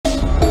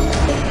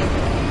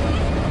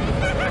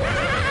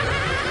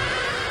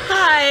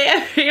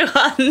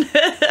everyone.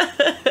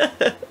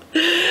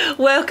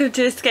 Welcome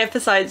to a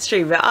ScaredForScience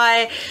stream, where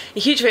I, a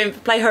huge fan,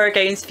 play horror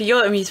games for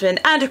your amusement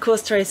and of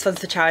course to raise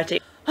funds for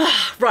charity.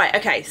 Right,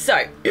 okay,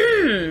 so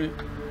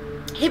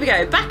here we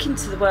go, back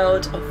into the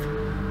world of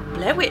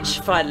Blair Witch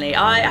finally.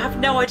 I have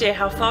no idea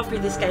how far through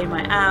this game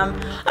I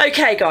am.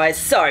 Okay guys,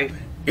 so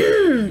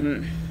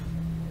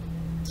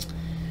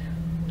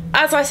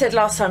as I said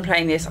last time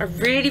playing this, I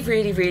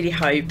really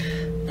hope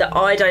that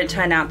I don't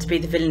turn out to be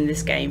the villain in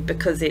this game,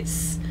 because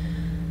it's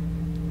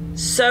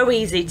so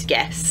easy to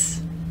guess.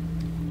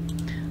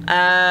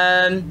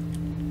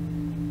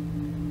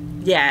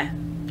 Yeah,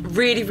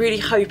 really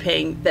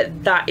hoping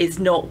that that's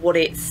not what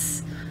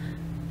it's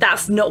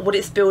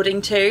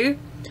building to,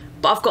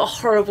 but I've got a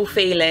horrible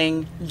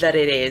feeling that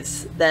it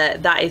is,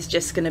 that is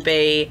just going to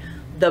be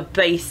the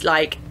base.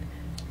 Like,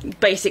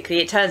 basically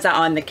it turns out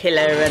I'm the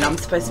killer and I'm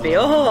supposed to be,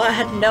 oh, I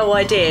had no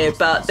idea,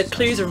 but the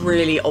clues are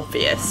really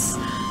obvious,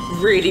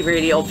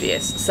 really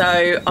obvious,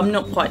 so I'm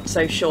not quite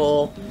so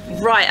sure.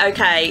 Right,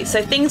 okay,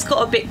 so things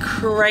got a bit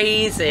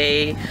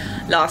crazy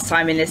last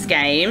time in this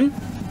game,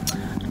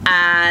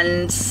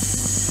 and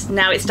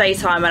now it's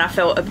daytime, and I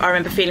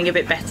remember feeling a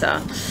bit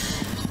better.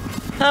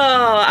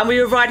 Oh, and we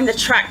were riding the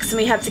tracks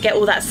and we had to get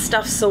all that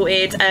stuff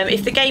sorted.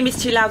 If the game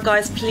is too loud,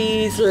 guys,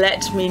 please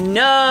let me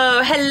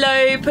know.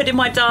 Hello, Pudding,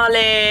 my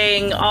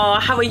darling. Oh,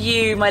 how are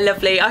you, my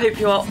lovely? I hope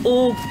you are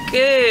all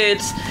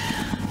good.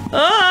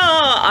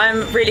 Oh,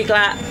 I'm really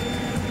glad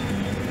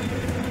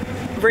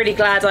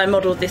I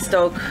modelled this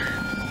dog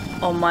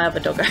on my other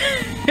dog.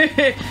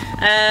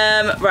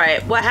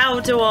 Right, well, how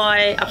do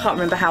I can't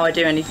remember how I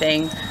do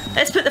anything.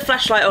 Let's put the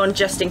flashlight on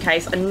just in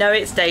case. I know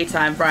it's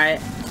daytime,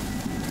 right?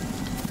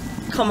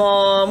 Come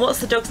on, what's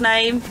the dog's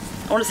name?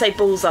 I want to say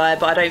Bullseye,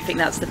 but I don't think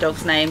that's the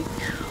dog's name.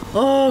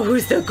 Oh,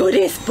 who's the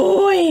goodest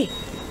boy?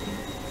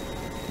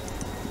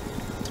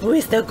 Who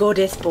is the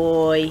goodest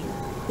boy?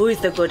 Who is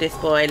the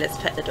goodest boy? Let's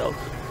pet the dog.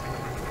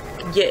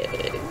 Yeah,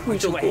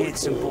 who's a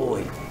handsome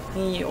boy?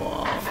 You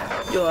are.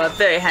 You're a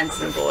very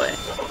handsome boy.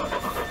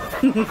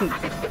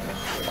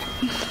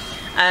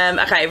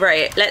 Okay,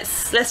 right.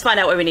 Let's find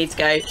out where we need to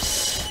go.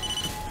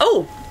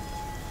 Oh.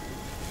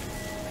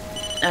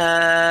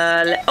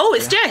 Oh,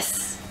 it's Jess.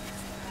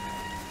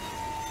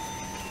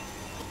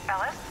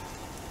 Alice?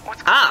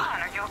 What's going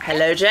on? Are you okay?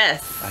 Hello,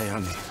 Jess.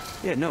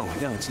 Yeah, no,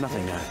 it's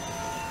nothing.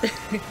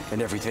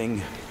 And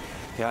everything.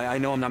 Yeah, I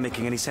know I'm not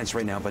making any sense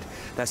right now, but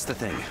that's the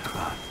thing.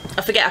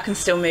 I forget I can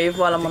still move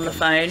while I'm on the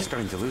phone. I'm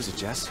starting to lose it,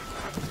 Jess.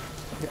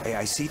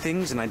 I see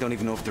things and I don't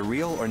even know if they're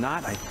real or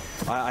not.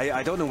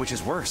 I don't know which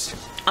is worse.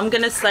 I'm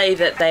gonna say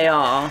that they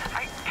are.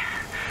 I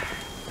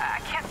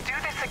can't do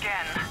this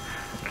again.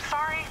 I'm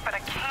sorry, but I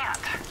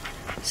can't.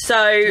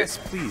 So yes,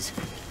 please.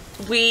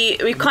 We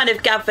kind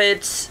of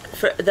gathered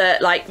for the,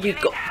 like, we've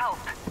got help,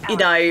 you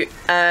know, I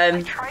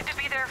tried to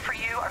be there for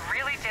you, I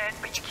really did,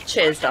 but you keep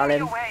cheers,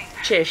 darling. away.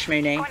 Cheers,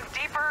 Schmoony. Going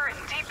deeper and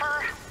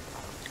deeper.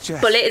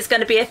 Jess. Bullet is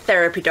going to be a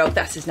therapy dog.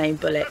 That's his name,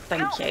 Bullet.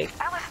 Thank you.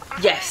 Alice,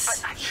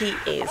 Yes, sorry, he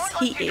is.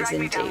 He is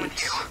indeed.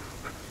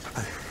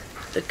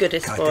 The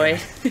goodest God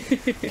boy.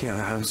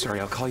 Yeah, I'm sorry.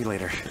 I'll call you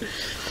later.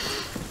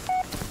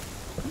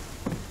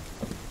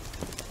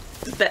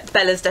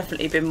 Bella's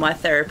definitely been my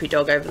therapy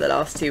dog over the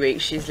last 2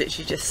 weeks. She's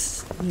literally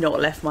just not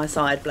left my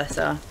side, bless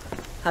her.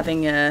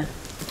 Having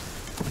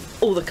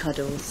all the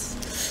cuddles.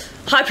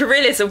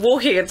 Hyperrealism,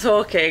 walking and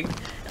talking.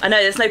 I know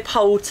there's no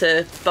pole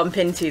to bump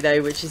into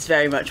though, which is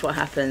very much what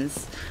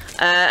happens.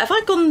 Have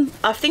I gone?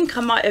 I think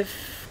I might have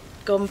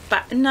gone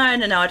back. No,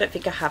 I don't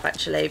think I have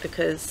actually,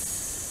 because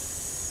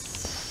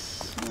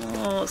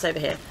what's over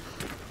here?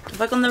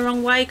 Have I gone the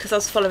wrong way? Because I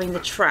was following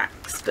the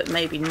tracks, but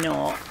maybe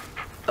not.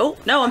 Oh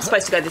no, I'm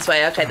supposed to go this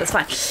way. Okay, that's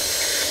fine.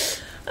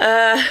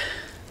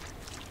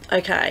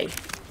 Okay.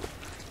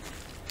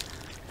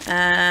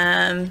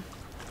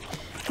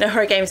 No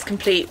horror game is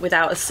complete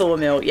without a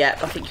sawmill.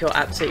 Yep, I think you're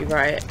absolutely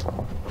right.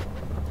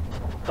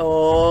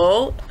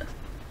 Oh,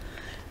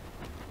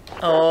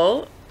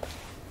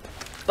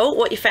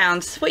 what you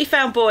found? What you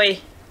found, boy?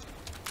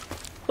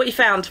 What you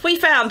found? What you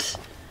found?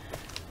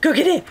 Go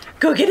get it!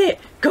 Go get it!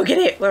 Go get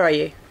it! Where are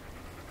you?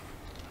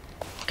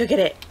 Go get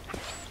it!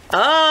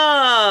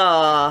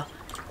 Ah!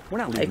 We're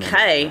not leaving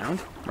okay.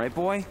 around, right,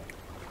 boy?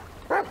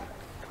 Oh,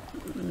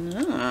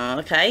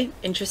 okay,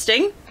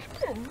 interesting.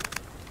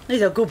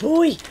 He's a good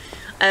boy.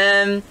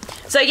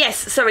 So yes,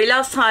 sorry,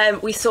 last time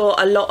we saw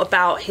a lot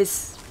about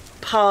his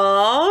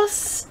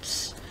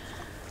past.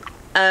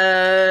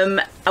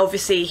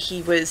 Obviously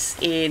he was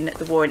in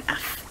the war in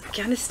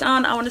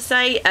Afghanistan, I want to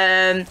say,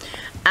 and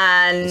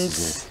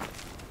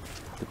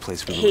the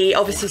place he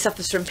obviously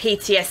suffers from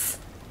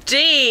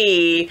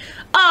PTSD.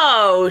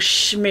 Oh,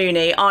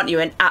 Schmoony, aren't you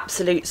an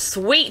absolute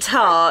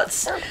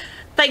sweetheart?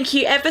 Thank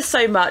you ever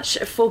so much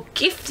for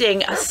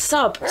gifting a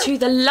sub to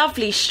the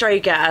lovely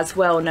Stroger as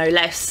well, no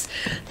less.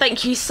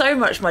 Thank you so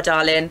much, my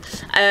darling.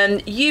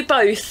 You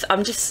both,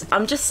 I'm just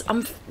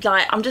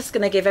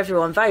gonna give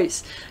everyone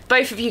votes.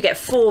 Both of you get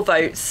 4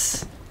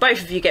 votes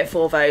Both of you get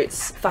 4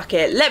 votes. Fuck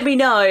it. Let me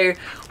know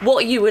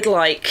what you would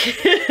like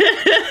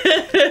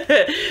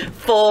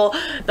for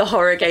the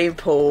horror game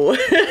pool.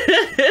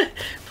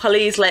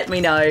 Please let me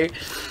know.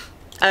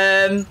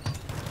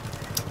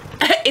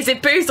 Is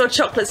it booze or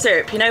chocolate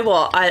syrup? You know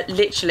what? I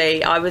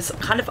was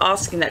kind of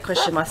asking that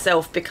question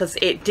myself because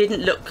it did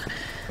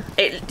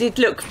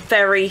look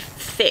very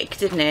thick,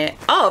 didn't it?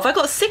 Oh, have I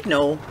got a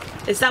signal?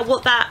 Is that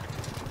what that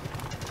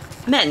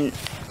meant?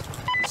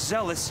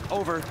 Zealous,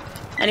 over.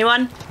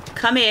 Anyone?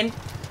 Come in.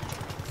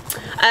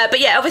 But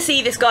yeah,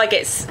 obviously this guy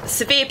gets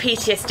severe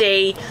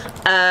PTSD,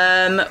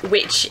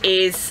 which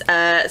is,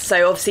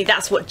 so obviously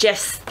that's what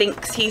Jess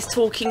thinks he's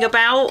talking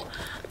about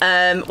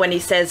when he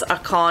says, I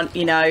can't,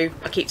 you know,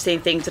 I keep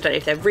seeing things, I don't know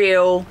if they're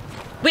real,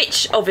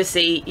 which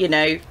obviously, you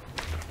know,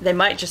 they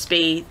might just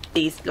be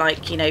these,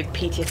 like, you know,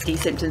 PTSD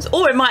symptoms,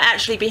 or it might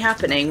actually be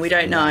happening, we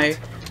don't know.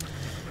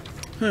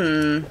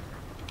 I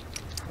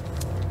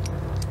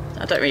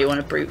don't really want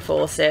to brute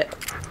force it.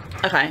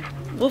 Okay,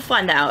 we'll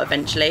find out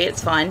eventually,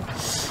 it's fine.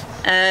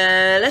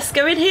 Let's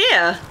go in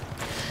here.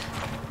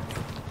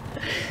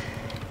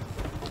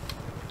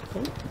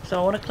 Oh, so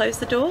I want to close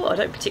the door? I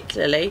don't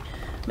particularly.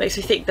 Makes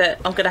me think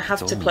that I'm going to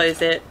have to close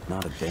it.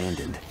 Not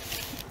abandoned.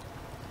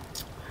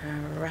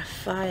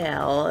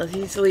 Raphael.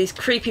 There's all these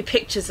creepy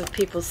pictures of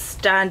people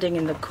standing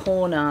in the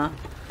corner.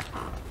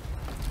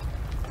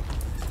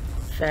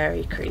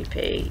 Very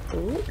creepy.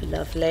 Oh,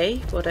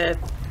 lovely. What a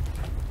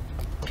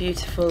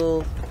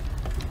beautiful,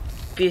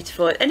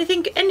 beautiful.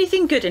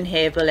 Anything good in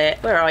here,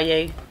 Bullet? Where are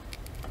you?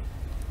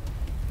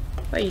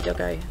 Where are you,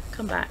 doggo?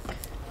 Come back.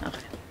 Okay.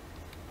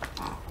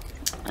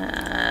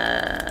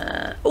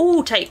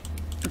 Oh, tape.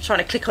 I'm trying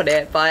to click on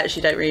it, but I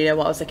actually don't really know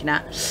what I was looking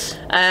at.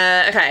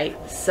 Okay,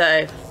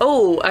 so...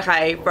 Oh,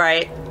 okay,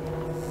 right.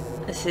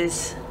 This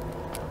is...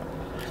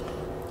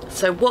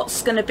 So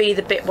what's going to be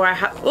the bit where I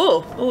have...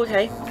 Oh,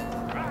 okay.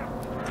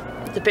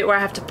 The bit where I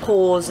have to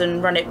pause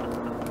and run it...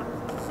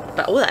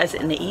 But, oh, that is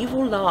an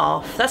evil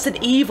laugh. That's an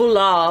evil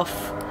laugh.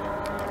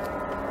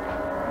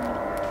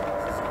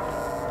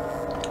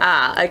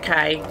 Ah,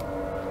 okay.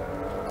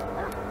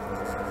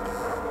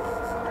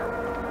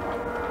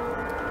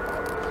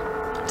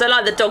 Don't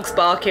like the dogs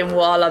barking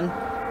while I'm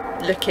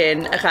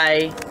looking.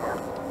 Okay.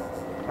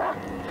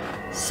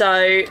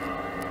 So,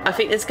 I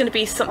think there's going to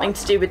be something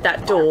to do with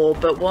that door,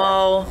 but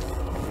while...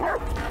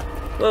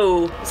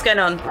 Whoa, what's going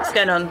on? What's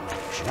going on?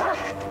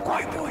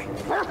 Quiet, boy.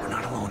 We're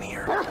not alone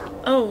here.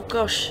 Oh,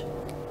 gosh.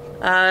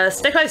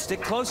 Stay close.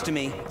 Stick close to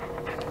me.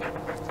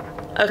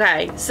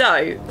 Okay,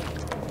 so...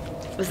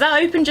 Was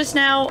that open just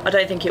now? I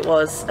don't think it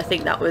was. I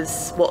think that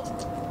was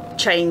what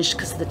changed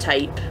because of the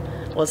tape,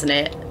 wasn't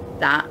it?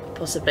 That,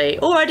 possibly.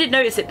 Or I didn't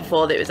notice it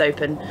before that it was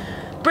open.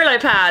 Brillo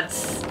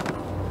pads!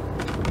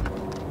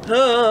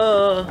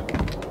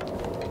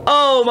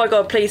 Oh my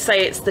god, please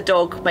say it's the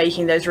dog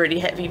making those really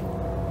heavy...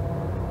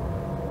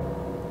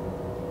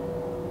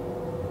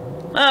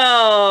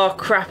 Oh,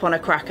 crap on a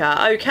cracker.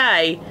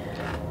 Okay.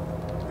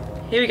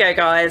 Here we go,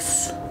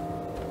 guys.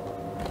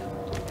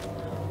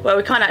 Well,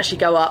 we can't actually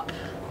go up.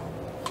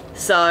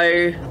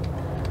 So,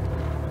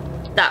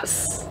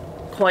 that's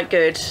quite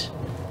good.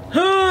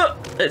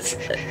 It's...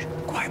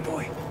 Quiet,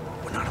 boy.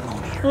 We're not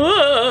alone here.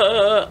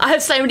 I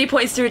have so many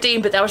points to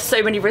redeem, but there are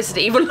so many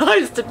Resident Evil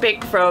lines to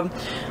pick from.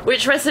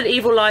 Which Resident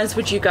Evil lines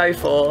would you go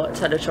for,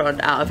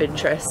 Teletron, out of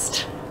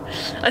interest?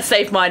 I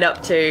saved mine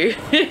up too.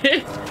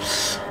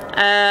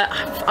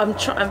 I'm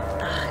trying,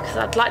 because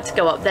I'd like to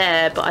go up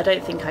there, but I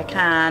don't think I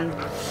can.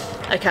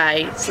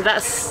 Okay, so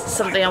that's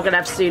something I'm going to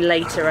have to do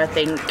later, I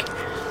think.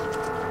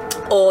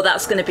 Or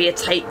that's going to be a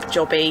tape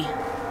jobby.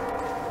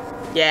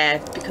 Yeah,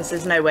 because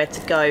there's nowhere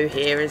to go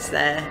here, is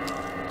there?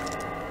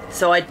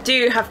 So I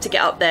do have to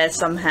get up there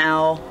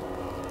somehow.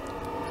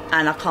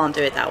 And I can't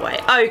do it that way.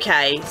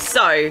 Okay,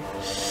 so...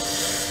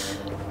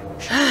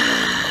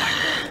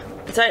 I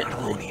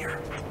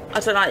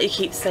don't like you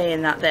keep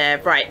saying that there.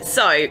 Right,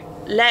 so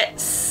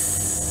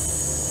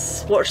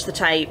let's watch the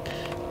tape.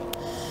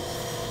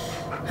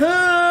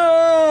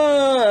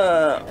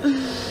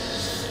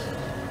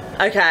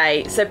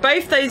 Okay, so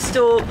both those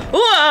doors...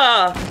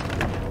 Whoa!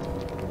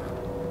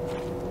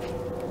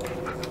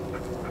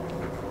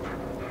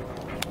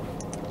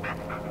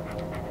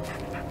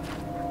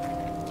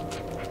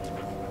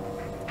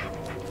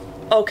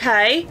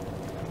 Okay.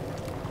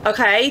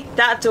 Okay,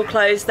 that door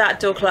closed, that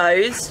door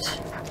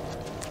closed.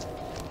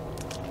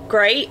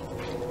 Great.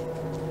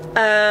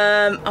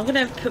 I'm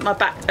gonna put my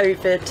back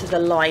over to the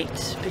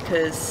light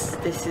because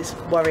this is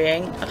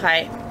worrying.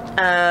 Okay.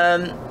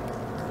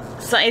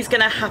 Something's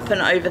gonna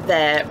happen over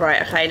there.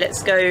 Right, okay,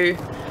 let's go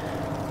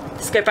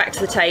back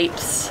to the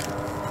tapes.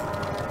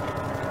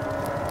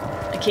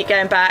 I keep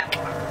going back.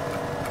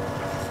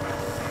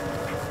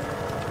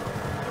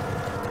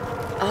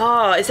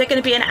 Oh, is there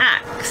going to be an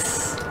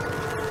axe?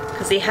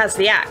 Because he has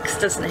the axe,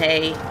 doesn't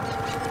he?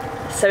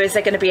 So is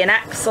there going to be an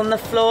axe on the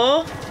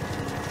floor?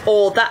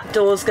 Or that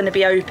door's going to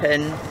be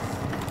open?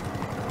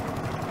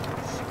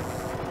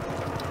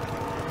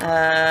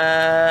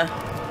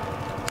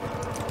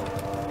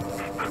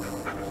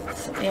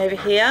 Let's have Anything over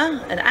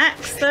here? An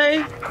axe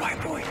though?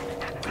 Quiet boy.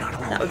 We're not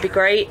alone. That would be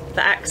great.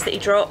 The axe that he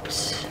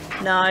dropped.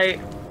 No.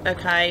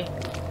 Okay.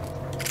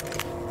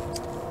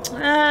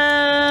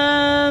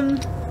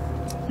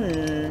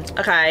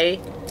 Okay.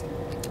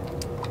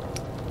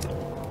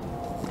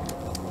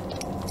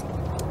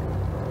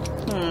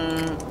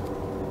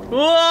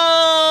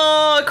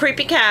 Whoa!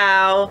 Creepy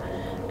cow.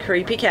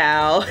 Creepy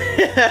cow.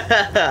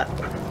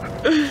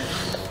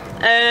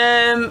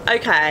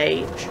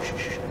 Okay.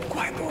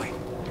 Quiet boy.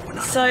 We're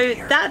not So alone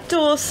here. that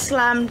door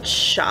slammed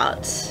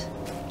shut.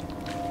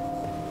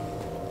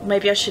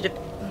 Maybe I should have...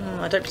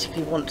 I don't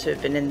particularly want to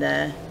have been in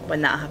there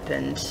when that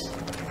happened.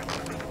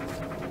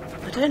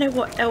 I don't know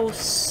what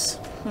else...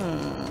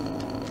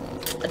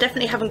 I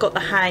definitely haven't got the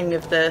hang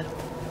of the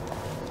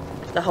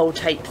whole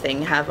tape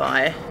thing, have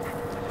I?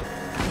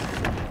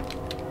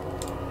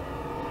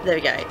 There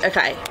we go.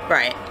 Okay,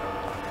 right.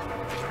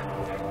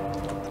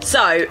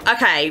 So,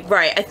 okay,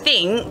 right. I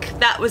think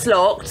that was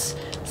locked.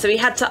 So we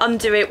had to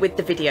undo it with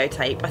the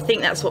videotape. I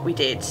think that's what we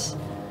did.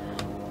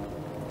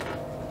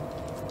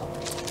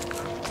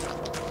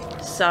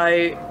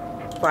 So,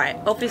 right.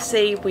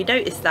 Obviously, we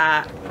noticed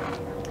that.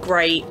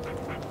 Great.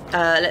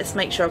 Let's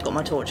make sure I've got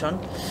my torch on.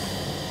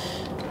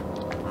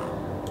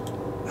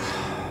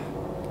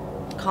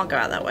 Can't go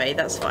out that way.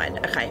 That's fine.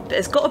 Okay, but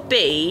there's got to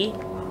be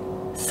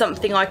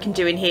something I can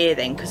do in here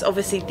then, because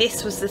obviously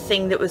this was the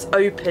thing that was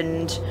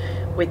opened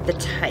with the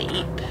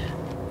tape.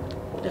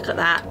 Look at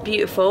that.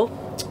 Beautiful.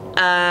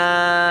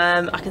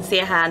 I can see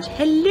a hand.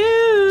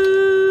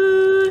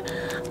 Hello.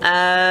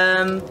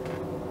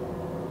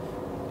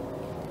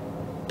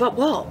 But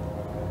what?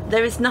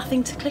 There is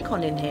nothing to click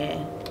on in here.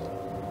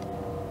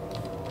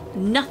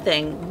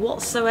 Nothing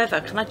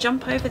whatsoever. Can I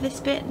jump over this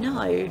bit?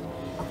 No.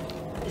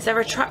 Is there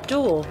a trap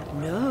door?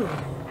 No.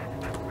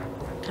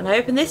 Can I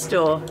open this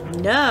door?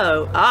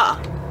 No.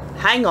 Ah,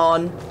 hang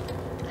on.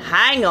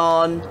 Hang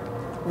on.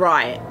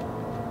 Right.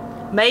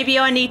 Maybe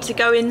I need to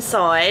go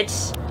inside.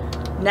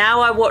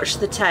 Now I watch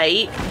the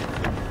tape.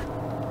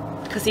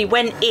 Because he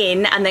went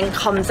in and then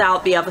comes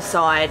out the other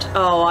side.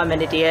 Oh, I'm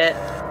an idiot.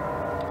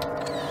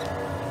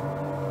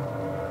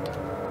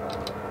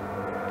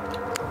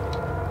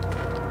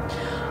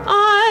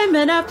 I'm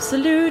an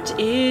absolute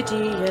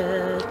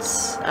idiot.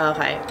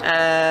 Okay,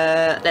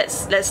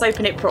 let's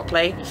open it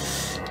properly.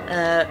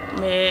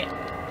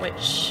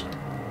 Which,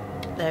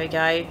 there we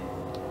go.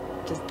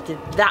 Did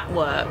that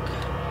work?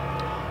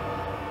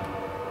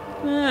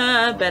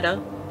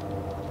 Better.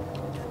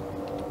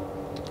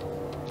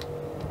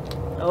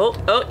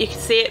 Oh, you can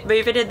see it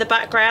moving in the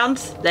background.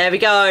 There we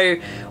go.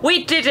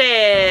 We did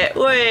it.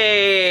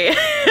 Whee!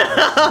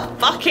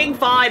 Fucking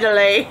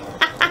finally.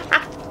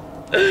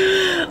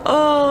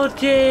 Oh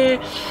dear.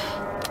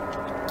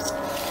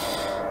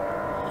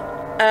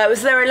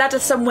 Was there a ladder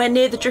somewhere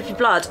near the drippy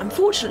blood?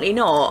 Unfortunately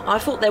not. I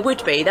thought there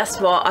would be. That's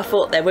what I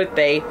thought there would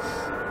be.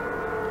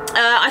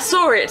 I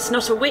saw it.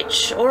 Not a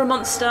witch or a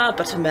monster,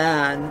 but a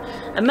man.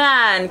 A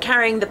man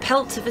carrying the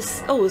pelt of a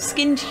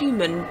skinned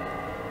human.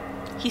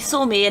 He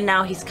saw me and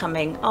now he's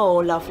coming. Oh,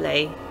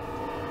 lovely.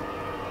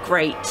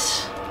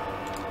 Great.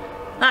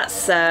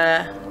 That's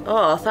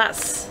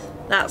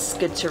that's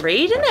good to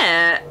read, isn't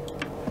it?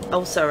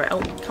 Oh, sorry.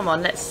 Oh, come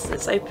on.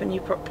 Let's open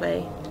you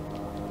properly.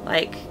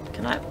 Like,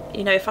 can I?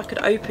 You know, if I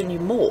could open you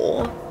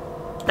more,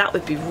 that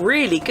would be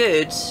really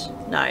good.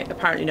 No,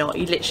 apparently not.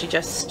 You literally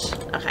just.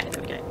 Okay,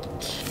 there we go.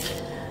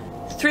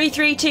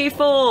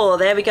 3324.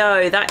 There we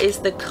go. That is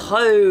the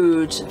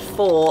code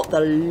for the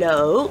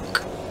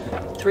lock.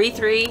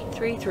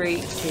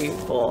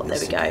 333324. There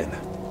we go.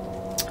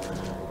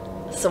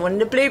 Someone in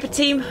the blooper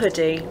team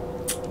hoodie.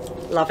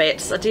 Love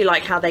it. I do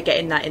like how they're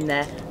getting that in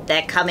there.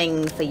 They're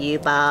coming for you,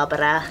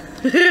 Barbara.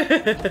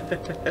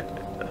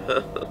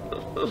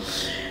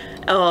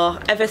 Oh,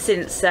 ever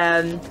since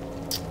I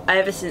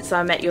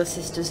met your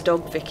sister's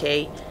dog,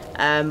 Vicky,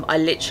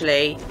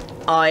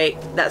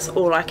 that's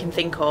all I can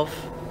think of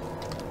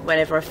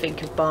whenever I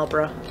think of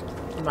Barbara.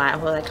 I'm like,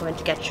 well, they're coming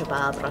to get you,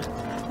 Barbara.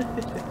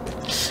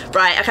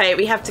 Right, okay,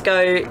 we have to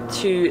go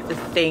to the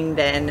thing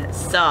then.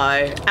 So,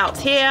 out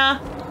here.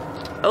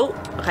 Oh,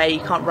 okay, you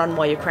can't run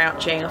while you're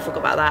crouching. I forgot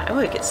about that. Oh,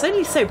 it gets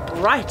suddenly so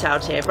bright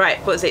out here. Right,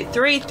 what is it?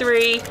 3,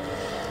 3,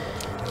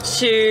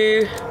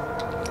 2,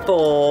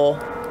 4.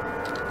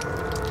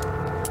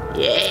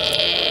 Yeah.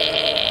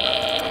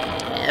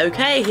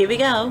 Okay, here we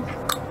go.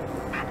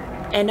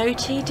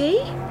 NOTD?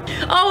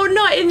 Oh,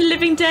 Night in the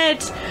Living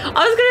Dead. I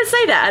was going to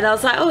say that, and I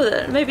was like,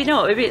 oh, maybe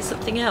not. Maybe it's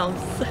something else.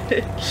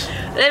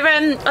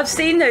 I've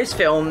seen those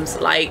films,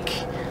 like,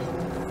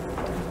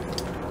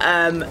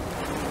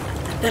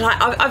 they're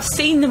like, I've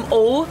seen them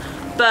all,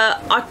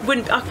 but I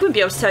wouldn't be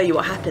able to tell you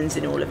what happens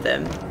in all of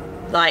them.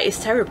 Like,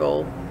 it's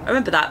terrible. I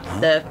remember that.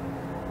 I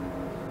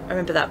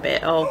remember that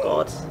bit. Oh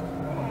God.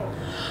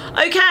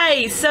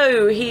 Okay,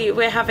 so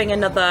we're having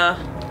another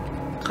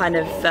kind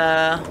of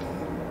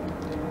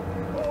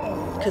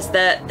because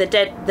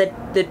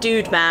the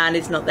dude man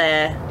is not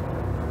there.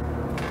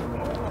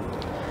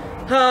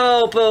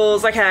 Oh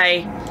balls.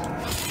 Okay.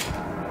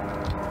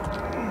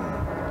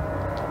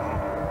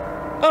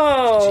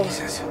 Oh.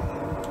 Jesus.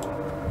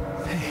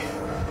 Hey,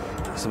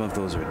 some of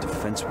those are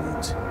defense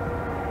wounds.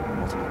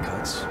 Multiple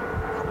cuts,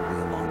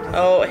 probably along the...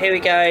 Oh, here we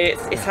go.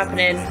 It's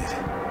happening.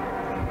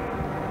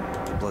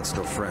 The blood's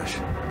still fresh.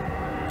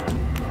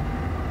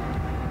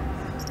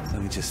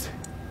 Let me just...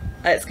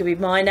 It's gonna be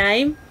my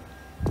name.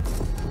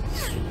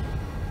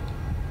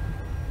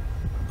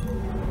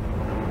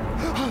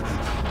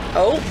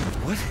 Oh.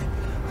 What?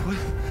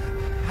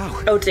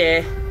 How? Oh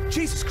dear.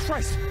 Jesus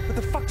Christ! What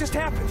the fuck just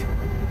happened?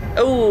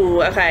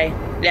 Oh, okay.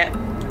 Yep.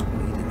 We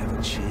didn't have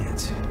a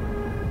chance.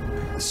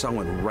 The song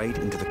went right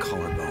into the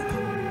collarbone.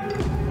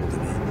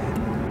 Holding it.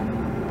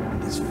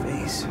 And his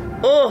face.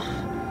 Oh.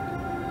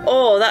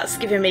 Oh, that's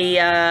giving me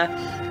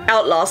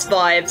Outlast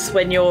vibes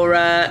when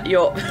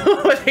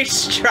when they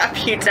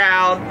strap you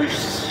down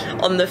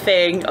on the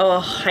thing. Oh,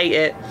 I hate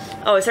it.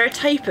 Oh, is there a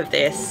tape of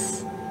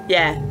this?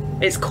 Yeah.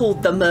 It's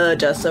called The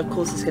Murder, so of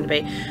course it's going to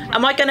be.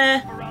 Am I going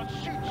to...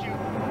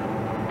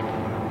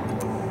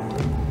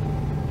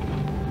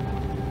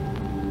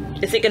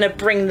 Is it going to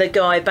bring the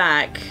guy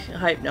back? I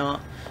hope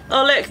not.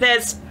 Oh, look,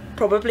 there's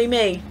probably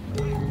me.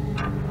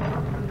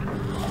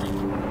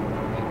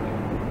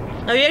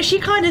 Oh, you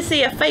actually kind of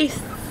see a face.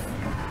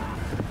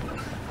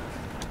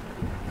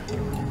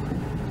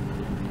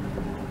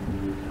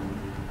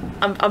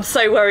 I'm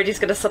so worried he's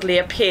going to suddenly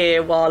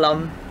appear while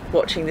I'm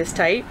watching this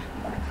tape.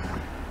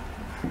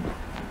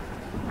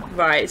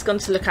 Right, it's gone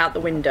to look out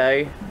the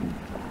window.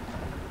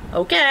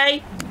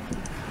 Okay.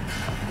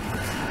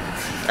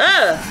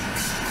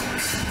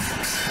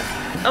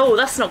 Oh,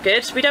 that's not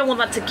good. We don't want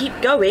that to keep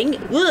going.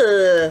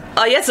 Ugh.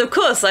 Oh, yes, of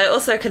course. I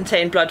also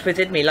contain blood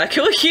within me, like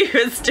all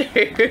humans do.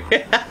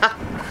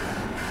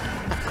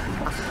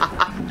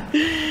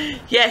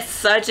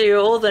 Yes, I do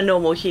all the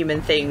normal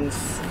human things,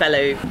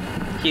 fellow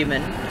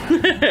human.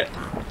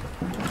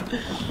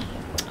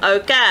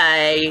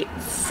 Okay,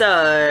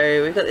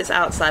 so we've got this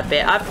outside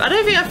bit. I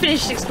don't think I've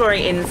finished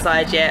exploring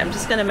inside yet. I'm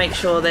just going to make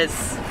sure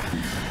there's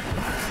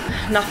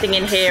nothing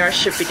in here I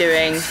should be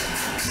doing.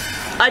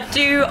 I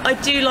do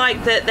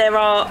like that there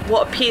are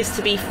what appears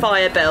to be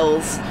fire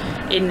bells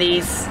in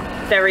these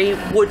very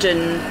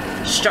wooden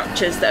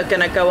structures that are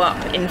going to go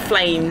up in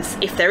flames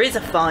if there is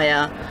a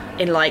fire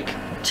in like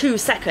 2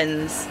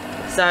 seconds.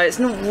 So it's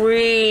not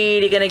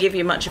really going to give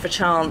you much of a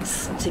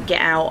chance to get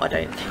out, I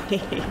don't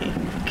think,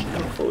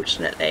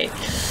 unfortunately.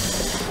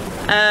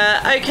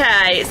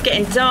 Okay, it's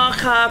getting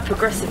darker,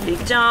 progressively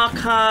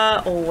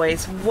darker,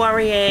 always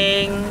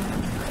worrying.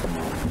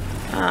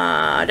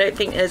 I don't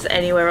think there's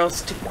anywhere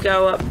else to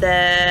go up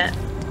there.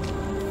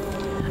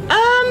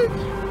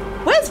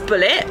 Where's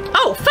Bullet?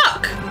 Oh,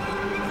 fuck!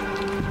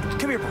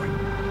 Come here, boy.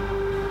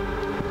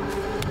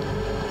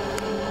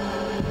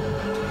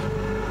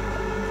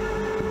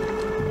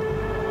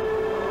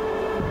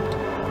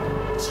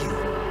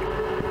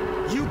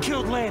 You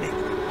killed Lanning.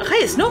 Okay,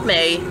 it's not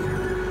me.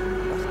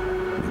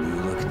 When you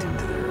looked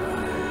into their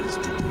eyes,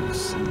 did you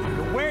see?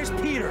 Where's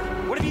Peter?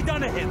 What have you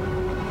done to him?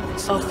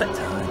 Oh,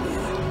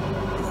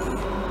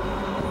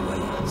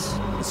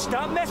 Wait.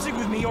 Stop messing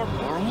with me or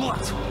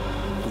what?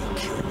 You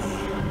kill me.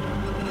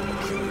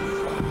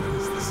 Killing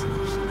is the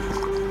solution.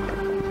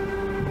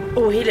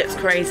 Oh, he looks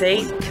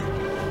crazy.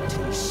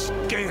 Too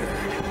scared. Your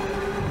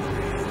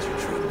hands are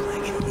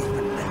trembling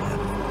even now.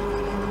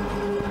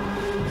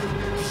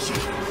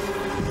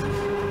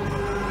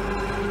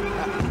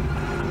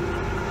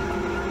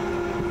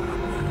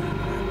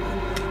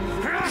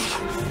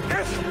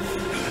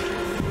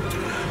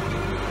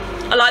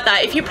 I like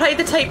that. If you play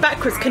the tape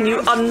backwards, can you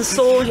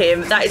unsaw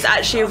him? That is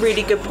actually a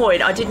really good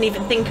point. I didn't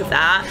even think of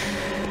that.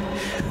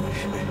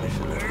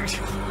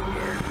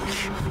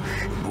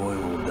 The boy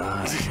will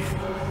die.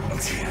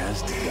 He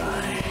has to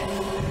die.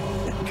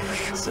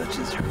 Such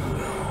is her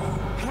will.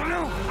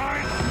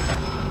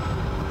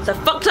 It's a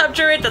fucked up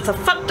druid. That's a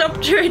fucked up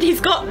druid.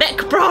 He's got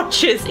neck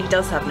branches. He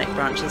does have neck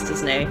branches,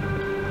 doesn't he?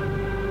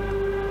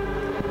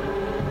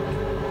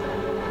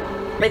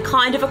 They're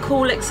kind of a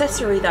cool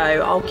accessory,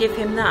 though. I'll give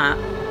him that.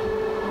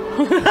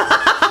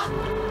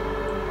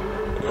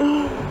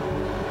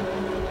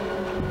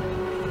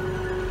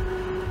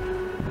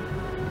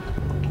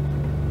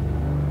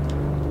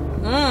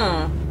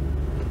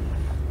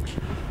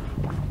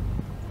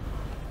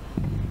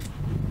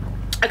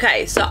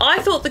 Okay, so I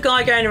thought the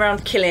guy going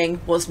around killing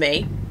was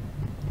me.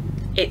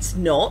 It's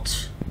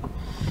not.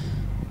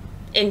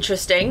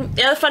 Interesting.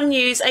 The other fun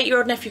news,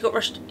 8-year-old nephew got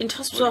rushed into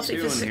hospital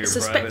after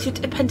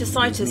suspected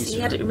appendicitis. He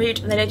had it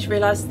removed and they later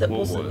realised that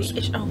wasn't the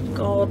issue. Oh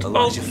god.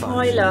 Oh,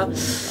 Tyler.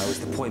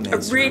 I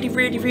really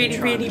hope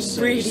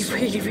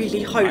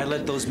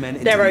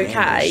they're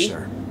okay.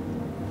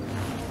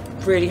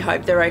 Really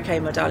hope they're okay,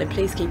 my darling.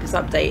 Please keep us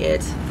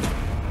updated.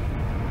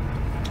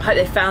 I hope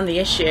they found the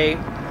issue.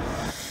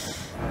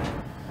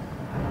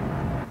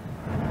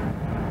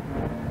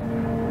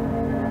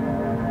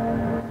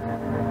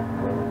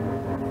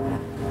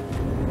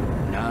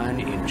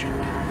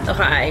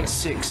 Okay,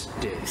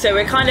 so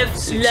we're kind of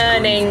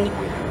learning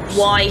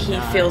why he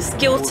feels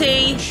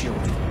guilty.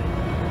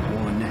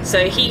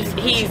 So he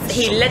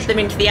led them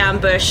into the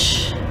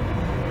ambush.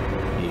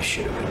 You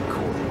should have been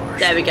cool.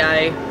 There we go.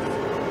 I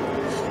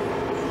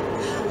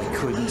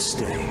couldn't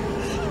stay.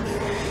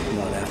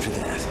 Not after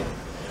that.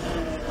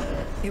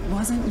 It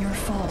wasn't your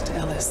fault,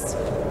 Ellis.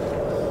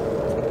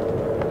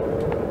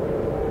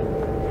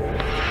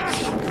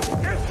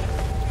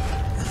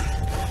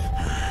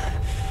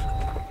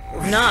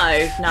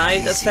 No,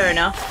 that's fair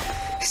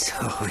enough. So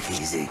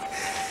easy.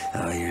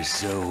 Oh, you're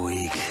so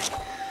weak.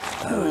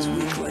 I was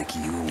weak like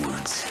you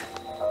once.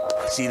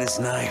 See this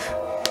knife?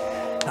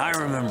 I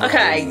remember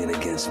holding it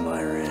against my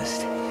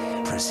wrist,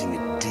 pressing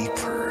it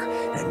deeper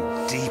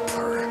and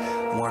deeper,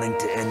 wanting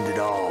to end it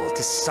all,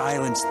 to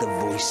silence the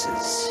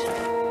voices.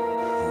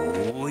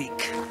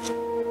 Weak.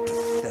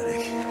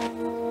 Pathetic.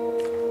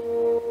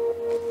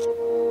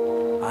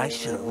 I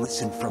should have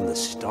listened from the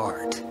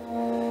start.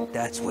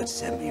 That's what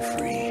set me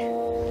free.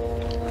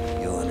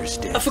 You'll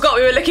understand. I forgot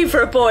we were looking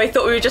for a boy.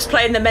 Thought we were just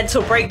playing the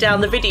mental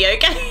breakdown, the video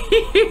game.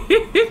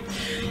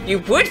 You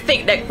would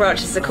think neck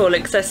branch is a cool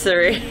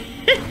accessory.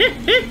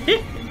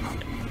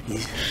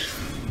 He's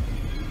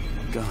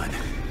gone.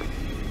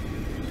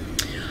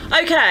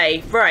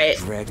 Okay, right.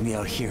 Dragged me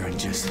out here and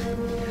just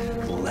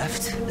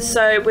left.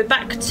 So we're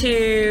back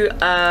to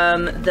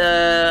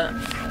the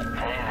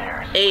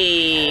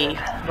E.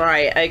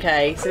 Right.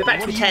 Okay. So we're back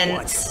to the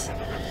tent. Search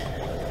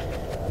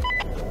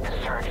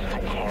the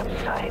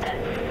campsite.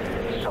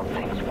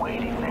 Something's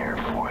waiting there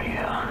for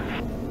you.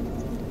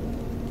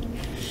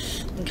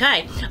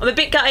 Okay. I'm a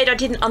bit gutted I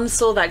didn't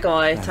unsaw that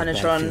guy,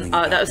 Tanatron.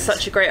 That was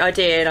such a great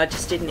idea, and I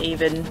just didn't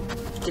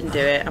do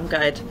it. I'm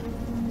gutted.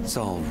 It's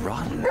all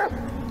rotten.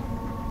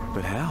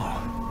 But how?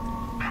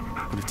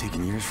 Would have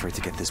taken years for it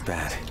to get this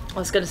bad. I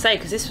was going to say,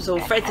 because this was all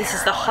Fred. This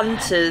is the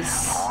hunters.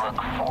 Look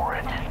for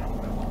it.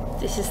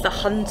 This is the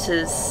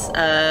hunters'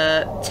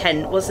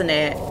 tent, wasn't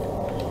it?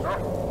 Oh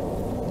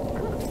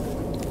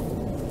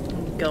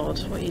God,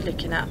 what are you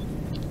looking at?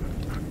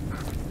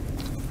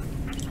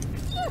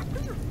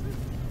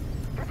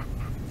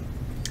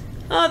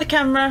 Oh, the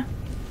camera.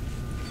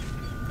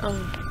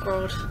 Oh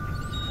God.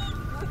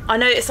 I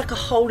know it's like a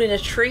hole in a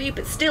tree,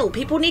 but still,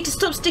 people need to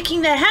stop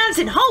sticking their hands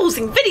in holes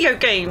in video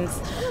games,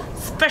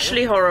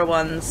 especially horror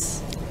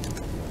ones.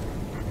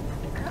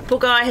 Poor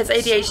guy has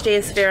ADHD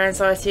and severe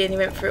anxiety, and he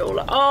went through it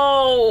all.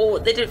 Oh,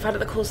 they didn't find out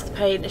the cause of the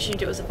pain.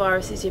 Assumed it was a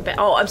virus. He's doing better.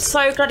 Oh, I'm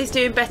so glad he's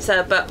doing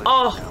better. But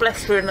oh,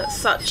 bless her, and that's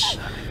such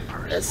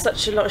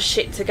a lot of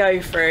shit to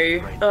go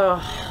through. Oh.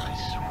 I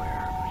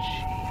swear,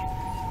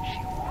 but she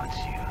wants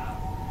you.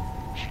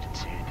 She didn't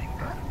say anything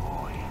about the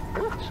boy.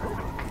 So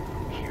look,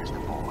 here's the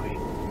boy.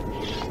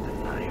 Here's the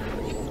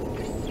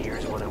knife.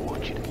 Here's what I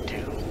want you to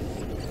do.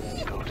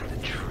 Go to the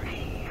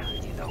tree.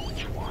 You know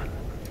which one.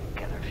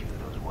 Gather a few of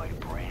those white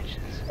branches.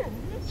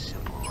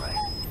 Simple, right?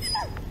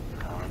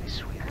 Now let me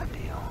sweeten the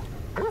deal.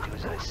 Do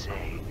as I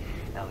say.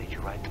 I'll lead you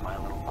right to my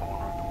little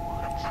corner of the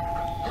woods.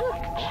 So we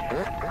can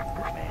chat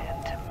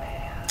man to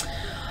man.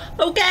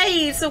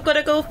 Okay, so I've got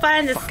to go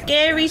find the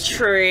scary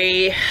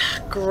tree.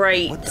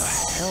 Great. What the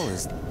hell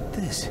is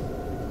this?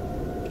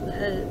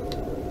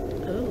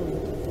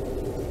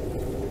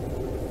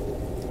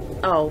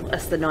 Oh,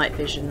 that's the night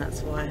vision,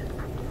 that's why.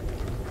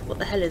 What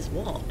the hell is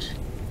what?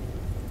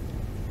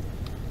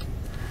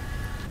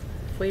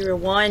 If we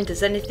rewind,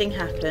 does anything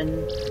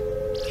happen?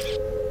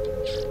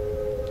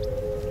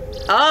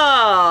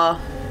 Ah!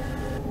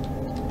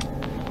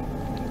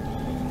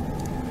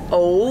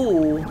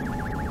 Oh!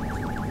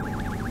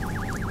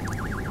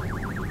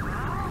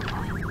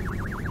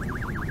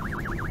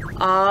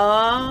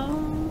 Ah!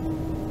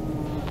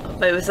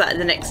 Wait, was that in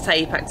the next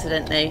tape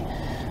accidentally?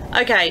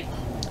 Okay.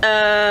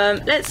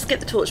 Let's get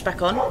the torch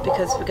back on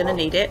because we're gonna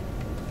need it.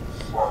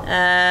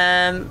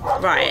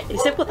 Right, he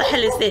said what the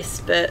hell is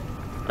this, but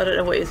I don't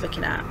know what he was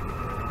looking at.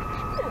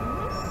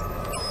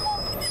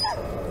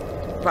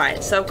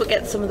 Right, so I've got to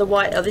get some of the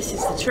white. Oh, this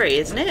is the tree,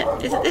 isn't it?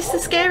 Isn't this the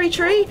scary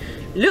tree?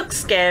 Looks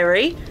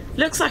scary.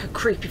 Looks like a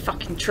creepy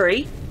fucking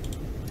tree.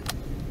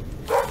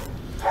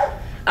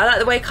 I like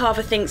the way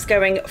Carver thinks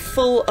going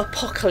full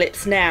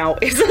apocalypse now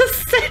is a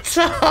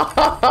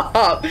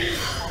setup.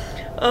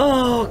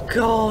 Oh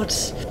God.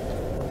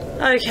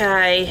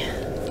 Okay.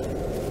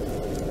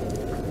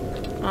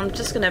 I'm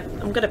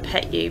gonna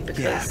pet you because.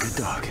 Yeah, good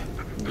dog.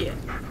 Yeah.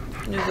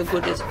 You're the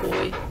goodest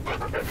boy.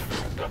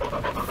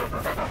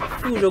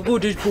 You're the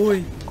goodest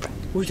boy.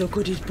 You're the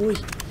goodest boy.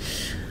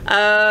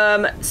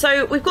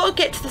 So we've got to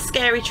get to the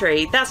scary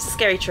tree. That's the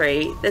scary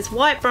tree. There's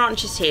white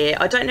branches here.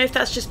 I don't know if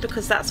that's just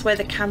because that's where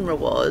the camera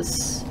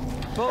was.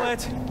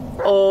 Bullet.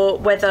 Or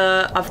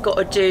whether I've got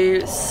to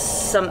do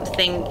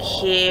something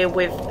here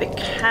with the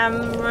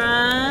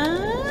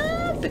camera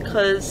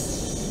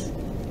because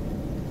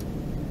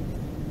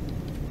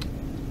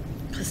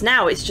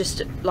now it's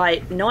just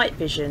like night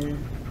vision,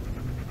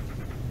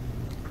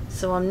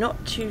 so I'm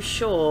not too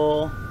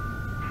sure.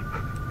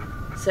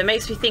 So it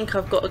makes me think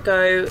I've got to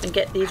go and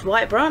get these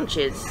white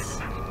branches,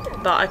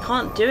 but I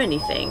can't do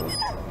anything.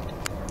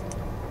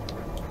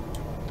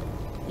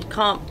 You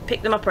can't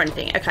pick them up or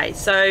anything. Okay,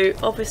 so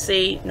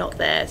obviously not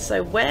there.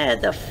 So where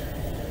the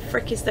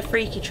frick is the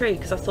freaky tree?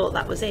 Because I thought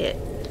that was it.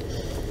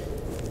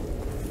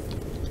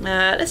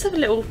 Let's have a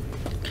little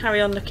carry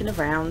on looking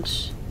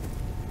around.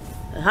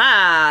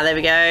 Aha! There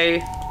we go.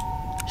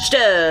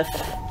 Stuff.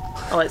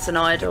 Oh, it's an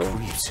idol.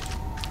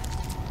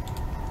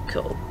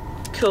 Cool.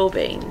 Cool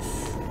beans.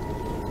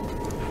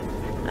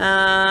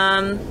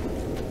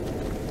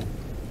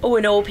 All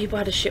in all, people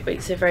had a shit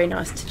week, so very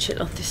nice to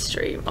chill on this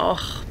stream.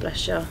 Oh,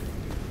 bless you.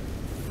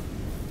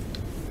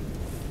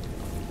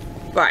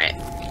 Right.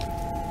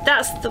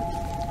 That's the...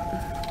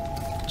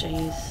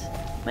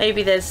 Jeez.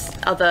 Maybe there's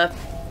other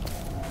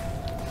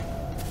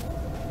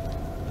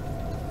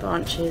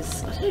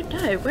branches. I don't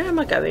know. Where am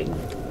I going?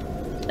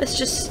 Let's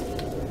just...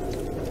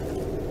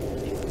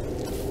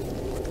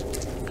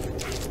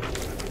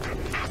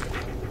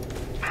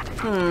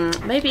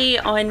 Maybe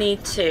I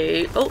need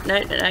to... Oh,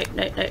 no.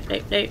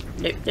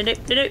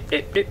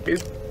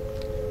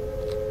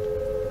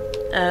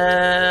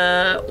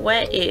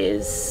 Where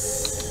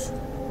is...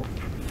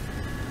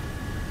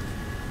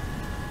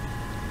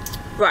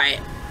 Right.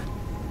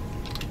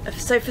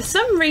 So for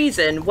some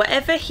reason,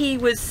 whatever he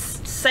was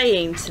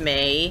saying to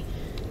me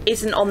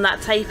isn't on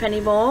that tape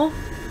anymore.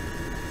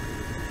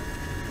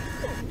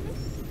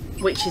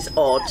 Which is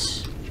odd.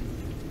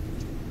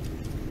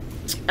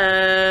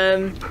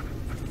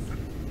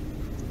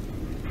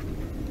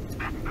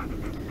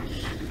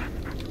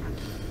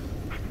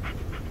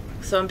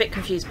 So I'm a bit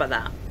confused by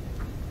that.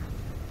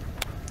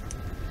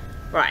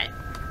 Right.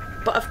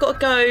 But I've got to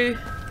go...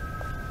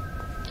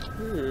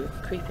 Ooh,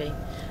 creepy.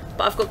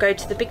 But I've got to go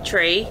to the big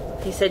tree.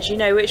 He said, you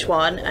know which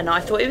one? And I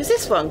thought it was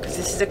this one, because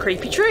this is a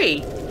creepy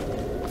tree.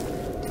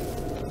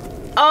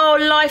 Oh,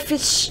 Life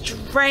is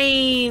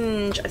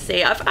Strange. I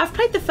see. I've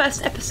played the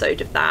first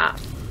episode of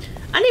that.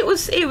 And it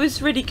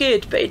was really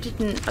good, but it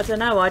didn't... I don't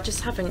know, I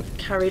just haven't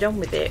carried on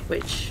with it,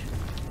 which...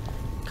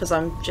 Because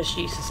I'm just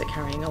useless at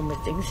carrying on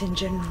with things in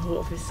general,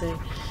 obviously.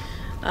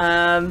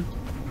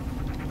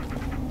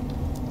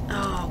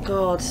 Oh,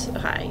 God.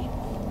 Okay.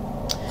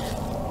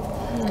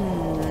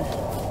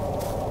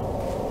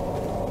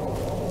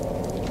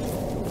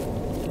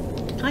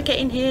 Can I get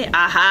in here?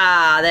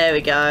 Aha! There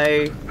we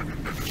go.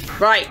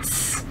 Right.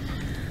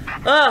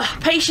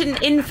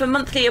 Patient in for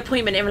monthly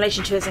appointment in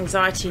relation to his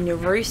anxiety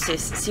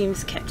neurosis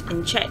seems kept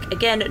in check.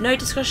 Again, no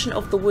discussion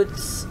of the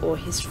woods or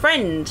his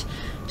friend.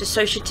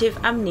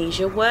 Dissociative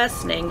amnesia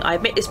worsening. I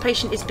admit this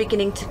patient is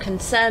beginning to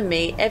concern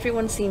me.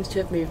 Everyone seems to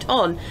have moved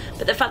on,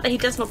 but the fact that he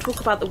does not talk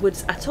about the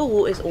woods at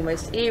all is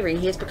almost eerie.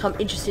 He has become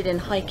interested in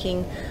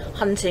hiking,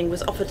 hunting,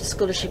 was offered a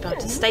scholarship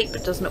out of state,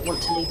 but does not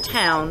want to leave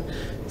town.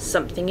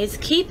 Something is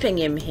keeping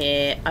him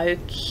here.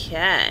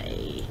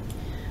 Okay.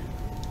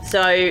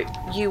 So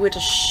you would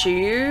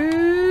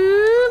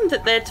assume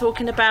that they're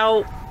talking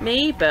about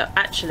me, but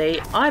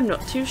actually I'm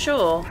not too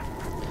sure.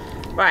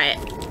 Right,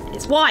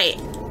 it's white.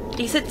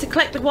 He said to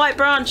collect the white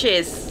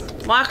branches.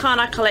 Why can't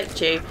I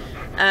collect you?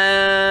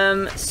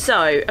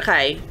 So,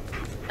 okay.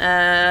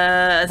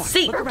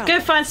 Seek, go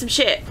find some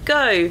shit.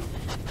 Go.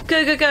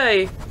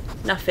 Go.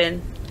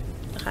 Nothing.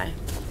 Okay.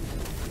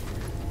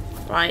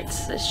 Right,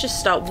 let's just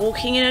start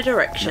walking in a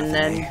direction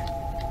then.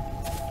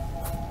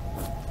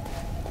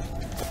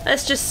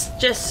 Let's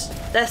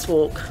let's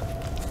walk.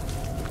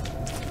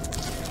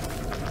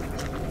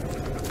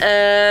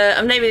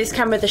 I'm naming this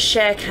camera the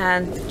share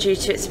can due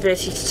to its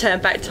ability to turn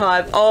back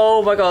time.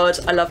 Oh my god,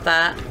 I love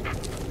that.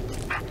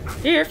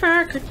 If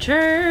I could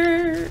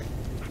turn...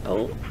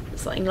 Oh,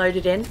 something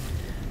loaded in.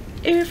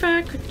 If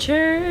I could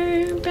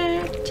turn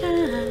back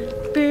time.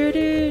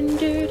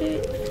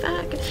 If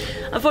I could...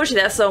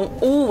 Unfortunately, that song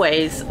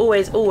always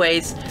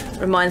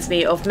reminds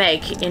me of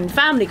Meg in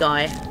Family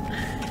Guy.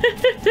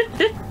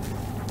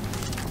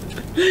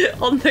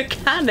 On the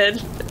cannon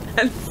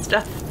and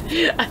stuff.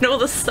 And all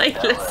the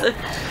sailors are...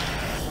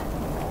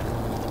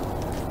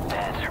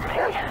 Answer me.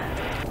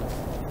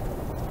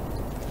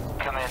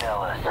 Come in,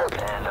 Ellis,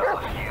 and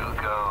off you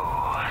go.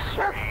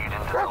 Straight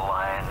into the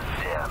lion's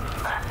den.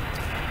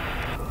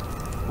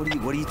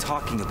 What are you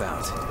talking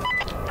about?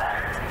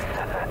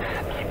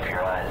 Keep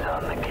your eyes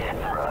on the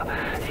camera.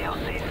 You'll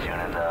see soon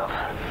enough.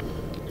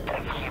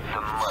 And keep the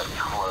mud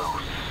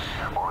close,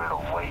 or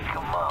it'll wake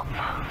him up.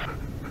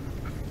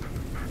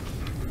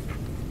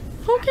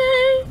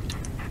 Okay.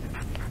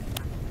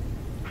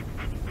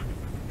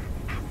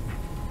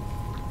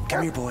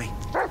 Come here, boy.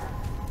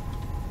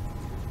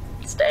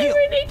 Stay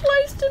really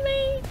close to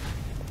me.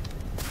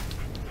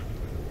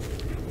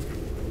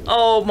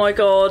 Oh my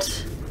god.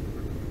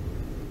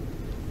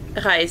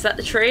 Okay, is that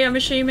the tree, I'm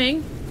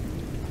assuming?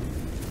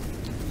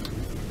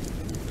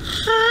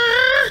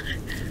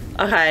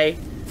 Okay.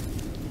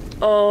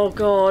 Oh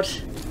god.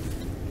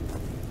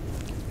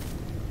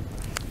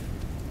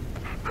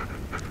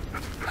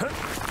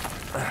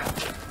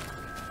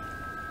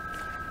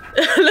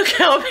 Look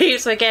how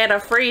peeps are getting a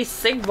free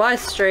Sigma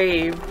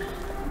stream.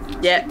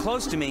 Yep.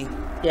 Close to me.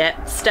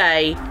 Yep.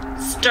 Stay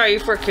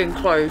freaking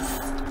close.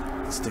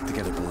 Stick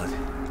together, blood.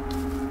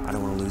 I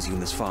don't want to lose you in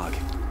this fog.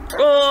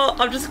 Oh,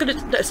 I'm just gonna...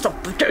 No, stop.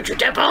 Don't you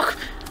dare bark.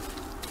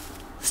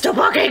 Stop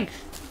barking.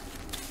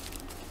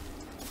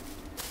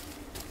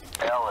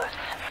 Ellis.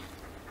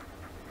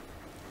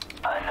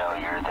 I know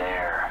you're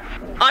there.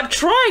 I'm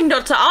trying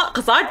not to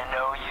because I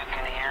know you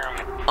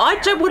I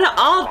don't want to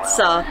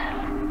answer.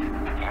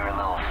 Your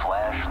little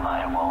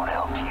flashlight won't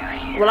help you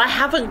here. Well, I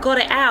haven't got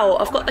it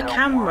out. I've got the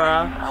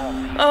camera.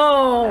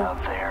 Oh.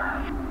 Out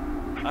there.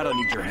 I don't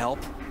need your help.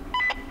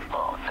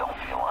 Oh, don't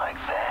feel like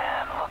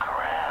that. Look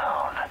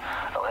around. I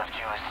left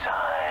you a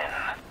sign.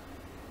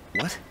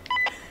 What?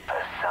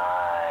 A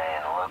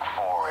sign. Look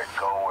for it.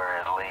 Go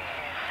where it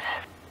leads.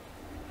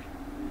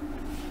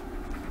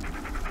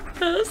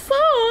 A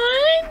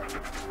sign?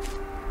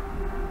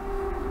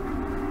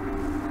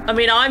 I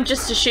mean, I'm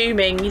just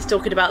assuming he's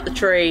talking about the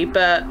tree,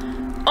 but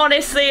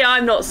honestly,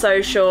 I'm not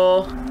so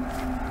sure.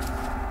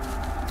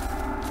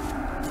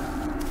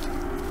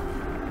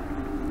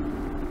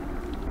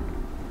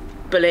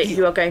 Bullet,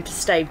 you are going to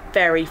stay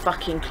very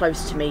fucking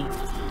close to me.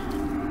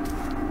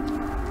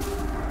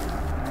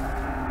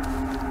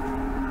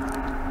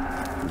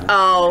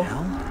 Oh.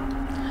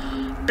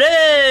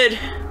 Blood!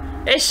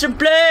 It's some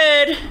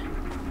blood!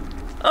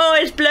 Oh,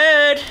 it's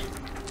blood!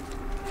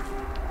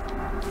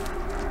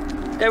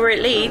 Go where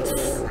it leads.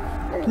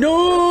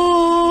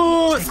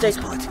 No! Stay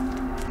caught.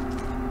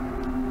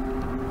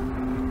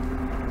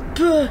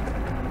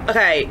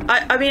 Okay,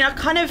 I mean, I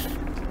kind of...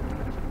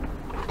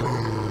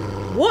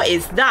 What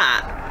is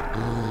that?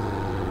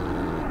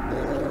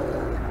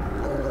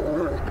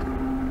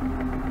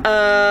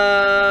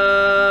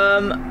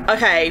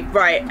 Okay,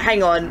 right,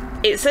 hang on.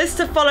 It says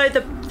to follow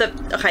the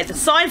okay, the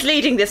sign's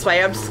leading this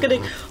way. I'm just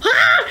gonna...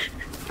 Ah!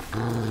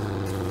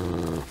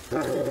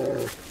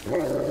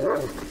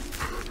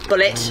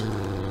 Bullet,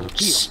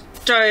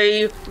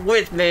 stay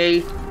with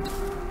me.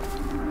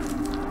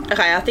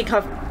 Okay, I think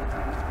I've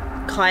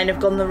kind of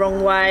gone the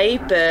wrong way,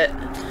 but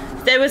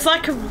there was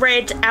like a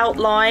red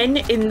outline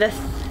in the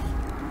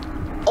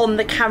on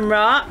the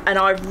camera, and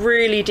I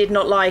really did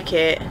not like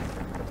it.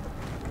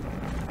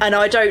 And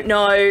I don't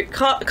know.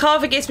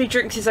 Carver gives me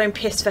drinks his own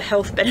piss for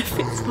health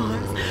benefits.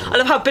 I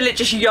love how Bullet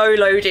just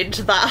YOLO'd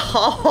into that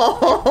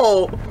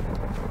hole.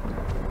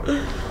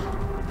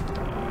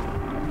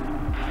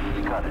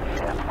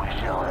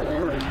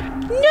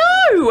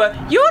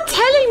 No! You're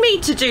telling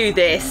me to do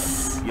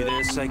this. You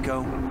there,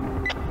 psycho?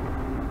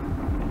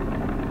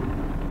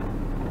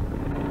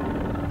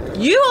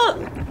 You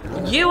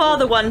are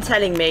the one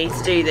telling me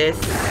to do this.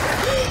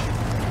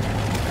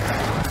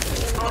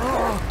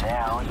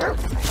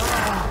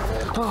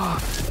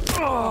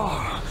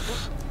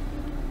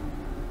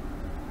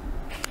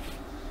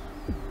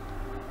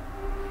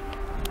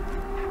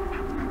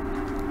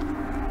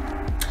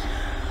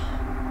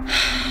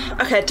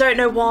 Okay, I don't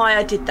know why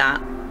I did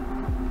that.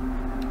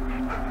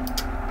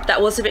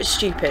 That was a bit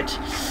stupid.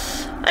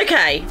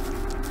 Okay,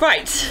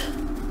 right.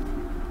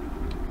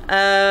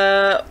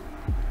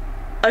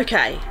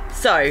 Okay,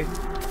 so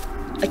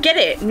I get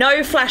it.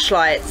 No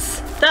flashlights.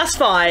 That's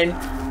fine.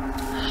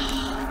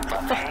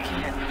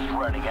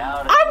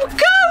 I'm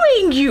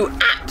going, you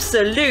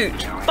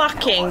absolute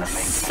fucking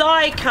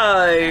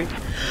psycho.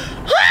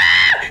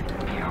 Ah! You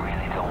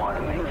really don't want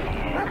to make me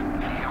hit.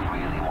 You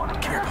really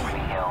want to make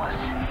me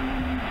Ellis.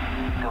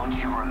 Don't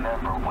you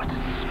remember what's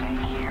at stake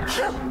here?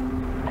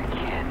 The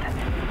kid.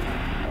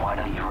 Why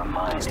don't you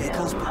remind him?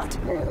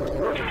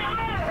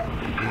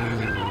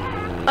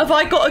 Have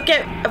I got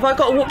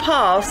to walk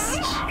past?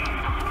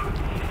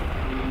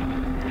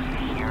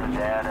 Hear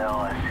that,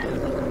 Ellis?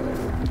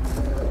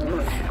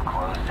 Too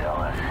close,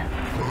 Ellis.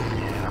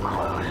 Too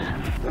close.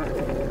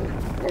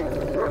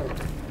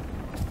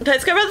 Okay,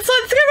 let's go around the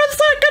side. Let's go around the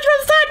side. Go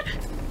around the side.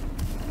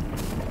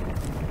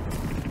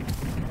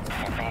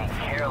 You're being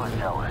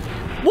careless, Ellis.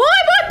 Why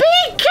am I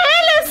being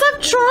careless?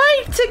 I'm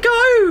trying to go.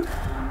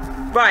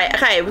 Right.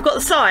 Okay, we've got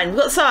the sign. We've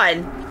got the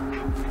sign.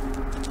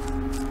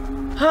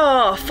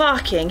 Oh,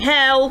 fucking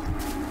hell.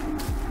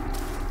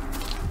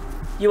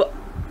 You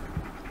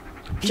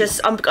just,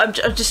 I'm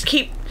just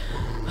keep,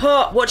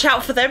 oh, watch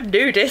out for them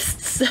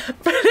nudists.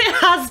 But it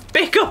has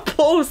bigger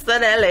balls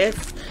than Ellis.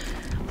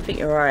 I think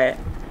you're right.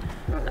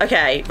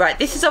 Okay, right,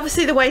 this is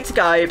obviously the way to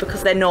go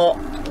because they're not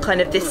kind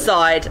of this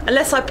side.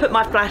 Unless I put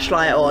my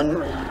flashlight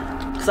on,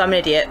 because I'm an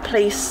idiot.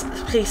 Please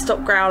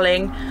stop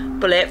growling,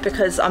 Bullet,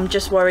 because I'm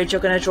just worried you're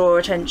going to draw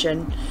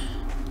attention.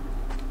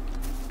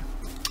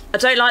 I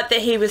don't like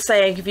that he was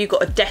saying, have you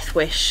got a death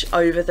wish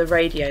over the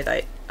radio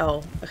though?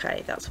 Oh,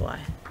 okay, that's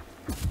why.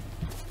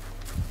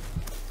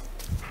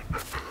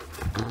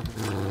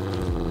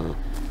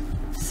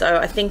 So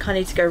I think I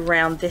need to go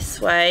round this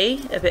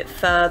way a bit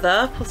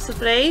further,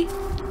 possibly.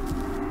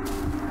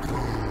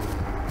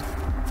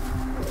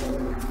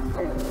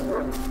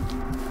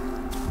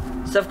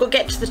 So I've got to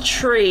get to the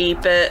tree,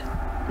 but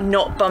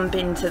not bump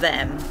into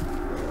them.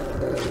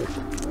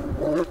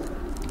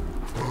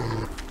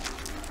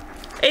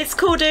 It's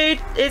cool, dude.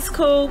 It's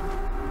cool.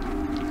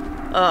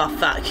 Oh,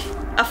 fuck.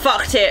 I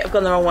fucked it. I've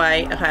gone the wrong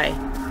way. Okay.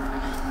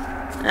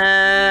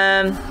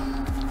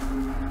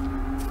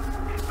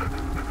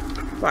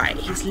 Right,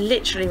 he's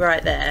literally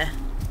right there.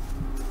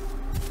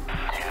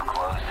 Too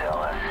close,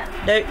 Ellis.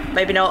 Nope,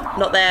 maybe not.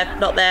 Not there.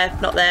 Not there.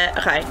 Not there.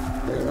 Okay.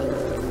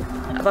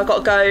 Have I got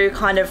to go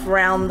kind of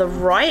round the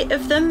right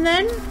of them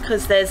then?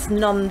 Because there's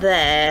none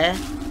there.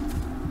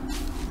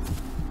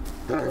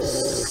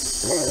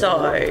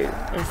 So,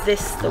 is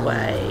this the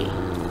way?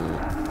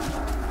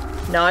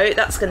 No,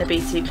 that's going to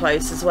be too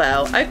close as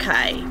well.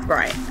 Okay,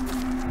 right.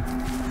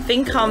 I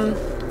think I'm...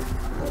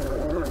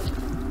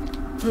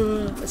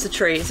 It's a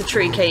tree,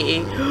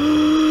 Katie.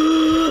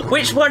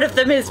 Which one of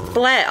them is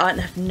Blair? I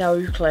have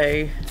no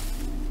clue.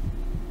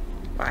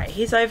 Right,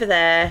 he's over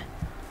there.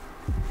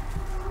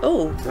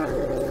 Oh.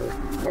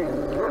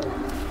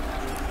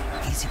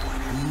 Easy boy,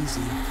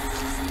 easy.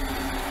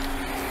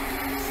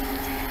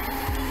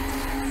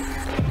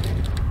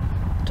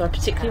 Do I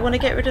particularly want to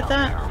get rid of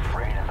that?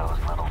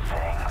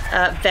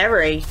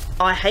 Very.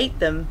 I hate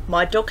them.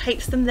 My dog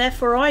hates them,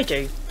 therefore I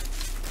do.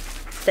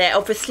 They're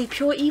obviously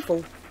pure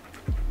evil.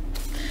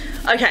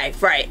 Okay,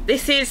 right.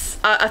 This is.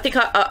 I think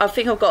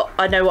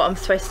I know what I'm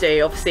supposed to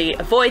do. Obviously,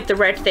 avoid the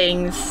red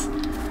things.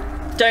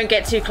 Don't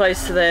get too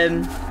close to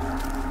them.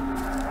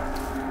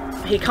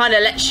 He kind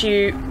of lets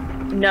you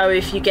know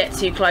if you get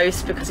too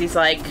close because he's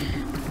like,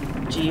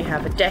 "Do you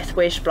have a death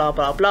wish?" Blah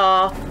blah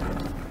blah.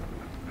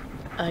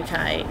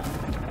 Okay.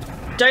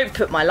 Don't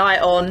put my light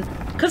on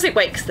because it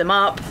wakes them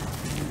up.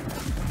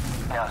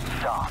 Now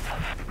stop.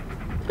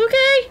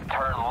 Okay.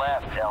 Turn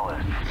left,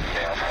 Ellis.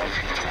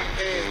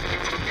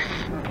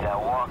 Now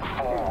walk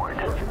forward.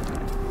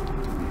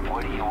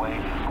 What are you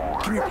waiting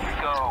for?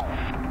 Go.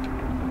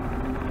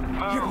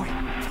 Move.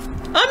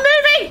 I'm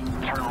moving.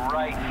 Turn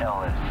right,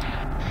 Ellis.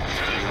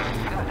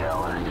 Good,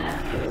 Ellis.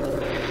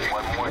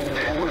 One more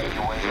step. What are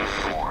you waiting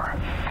for?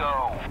 Go.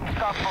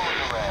 Stop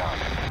fooling around.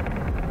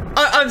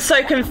 I'm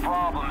so confused.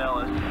 Problem,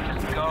 Ellis.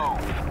 Just go.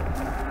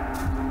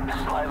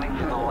 Slightly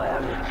to the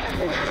left.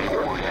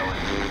 Forward, Ellis.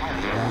 Really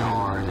that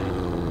hard.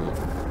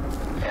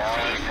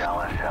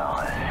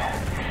 Ellis.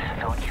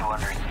 Don't you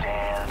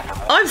understand?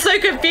 I'm so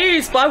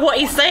confused by what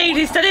he's saying.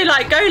 He's telling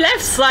like go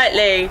left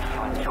slightly. You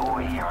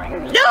enjoy hearing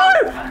it. No!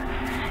 In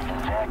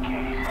that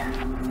case.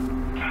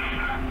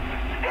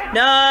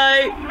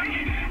 No!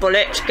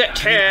 Bullet, get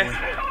here.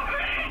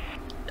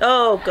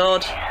 Oh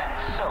god. So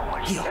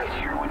much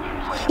easier when you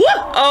play. What?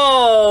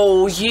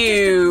 Oh,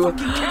 you.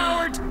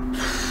 Coward!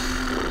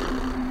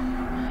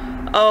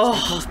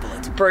 Oh,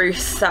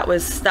 Bruce, that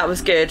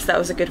was good. That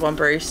was a good one,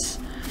 Bruce.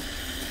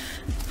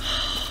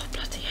 Oh,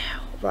 bloody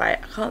hell. Right,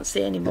 I can't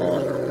see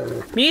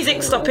anymore.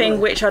 Music stopping,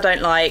 which I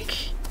don't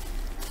like.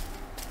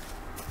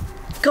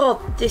 God,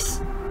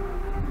 this...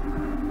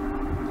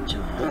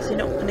 Is he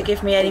not going to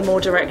give me any more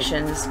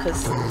directions?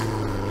 Because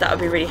that would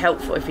be really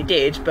helpful if he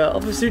did, but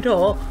obviously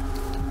not.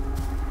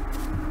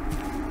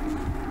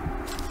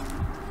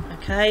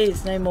 Okay,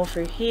 there's no more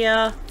through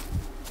here.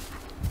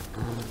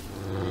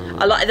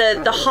 I like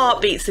the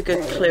heartbeat's a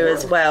good clue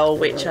as well,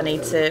 which I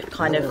need to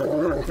kind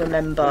of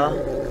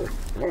remember.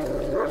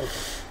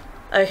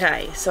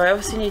 Okay, so I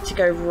obviously need to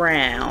go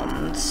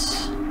round.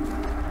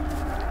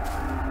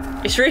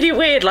 It's really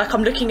weird, like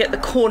I'm looking at the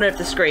corner of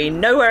the screen,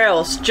 nowhere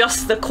else,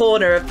 just the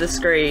corner of the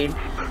screen.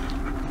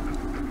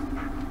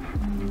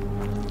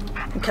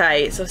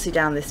 Okay, it's obviously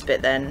down this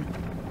bit then.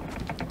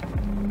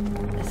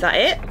 Is that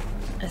it?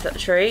 Is that the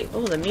tree?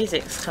 Oh, the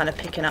music's kind of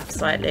picking up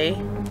slightly.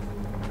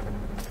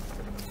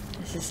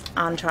 This is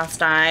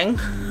interesting.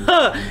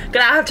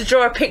 Gonna have to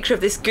draw a picture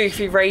of this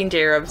goofy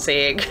reindeer I'm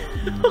seeing.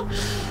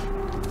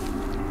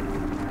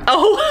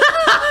 Oh,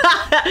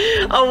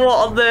 oh,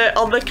 what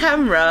on the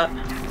camera?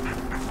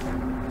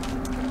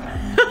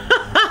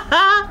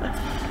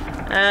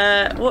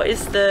 What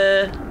is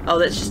the? Oh,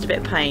 that's just a bit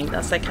of paint.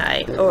 That's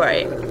okay. All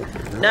right.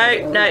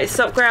 No,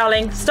 stop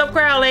growling. Stop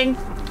growling.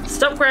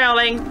 Stop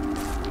growling.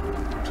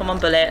 Come on,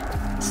 Bullet.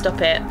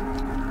 Stop it.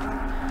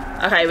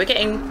 Okay, we're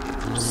getting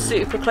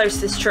super close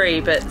to this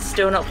tree, but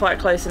still not quite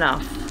close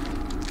enough.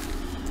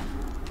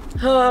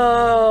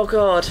 Oh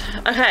god.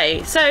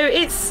 Okay, so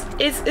it's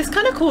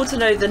kind of cool to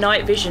know the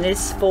night vision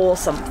is for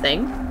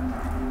something.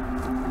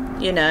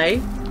 You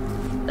know,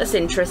 that's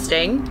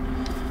interesting.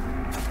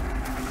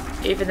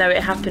 Even though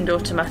it happened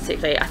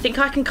automatically, I think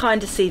I can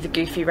kind of see the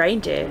goofy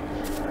reindeer.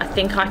 I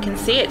think I can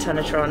see it,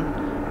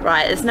 Tonatron.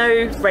 Right, there's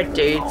no red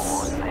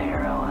dudes.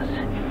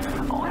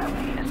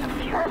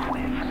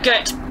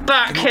 Get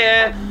back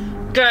here!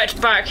 Get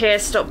back here!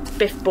 Stop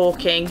biff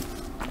balking.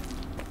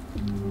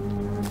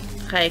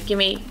 Okay, give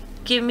me twigs.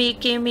 Give me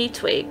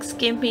twigs.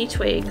 Give me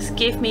twigs.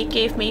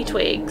 Give me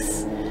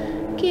twigs.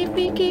 Give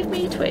me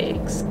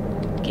twigs.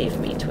 Give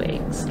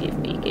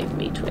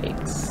me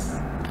twigs.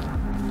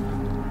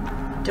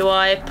 Do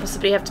I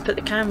possibly have to put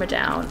the camera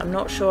down? I'm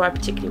not sure I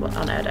particularly want...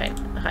 Oh no, I don't.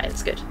 Okay,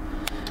 that's good.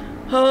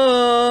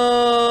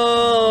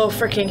 Oh,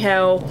 freaking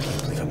hell.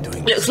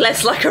 Looks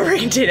less like a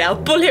reindeer now.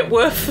 Bullet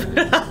woof.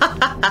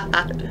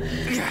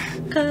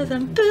 Cause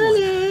I'm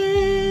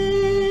Bullet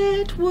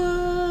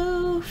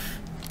Wolf.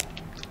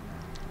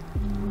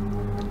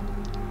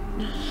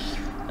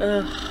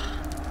 Ugh.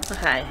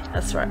 Okay,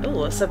 that's right.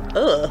 Oh, so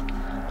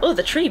oh,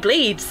 the tree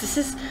bleeds. This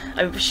is.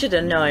 I should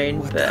have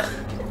known, but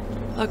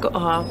I got.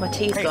 Oh, my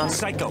teeth Hey, gone.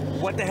 Psycho!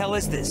 What the hell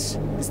is this?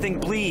 This thing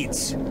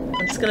bleeds.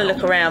 I'm just gonna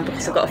look around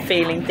because I've got a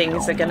feeling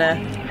things are gonna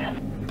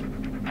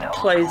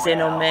close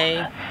in on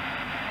me.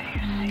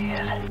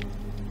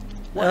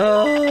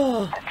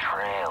 Oh. The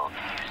trail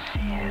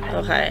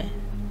Okay.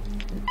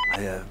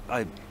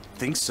 I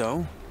think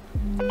so.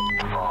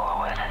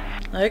 Follow it.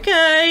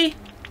 Okay.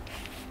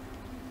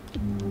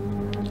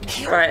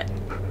 Right.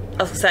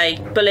 I was gonna say,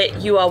 Bullet,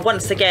 you are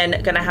once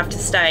again gonna have to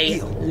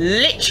stay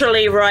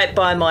literally right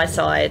by my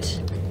side.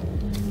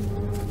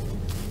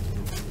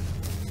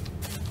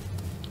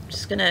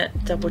 Just gonna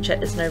double check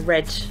there's no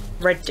red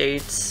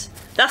dudes.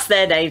 That's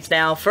their names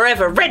now.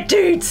 Forever red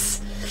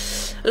dudes.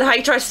 Look how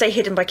you try to stay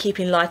hidden by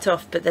keeping light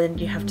off, but then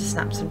you have to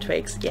snap some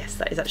twigs. Yes,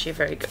 that is actually a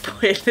very good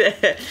point.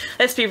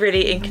 Let's be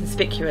really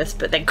inconspicuous,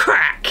 but then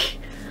crack.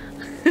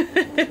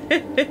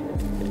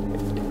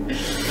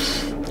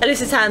 At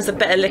least his hands are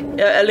better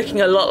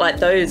looking a lot like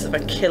those of a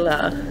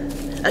killer.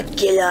 A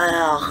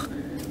killer.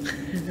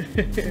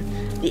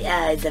 The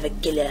eyes of a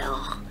killer.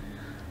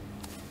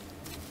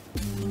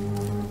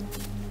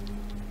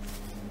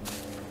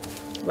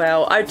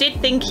 Well, I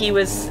did think he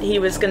was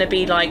going to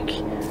be like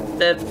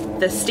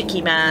the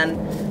Sticky Man,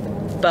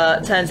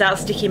 but turns out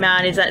Sticky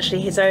Man is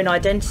actually his own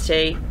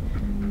identity.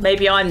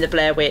 Maybe I'm the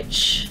Blair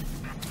Witch.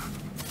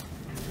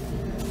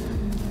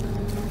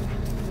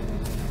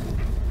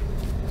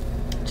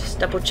 Just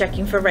double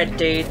checking for red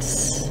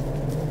dudes.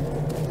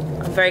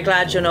 I'm very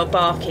glad you're not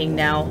barking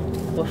now,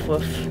 woof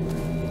woof,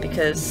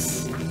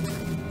 because...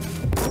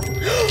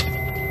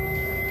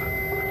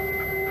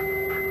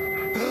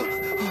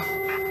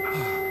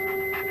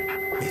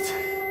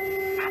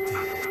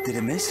 Did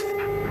it miss?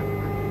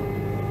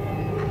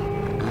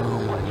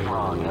 What's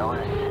wrong,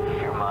 Ellis?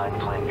 Your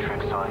mind playing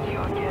tricks on you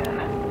again.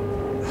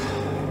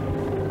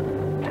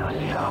 Now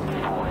stop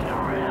fooling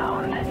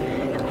around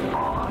and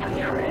follow the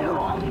trail.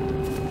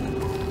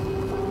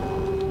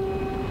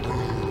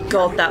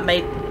 God,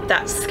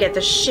 that scared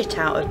the shit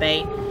out of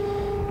me.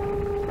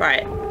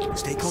 Right.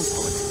 Stay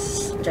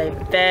close, Bullet. Stay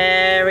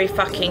very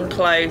fucking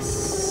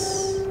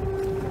close. Too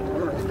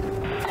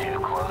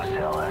close,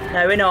 Ellis.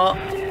 No, we're not.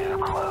 Too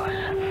close.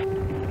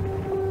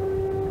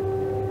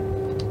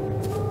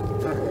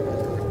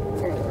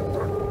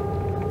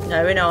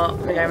 No, we're not.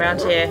 We're going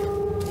around here.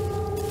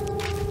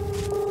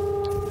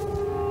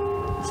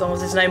 As long as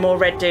there's no more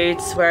red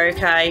dudes, we're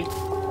okay.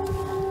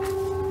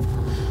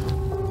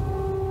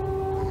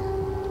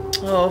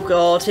 Oh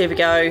God, here we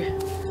go.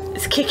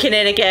 It's kicking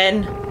in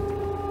again.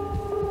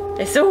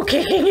 It's all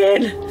kicking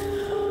in.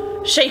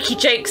 Shaky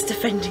Jake's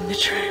defending the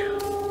trail.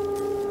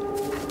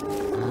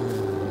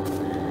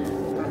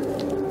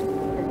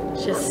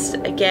 Just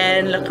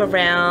again, look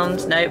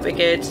around. Nope, we're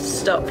good.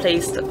 Stop,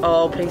 please.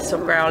 Oh, please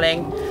stop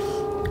growling.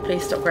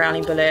 Please stop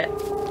growling, Bullet.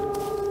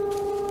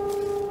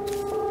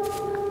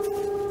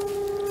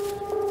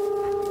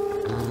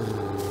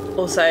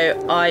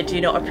 Also, I do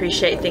not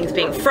appreciate things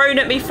being thrown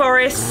at me,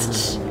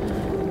 Forrest.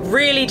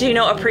 Really do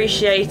not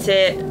appreciate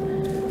it.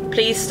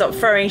 Please stop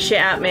throwing shit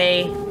at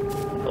me.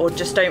 Or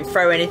just don't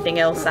throw anything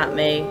else at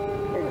me.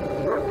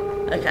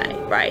 Okay,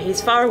 right,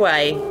 he's far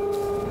away.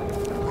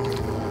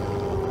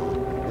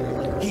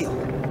 Heal.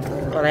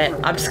 Bullet.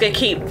 I'm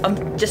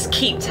just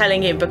keep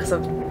telling him because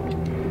I'm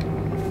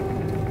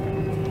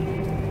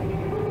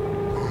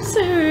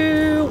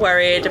so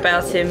worried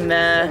about him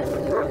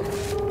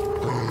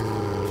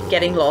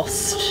getting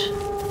lost.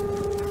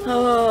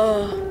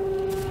 Oh,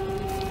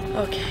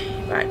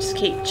 okay, right, just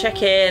keep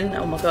checking.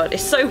 Oh my God,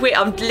 it's so weird.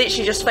 I'm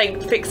literally just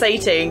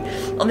fixating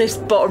on this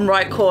bottom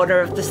right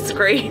corner of the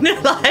screen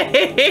like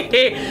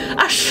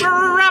a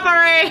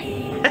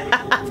shrubbery.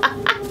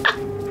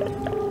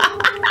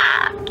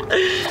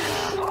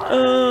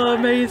 Oh,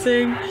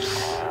 amazing.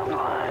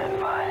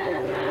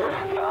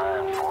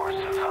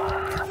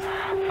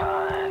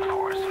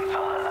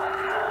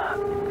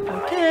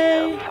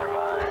 Okay.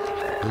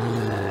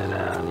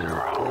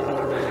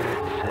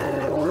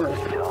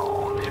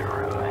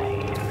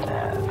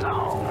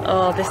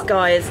 Oh, this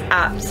guy is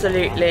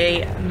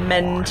absolutely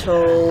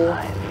mental.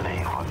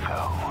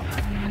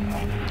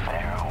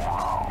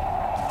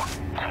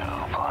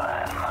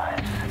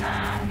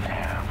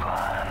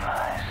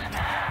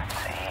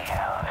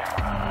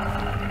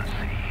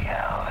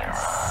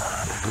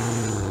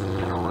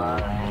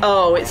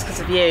 Oh, it's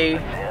because of you.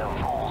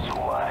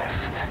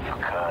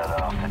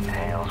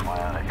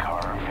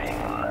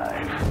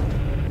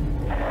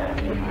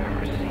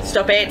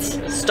 Stop it!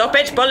 Stop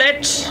it,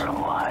 Bullet!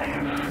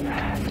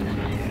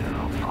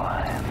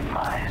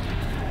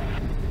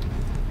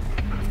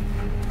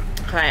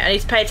 Okay, I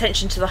need to pay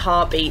attention to the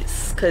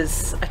heartbeats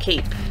because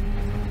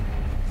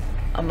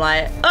I'm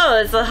like, oh,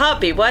 there's a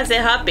heartbeat. Why is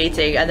it heart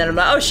beating? And then I'm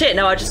like, oh shit,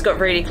 no, I just got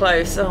really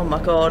close. Oh my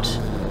God.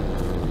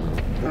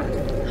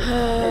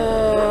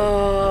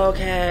 Oh,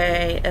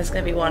 okay, there's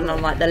gonna be one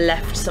on like the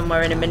left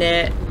somewhere in a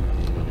minute.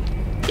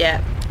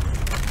 Yeah.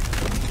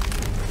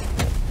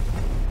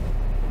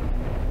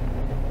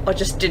 I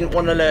just didn't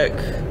want to look.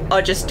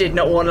 I just did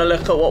not want to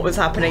look at what was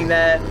happening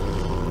there.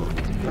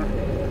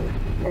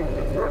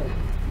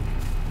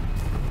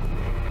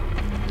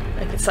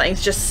 Like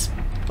something's just...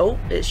 Oh,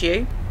 it's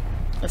you.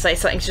 I say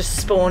something's just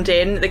spawned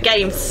in. The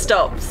game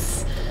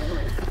stops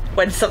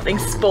when something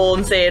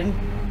spawns in.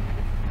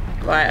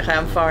 Right, okay,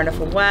 I'm far enough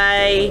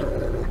away.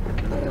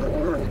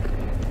 Oh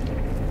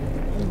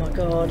my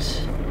God.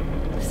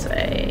 This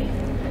way.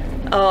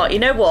 Oh, you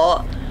know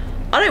what?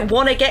 I don't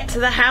want to get to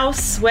the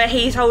house where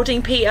he's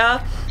holding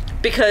Peter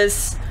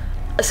because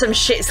some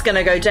shit's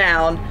gonna go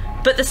down.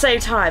 But at the same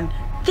time,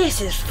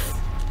 this is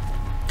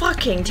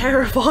fucking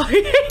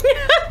terrifying.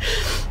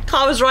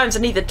 Carver's rhymes are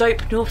neither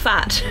dope nor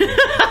fat.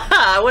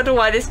 I wonder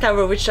why this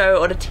camera would show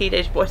it on a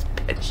teenage boy's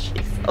bed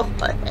sheets. Oh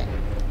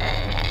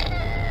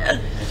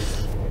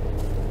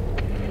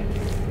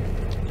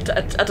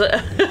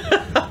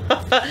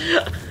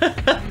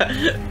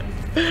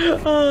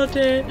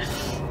dear.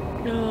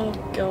 Oh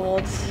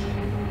god.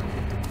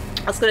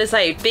 I was going to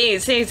say,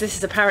 seeing as this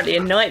is apparently a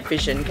night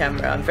vision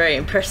camera, I'm very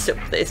impressed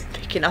that it's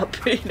picking up,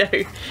 you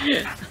know,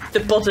 the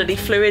bodily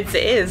fluids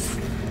it is.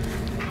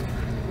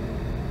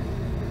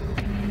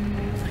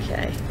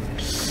 Okay.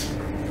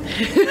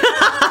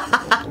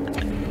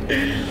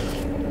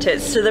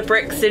 Tits to the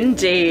bricks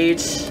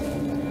indeed.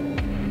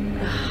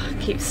 I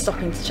keep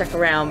stopping to check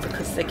around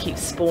because they keep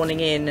spawning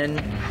in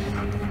and...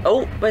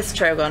 Oh, where's the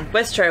trail gone?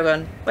 Where's the trail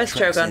gone? Where's the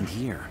trail gone?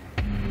 Here.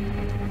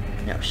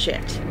 Oh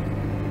shit.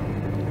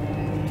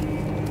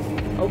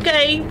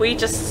 Okay, we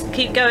just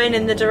keep going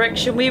in the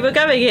direction we were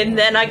going in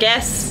then, I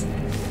guess.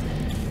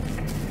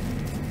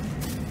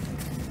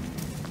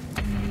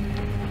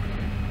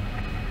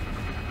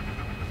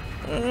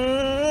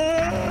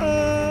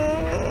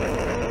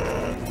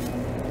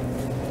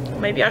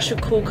 Maybe I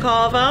should call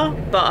Carver,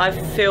 but I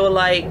feel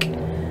like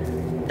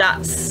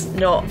that's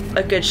not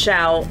a good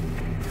shout.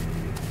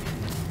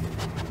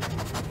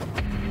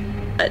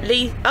 At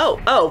least,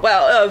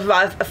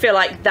 I feel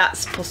like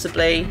that's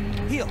possibly...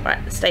 Right,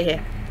 stay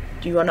here.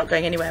 You are not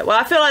going anywhere. Well,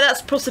 I feel like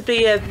that's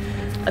possibly a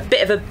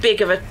bit of a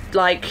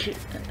like,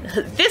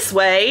 this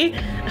way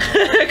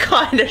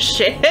kind of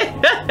shit,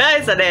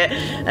 isn't it?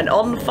 An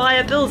on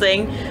fire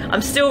building.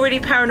 I'm still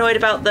really paranoid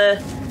about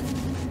the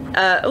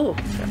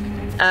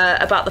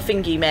about the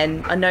thingy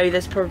men. I know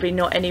there's probably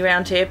not any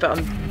around here, but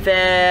I'm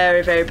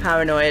very, very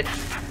paranoid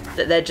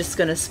that they're just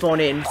gonna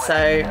spawn in.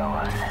 So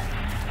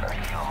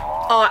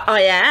I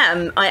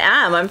am.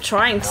 I'm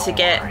trying to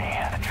get.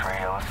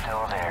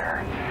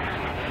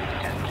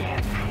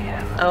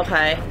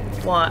 Okay.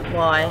 Why?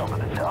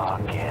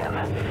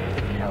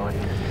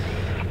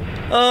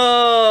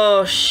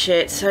 Oh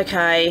shit.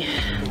 Okay.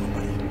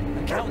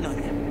 I'm counting on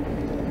you.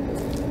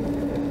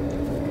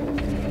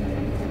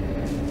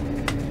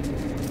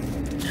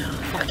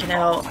 Fucking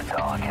hell.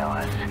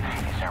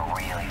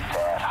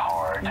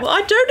 Well,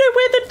 I don't know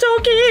where the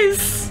dog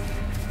is.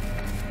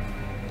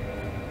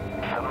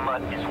 The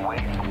mud is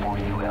waiting for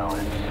you,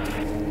 Ellis.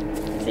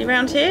 Is he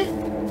around here?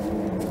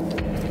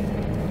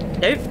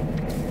 Nope.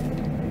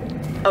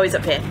 Oh, he's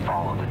up here.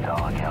 Follow the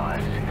dog,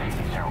 Ellis.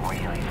 It's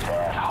really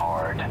that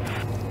hard.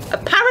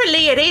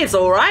 Apparently it is,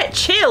 alright.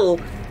 Chill.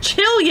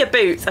 Chill your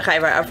boots. Okay,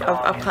 right,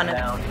 I've kind of...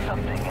 Found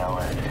something,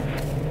 Ellis.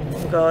 Oh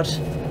my god.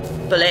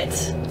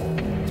 Bullet.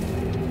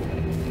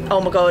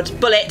 Oh my god.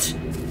 Bullet.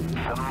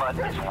 The mud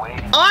is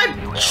waiting.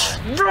 I'm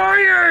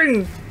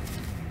trying!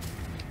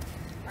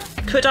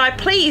 Could I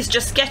please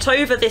just get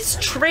over this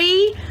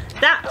tree?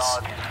 That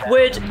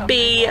would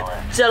be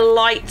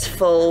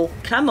delightful.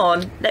 Come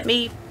on, let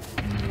me...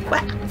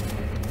 What?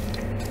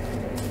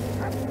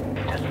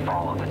 Just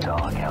follow the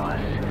dog, Ellis.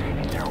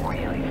 It's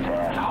really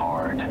that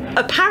hard.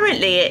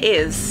 Apparently it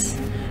is,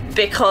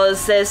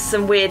 because there's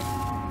some weird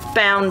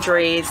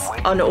boundaries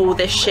on all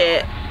this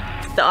shit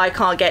that I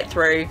can't get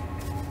through.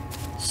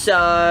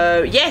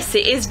 So, yes,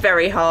 it is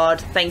very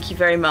hard. Thank you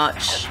very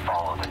much.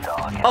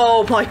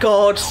 Oh my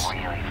god.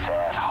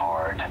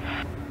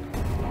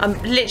 I'm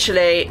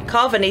literally...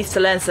 Carver needs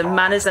to learn some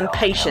manners and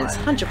patience.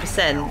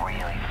 100%.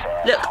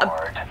 Look,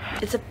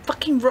 it's a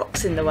fucking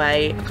rocks in the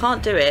way. I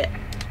can't do it.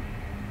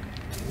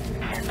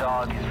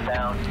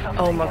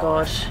 Oh my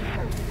god.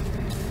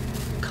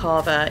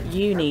 Carver,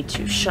 you need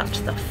to shut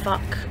the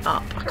fuck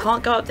up. I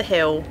can't go up the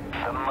hill.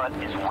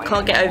 I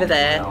can't get over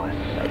there.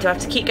 Do I have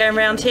to keep going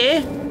around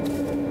here?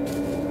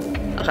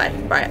 Okay,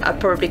 right. I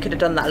probably could have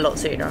done that a lot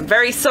sooner. I'm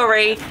very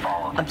sorry.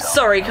 I'm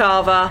sorry,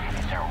 Carver.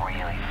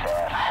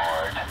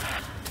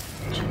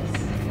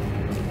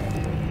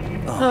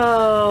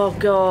 Oh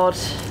god.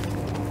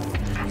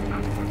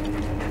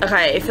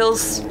 Okay, it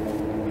feels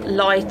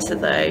lighter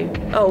though.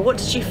 Oh, what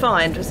did you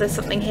find? Was there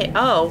something here?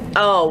 Oh,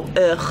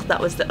 ugh, that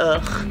was the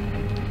ugh.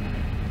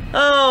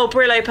 Oh,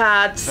 Brillo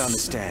pads. Found the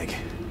stag.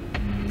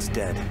 It's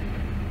dead.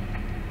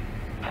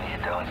 You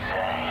don't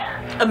say.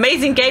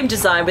 Amazing game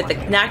design with the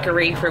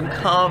knackery from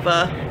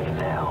Carver.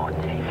 Now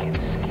take its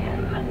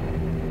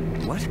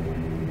skin. What?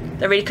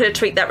 They really could have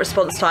tweaked that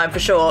response time for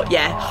sure.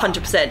 Yeah,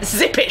 100%.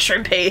 Zip it,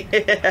 Shrimpy.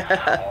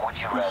 Would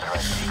you rather I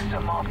take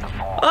some off the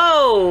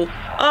board?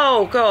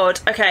 Oh god.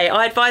 Okay,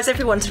 I advise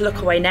everyone to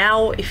look away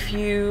now if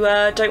you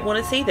don't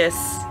want to see this.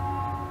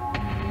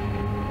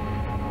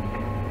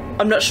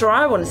 I'm not sure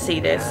I want to see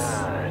this.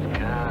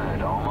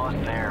 Good.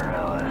 Almost there,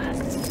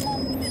 Ellis.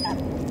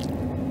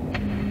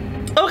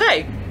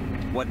 Okay.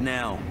 What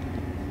now?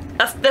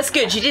 That's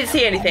good. You didn't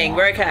see anything.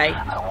 We're okay.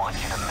 I want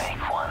you to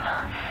make one.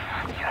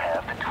 You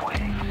have the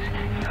twigs.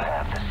 You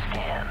have the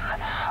skin.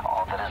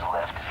 All that is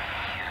left is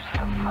to use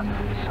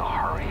so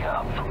hurry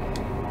up.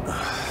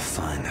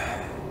 Fine.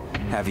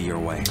 Have it your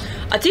way.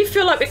 I do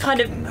feel like we're kind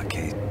of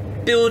Okay.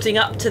 building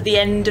up to the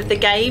end of the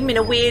game in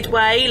a weird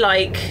way.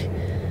 Like,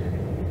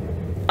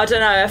 I don't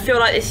know, I feel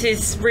like this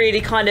is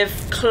really kind of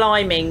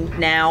climbing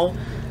now.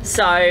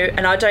 So,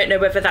 and I don't know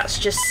whether that's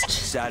just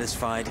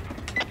Satisfied?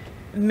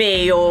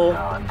 me or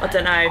I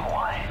don't know.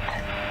 Quiet.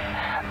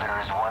 There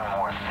is one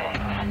more thing.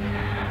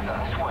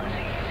 Now, this one's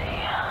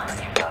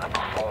easy. You've done it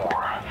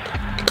before.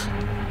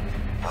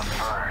 But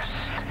first,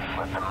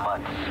 let the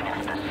mud sniff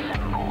the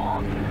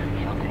symbol.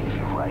 He'll take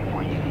you right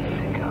where you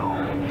need to go.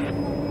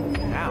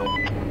 Ow.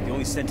 The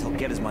only scent he'll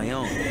get is my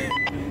own.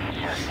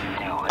 Just do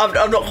it.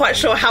 I'm not quite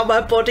sure how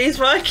my body's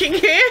working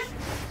here.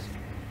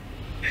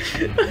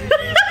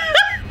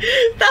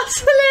 That's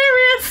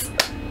hilarious.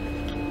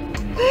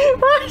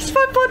 Why is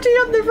my body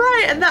on the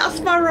right and that's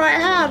my right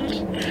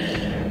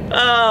hand?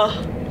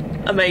 Oh,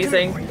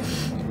 amazing.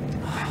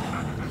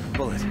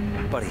 Bullet,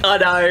 buddy. I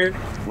know.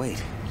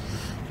 Wait.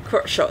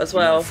 Crotch shot as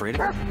You're not well. afraid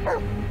of it?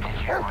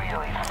 Did you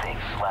really think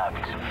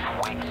slapping some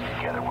twigs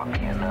together would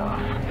be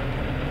enough?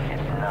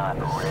 It's not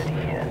ready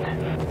yet.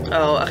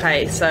 Oh,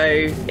 okay, so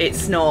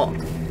it's not,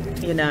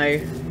 you know,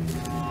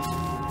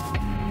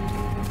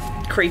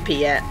 creepy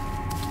yet.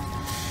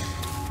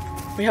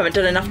 We haven't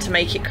done enough to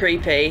make it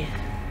creepy.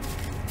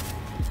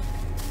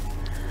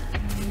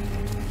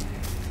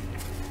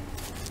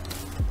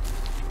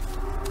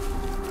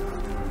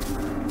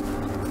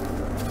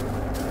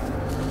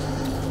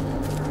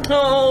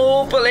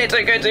 Oh, Bullet,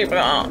 don't go too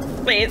far.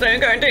 Please don't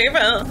go too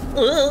far.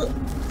 Oh,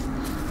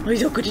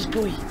 he's a goodies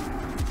boy.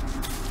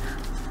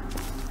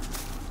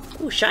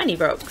 Oh, shiny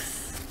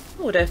rocks.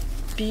 Oh, what a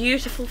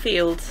beautiful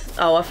field.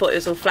 Oh, I thought it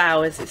was all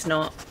flowers. It's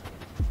not.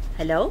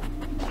 Hello?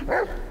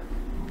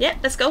 Yeah,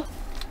 let's go.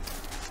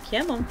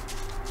 Come on.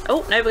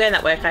 Oh, no, we're going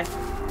that way. Okay.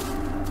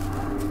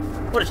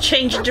 What a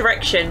change in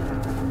direction.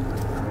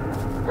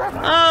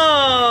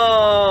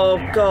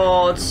 Oh,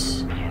 God.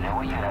 You know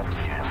what you have to do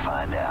to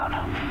find out.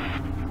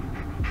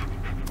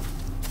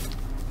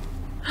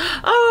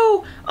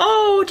 Oh,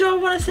 oh, do I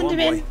want to send Come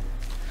him on, in? boy.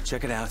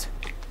 Check it out.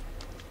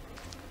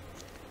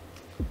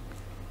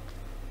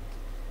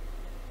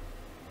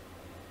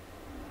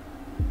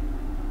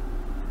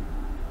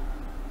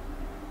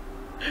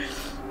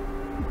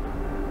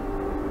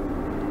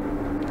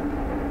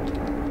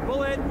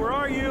 Bullet, where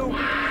are you?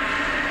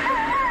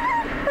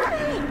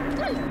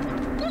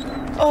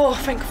 Oh,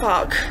 thank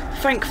fuck.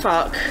 Thank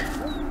fuck.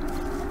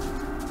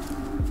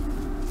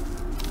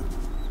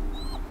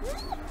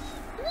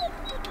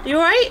 You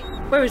alright?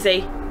 Where is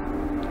he?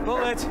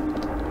 Bullet.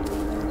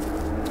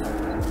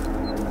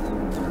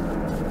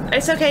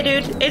 It's okay,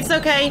 dude. It's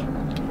okay.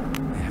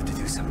 I have to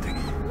do something.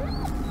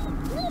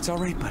 It's all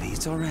right, buddy.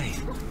 It's all right.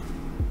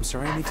 I'm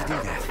sorry I need to do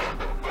that.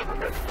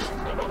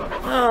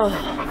 Oh.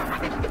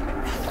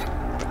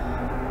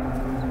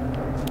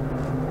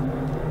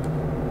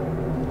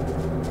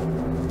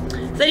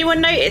 Has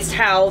anyone noticed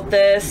how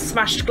the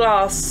smashed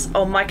glass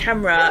on my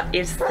camera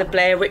is the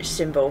Blair Witch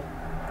symbol?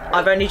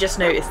 I've only just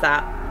noticed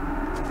that.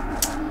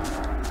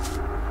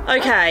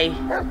 Okay,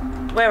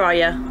 where are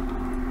you?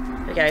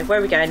 Okay, where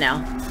are we going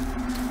now?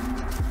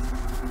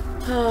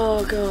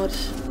 Oh God.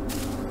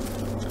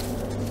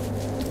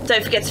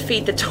 Don't forget to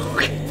feed the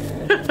dog.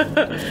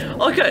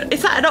 Okay,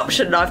 is that an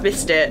option and I've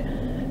missed it?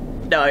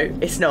 No,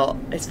 it's not.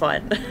 It's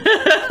fine.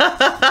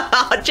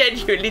 I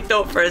genuinely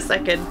thought for a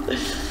second.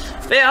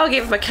 But I'll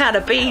give him a can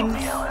of beans.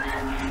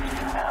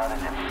 How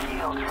does it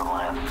feel to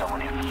rely on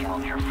someone who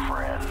killed your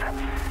friend?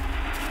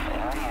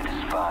 And who do you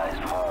despise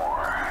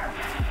more?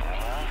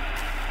 Me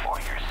or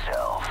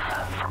yourself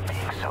for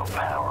being so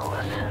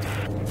powerless?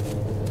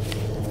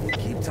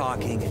 Keep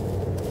talking.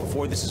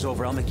 Before this is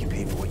over, I'll make you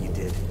pay for what you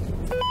did.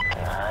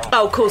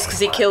 Oh, of course, because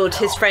he killed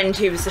his friend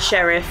who was the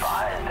sheriff.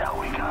 Surprised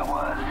how weak I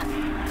was.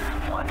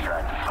 One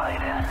tried to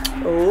fight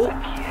it. Oh.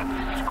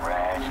 Kicked,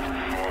 scratched,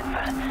 and bit,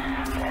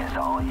 but it's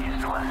all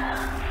useless.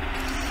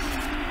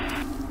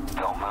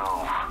 Don't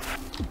move.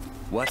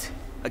 What?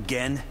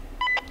 Again?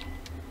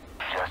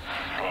 Just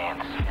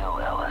stand still,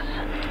 Ellis.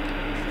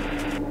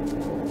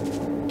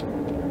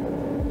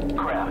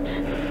 Crouch.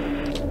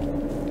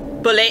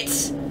 Bullet.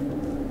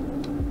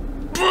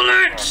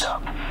 Bullet! Stand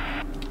up.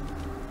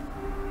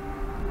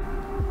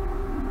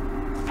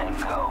 And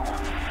go.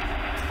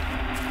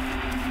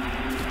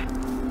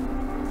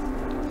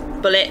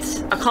 Bullet.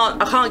 I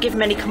can't give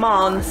him any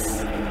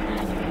commands. You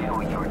do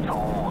what you were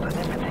told, and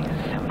everything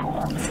is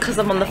simple. It's because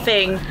I'm on the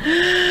thing.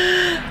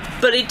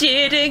 But he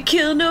didn't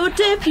kill no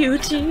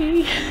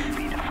deputy.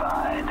 Be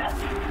defied.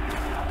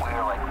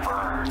 We're like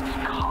birds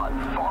caught in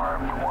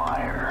barbed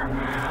wire.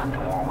 The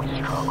more we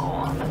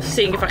struggle,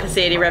 Seeing if I can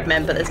see any red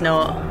men, but there's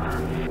not.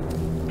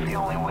 the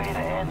only way to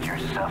end your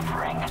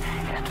suffering is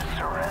to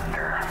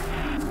surrender.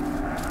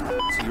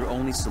 So your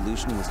only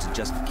solution was to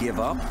just give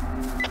up?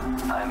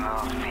 I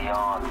moved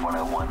beyond what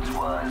I once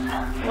was.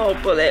 Oh,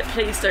 Bullet,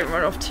 please don't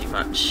run off too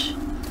much.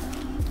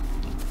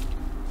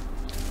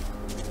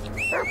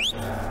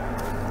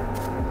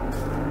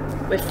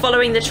 We're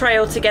following the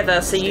trail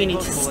together, so you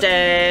need to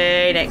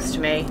stay next to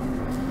me.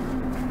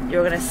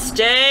 You're gonna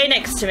stay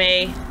next to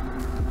me.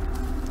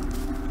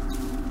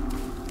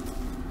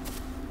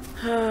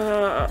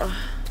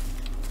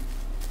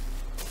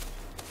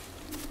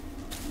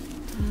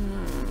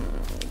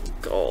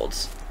 God.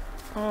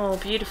 Oh,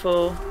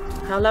 beautiful.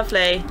 How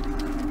lovely.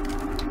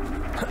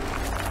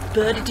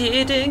 But it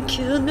didn't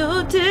kill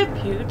no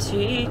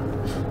deputy.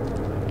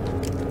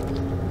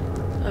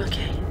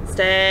 Okay,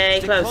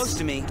 stay close. Close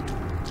to me.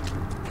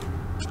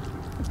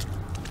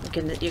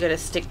 You're gonna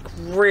stick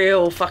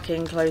real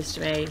fucking close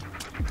to me.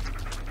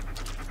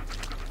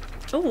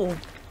 Oh.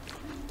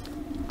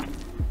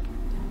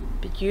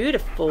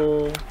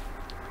 Beautiful.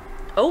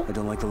 Oh. I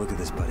don't like the look of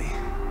this, buddy.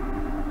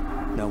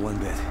 Not one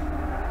bit.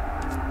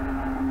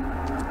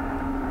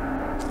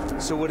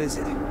 So what is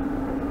it?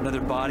 Another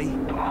body?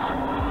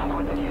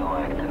 Wouldn't you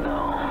like to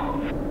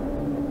know?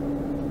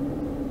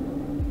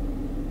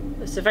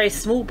 It's a very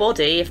small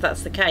body, if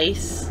that's the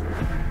case.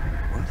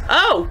 What?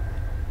 Oh!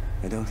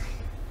 I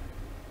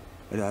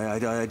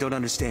don't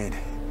understand.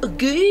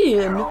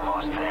 Again? You're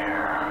almost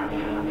there.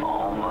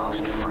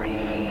 Almost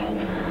free.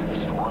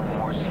 Just one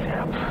more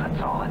step.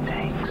 That's all it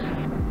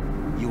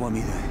takes. You want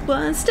me to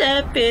One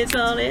step is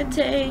all it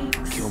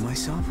takes. kill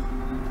myself?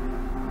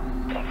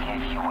 I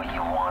gave you what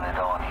you wanted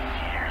all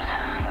these years.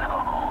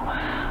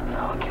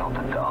 No, kill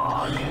the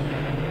dog.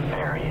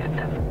 Bury it.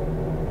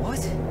 What?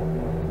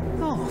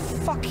 Oh,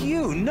 fuck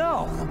you,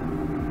 no!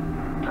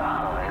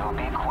 It'll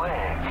be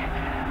quick.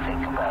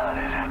 Think about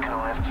it. I could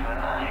have left you a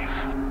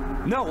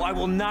knife. No, I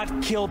will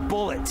not kill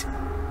Bullet.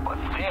 But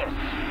this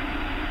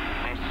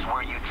is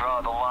where you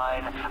draw the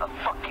line. A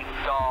fucking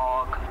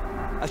dog.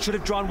 I should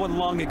have drawn one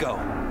long ago.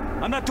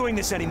 I'm not doing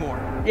this anymore.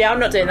 Yeah, I'm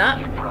not doing that.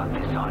 You brought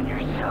this on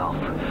yourself.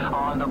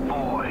 On the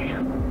boy.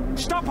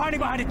 Stop hiding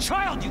behind a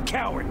child, you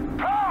coward!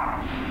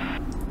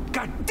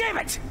 God damn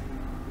it!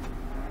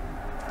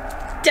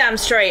 Damn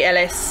straight,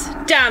 Ellis.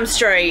 Damn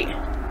straight.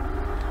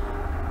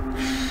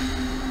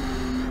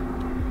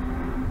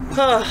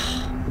 Oh.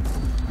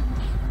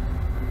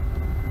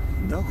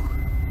 No.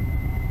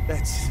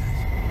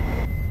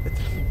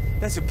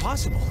 That's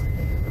impossible.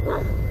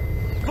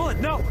 Bullet,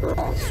 no!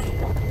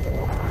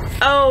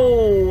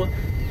 Oh.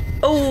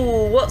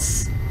 Oh, what,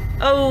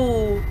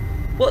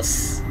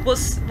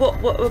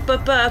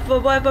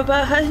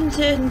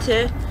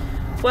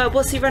 well,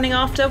 what's he running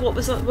after? What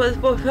was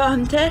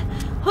hunter?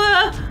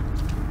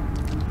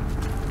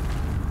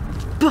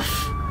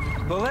 Boof.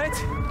 Bullet?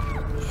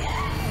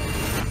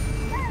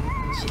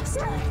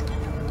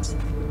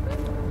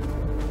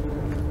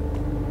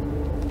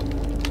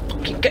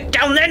 Get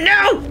down there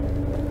now!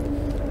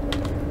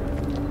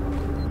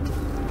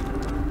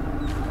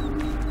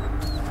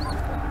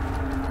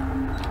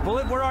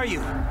 Bullet, where are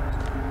you?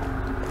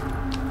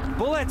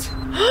 Bullet!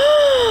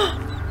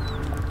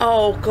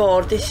 Oh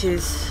god, this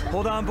is...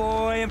 Hold on,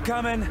 boy, I'm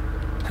coming.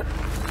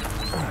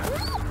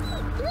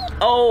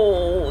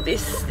 Oh,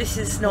 this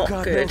is not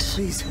God, good. No,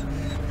 please.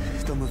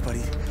 Don't move,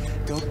 buddy.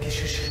 Don't.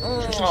 Shh.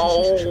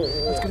 Oh,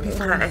 It's gonna be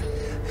fine. okay.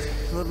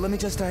 Let me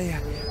just,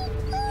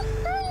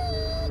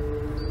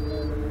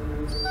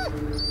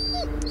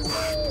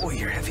 Boy,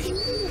 you're heavy.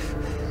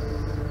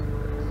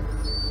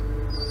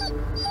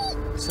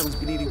 Someone's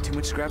been eating too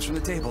much scraps from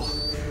the table.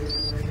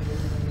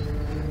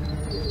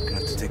 Gonna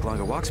have to take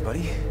longer walks,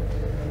 buddy.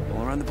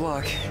 All around the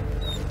block.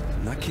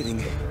 I'm not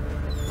kidding.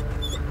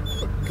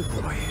 Good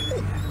boy.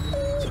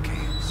 It's okay.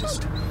 It's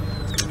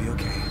gonna be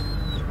okay.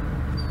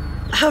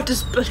 How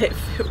does Bullet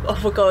feel? Oh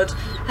my god,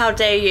 how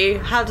dare you?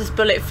 How does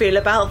Bullet feel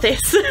about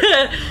this?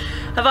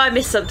 Have I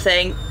missed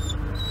something?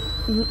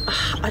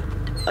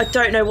 I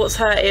don't know what's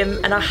hurt him,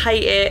 and I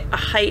hate it. I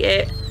hate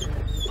it.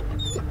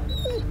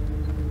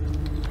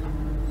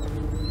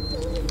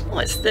 Oh,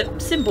 it's the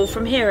symbol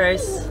from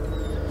Heroes.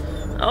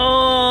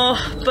 Oh,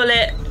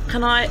 Bullet,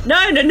 can I?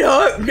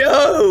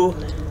 No!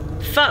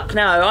 Fuck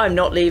no, I'm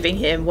not leaving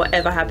him,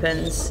 whatever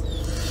happens.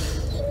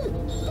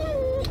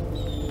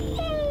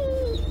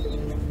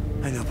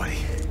 I know, buddy.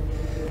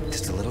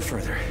 Just a little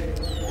further.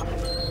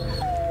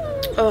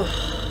 Oh,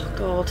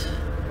 God.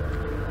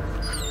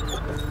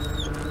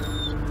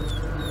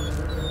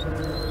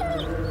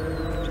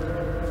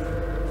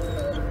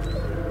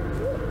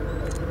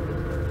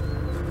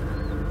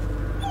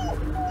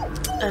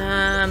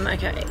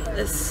 Okay,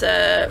 let's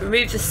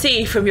remove the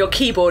C from your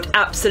keyboard.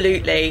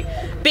 Absolutely.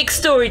 Big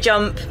story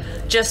jump,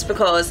 just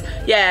because.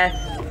 Yeah,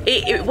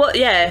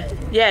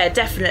 yeah,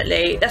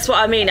 definitely. That's what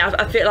I mean.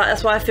 I feel like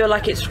that's why I feel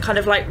like it's kind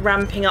of like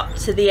ramping up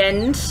to the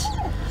end,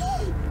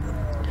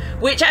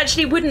 which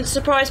actually wouldn't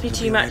surprise me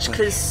too much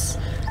because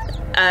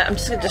I'm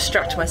just going to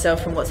distract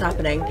myself from what's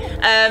happening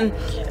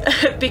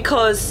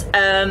because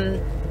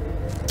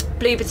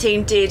Bloober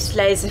Team did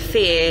Layers of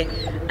Fear,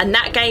 and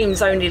that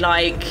game's only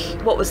like,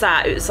 what was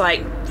that? It was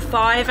like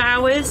 5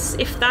 hours,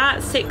 if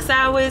that, 6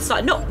 hours,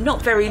 like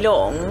not very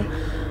long.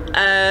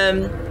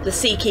 The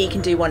C key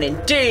can do one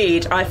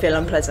indeed. I feel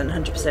unpleasant,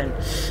 100%.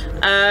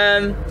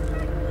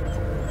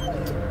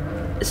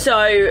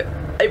 So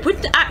it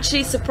wouldn't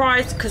actually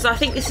surprise, because I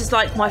think this is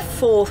like my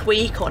 4th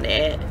week on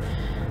it.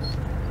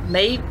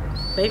 Maybe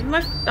maybe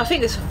I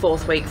think this is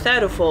 4th week,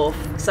 3rd or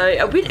 4th. So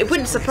it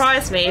wouldn't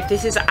surprise me if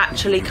this is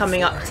actually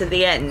coming up to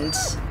the end.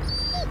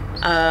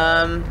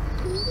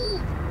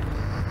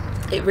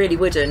 It really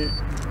wouldn't.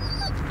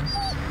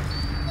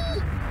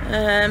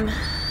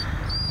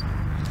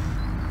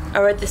 I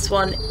read this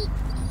one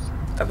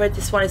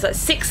is like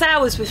 6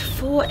 hours with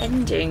 4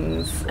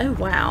 endings. Oh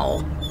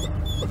wow.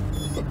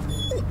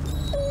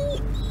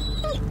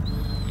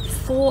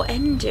 4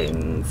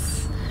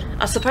 endings.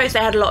 I suppose they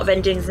had a lot of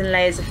endings in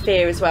Layers of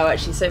Fear as well,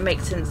 actually, so it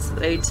makes sense that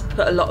they'd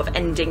put a lot of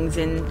endings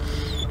in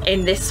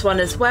this one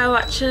as well,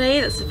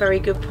 actually. That's a very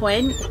good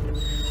point.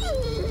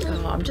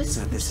 Oh, I'm just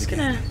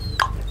gonna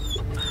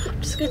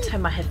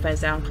turn my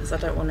headphones down because I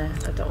don't wanna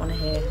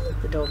hear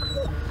the dog.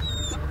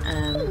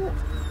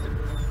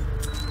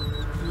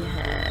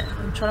 Yeah,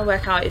 I'm trying to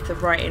work out if the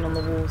writing on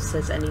the wall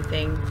says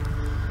anything.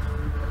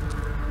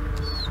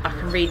 I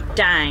can read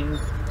dang.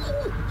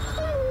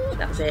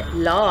 That's it.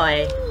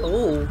 Lie.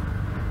 Oh.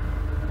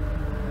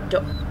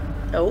 Dog.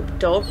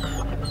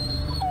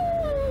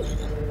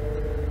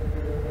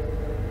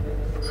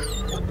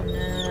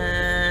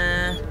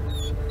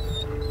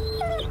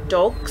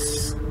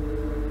 Dogs.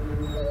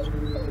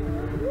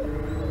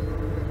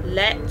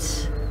 Let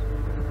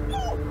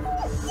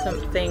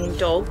something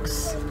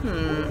dogs.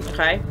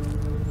 Okay.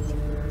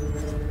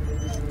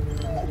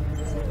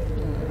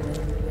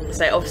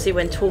 So obviously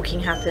when talking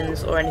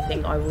happens or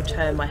anything, I will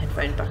turn my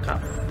headphone back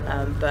up.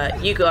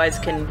 But you guys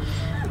can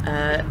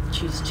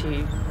choose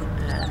to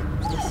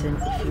listen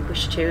if you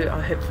wish to.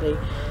 I hopefully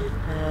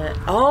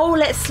oh,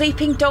 let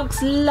sleeping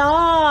dogs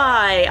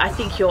lie. I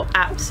think you're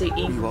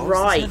absolutely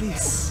right.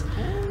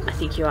 I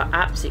think you are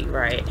absolutely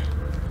right.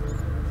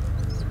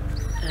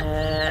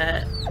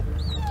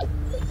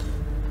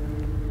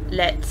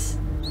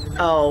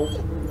 Oh,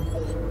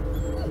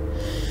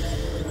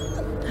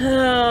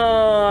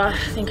 I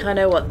think I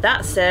know what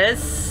that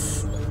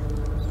says.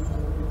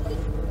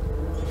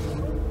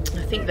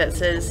 I think that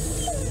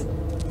says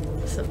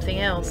something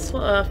else.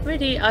 What a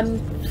really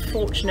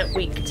unfortunate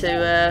week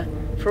to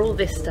for all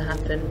this to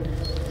happen.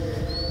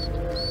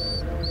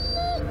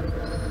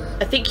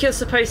 I think you're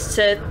supposed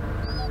to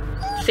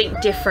think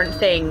different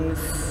things.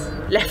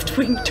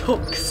 Left-wing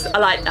dogs. I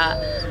like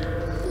that.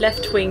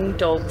 Left-wing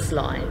dogs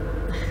lie.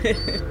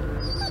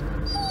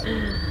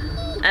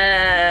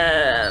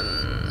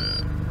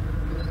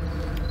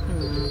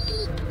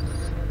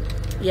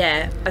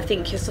 Yeah, I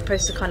think you're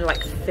supposed to kind of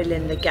like fill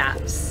in the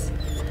gaps.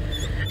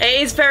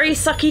 It is very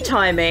sucky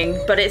timing,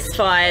 but it's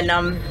fine.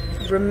 I'm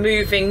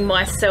removing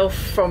myself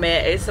from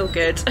it. It's all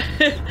good.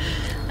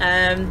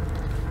 As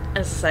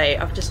I say,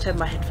 I've just turned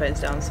my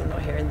headphones down, so I'm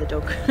not hearing the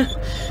dog.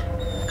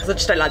 Because I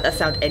just don't like that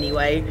sound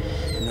anyway.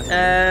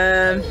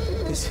 I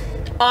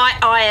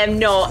am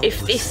not.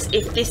 If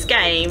this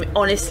game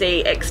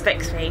honestly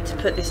expects me to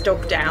put this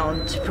dog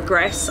down to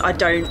progress, I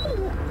don't.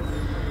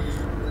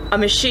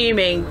 I'm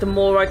assuming the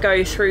more I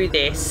go through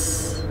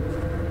this,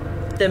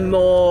 the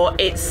more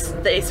it's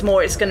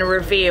going to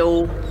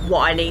reveal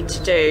what I need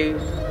to do.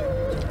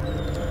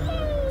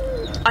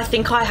 I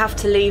think I have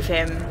to leave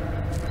him.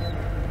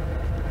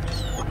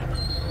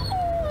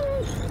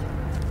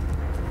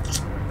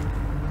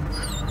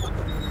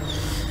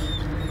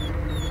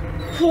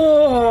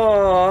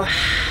 Oh,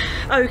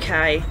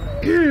 okay.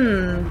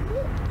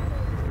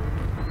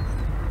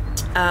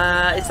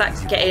 Is that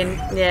getting?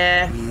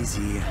 Yeah.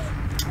 Easy.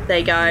 There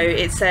you go.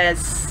 It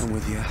says. I'm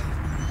with you.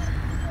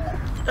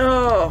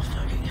 Oh,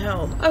 fucking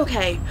hell.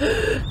 Okay.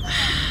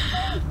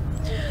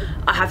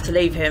 I have to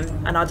leave him,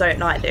 and I don't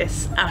like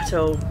this at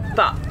all.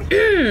 But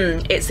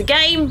it's a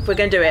game. We're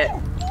gonna do it.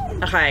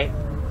 Okay.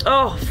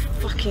 Oh,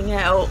 fucking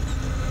hell.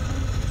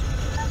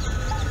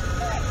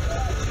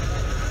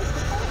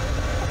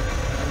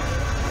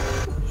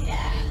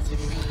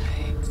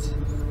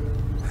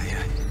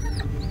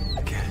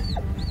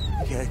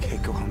 Okay,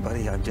 go on,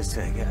 buddy. I'm just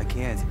saying, I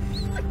can't.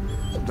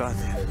 I'm not.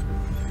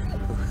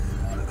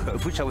 I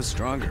wish I was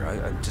stronger.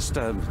 I just,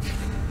 I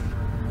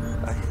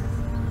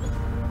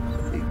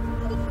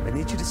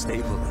need you to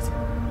stay, Bullet.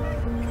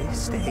 Okay,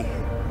 stay.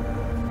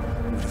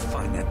 I'm gonna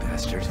find that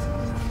bastard.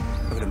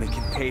 I'm gonna make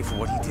him pay for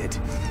what he did,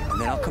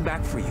 and then I'll come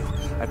back for you.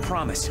 I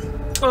promise.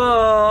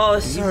 Oh,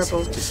 this is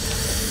horrible.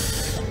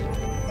 Just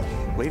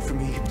wait for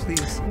me,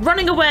 please.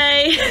 Running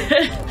away.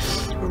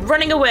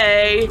 Running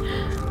away.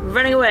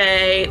 Running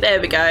away.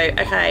 There we go.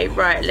 Okay,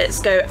 right. Let's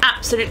go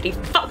absolutely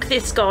fuck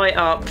this guy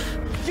up.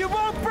 You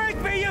won't break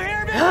me, you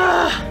hear me?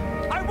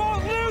 I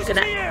won't lose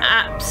Gonna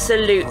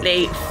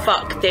absolutely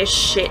fuck this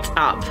shit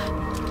up.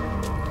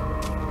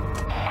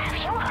 Have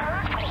you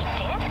heard what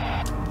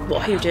he did?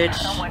 What, who did?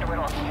 Someone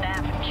will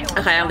snap and kill.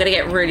 Okay, I'm gonna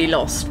get really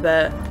lost,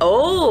 but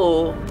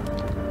oh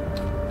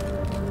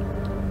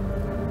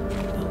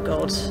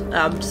god,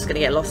 I'm just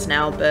gonna get lost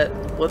now. But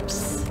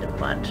whoops, never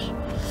mind.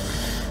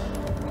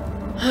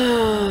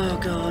 Oh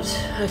god.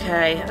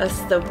 Okay, I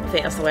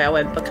think that's the way I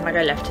went. But can I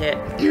go left here?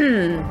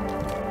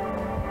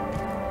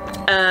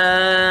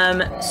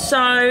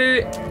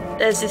 So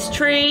there's this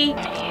tree. You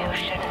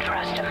shouldn't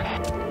trust him.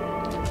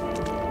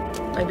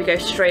 Maybe go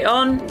straight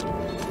on.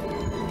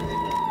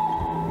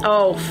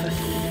 Oh, for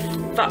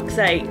fuck's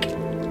sake.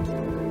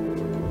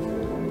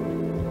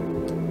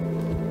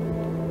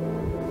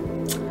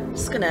 I'm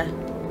just gonna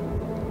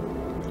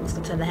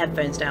turn the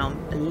headphones down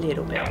a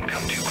little bit. Don't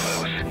come too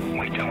close.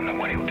 We don't know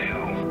what he'll do.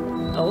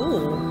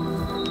 Oh.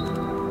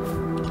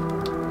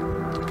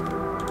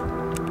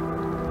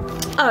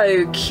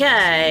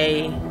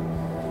 Okay.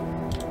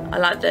 I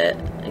like that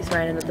he's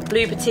wearing another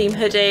Blooper Team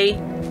hoodie.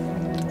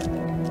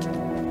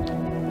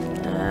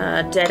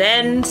 Dead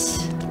end.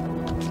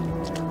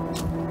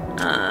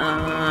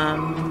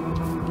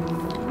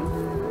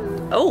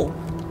 Oh,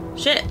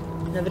 shit.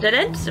 Another dead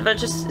end?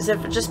 Has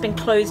it just been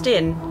closed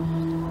in?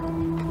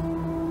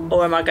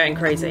 Or am I going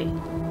crazy?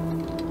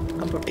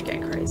 I'm probably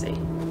going crazy.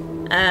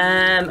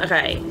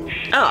 Okay.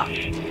 Oh.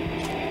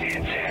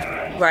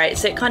 Right,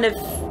 so it kind of...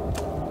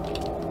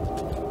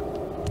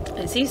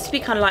 It seems to be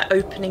kind of like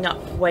opening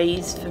up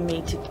ways for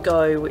me to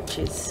go, which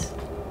is...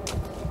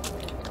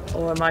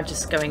 Or am I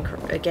just going...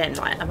 Again,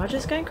 like, am I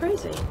just going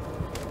crazy?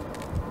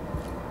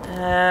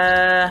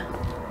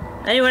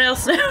 Anyone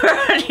else know where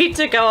I need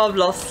to go? I'm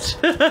lost.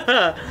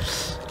 Okay.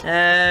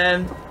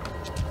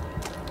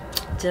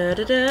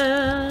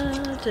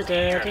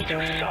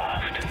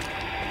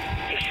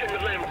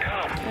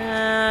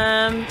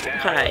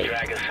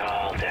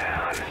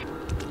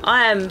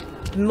 I am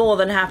more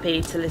than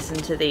happy to listen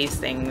to these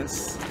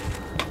things.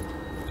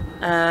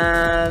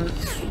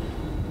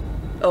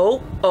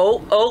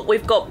 Oh,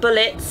 we've got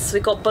bullets.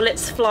 We've got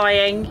bullets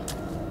flying.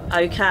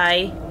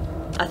 Okay.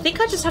 I think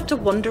I just have to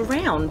wander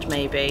around,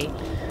 maybe.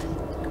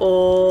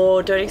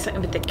 Or do I do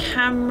something with the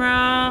camera?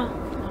 I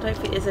don't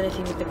think there's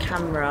anything with the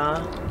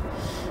camera.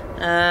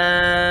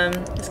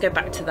 Let's go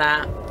back to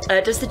that.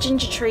 Does the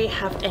ginger tree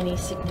have any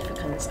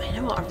significance? You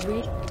know what, I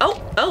really...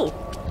 Oh!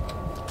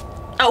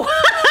 I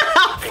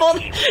thought...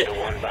 The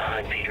one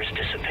behind Peter's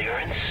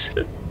disappearance?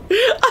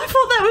 I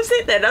thought that was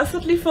it then. I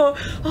suddenly thought,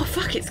 oh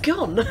fuck, it's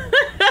gone.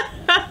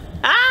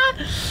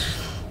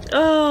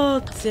 Oh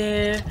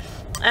dear.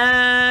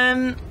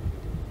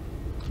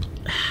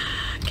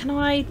 Can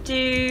I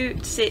do...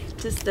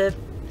 Does the...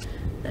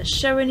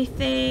 show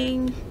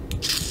anything?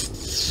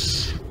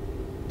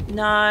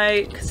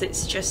 No, because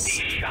it's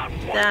just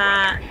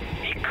that.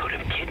 He could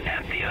have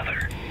kidnapped the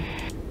other.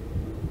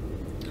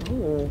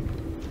 Oh,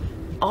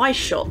 I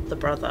shot the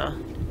brother.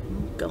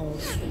 Oh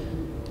god.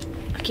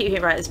 I keep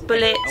hearing right. There's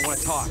bullets. I want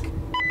to talk.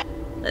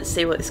 Let's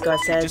see what this guy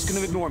says. You're just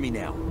gonna ignore me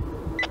now.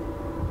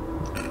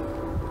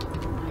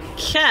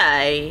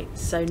 Okay,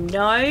 so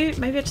no.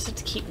 Maybe I just have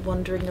to keep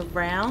wandering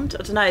around.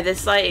 I don't know.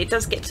 There's like it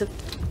does get to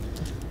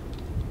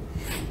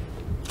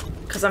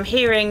because I'm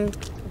hearing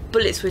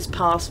bullets whiz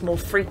past more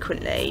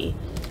frequently.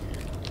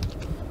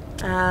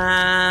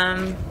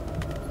 Oh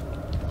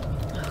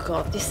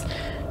god, this...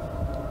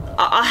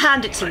 I'll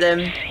hand it to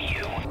them.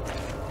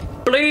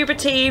 Blooper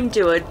Team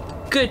do a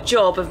good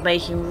job of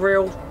making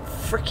real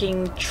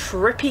freaking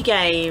trippy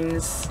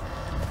games.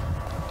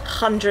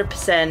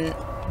 100%,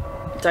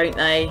 don't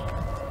they?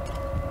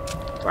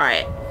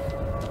 Right.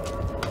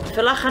 I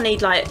feel like I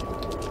need like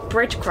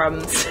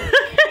breadcrumbs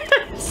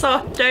so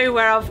I know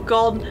where I've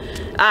gone.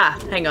 Ah,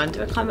 hang on,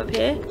 do I climb up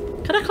here?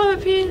 Can I climb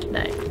up here?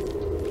 No.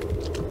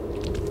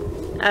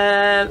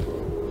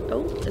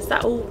 Oh, is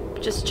that all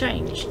just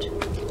changed?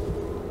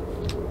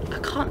 I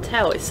can't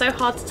tell. It's so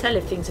hard to tell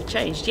if things have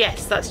changed.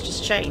 Yes, that's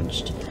just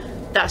changed.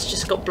 That's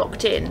just got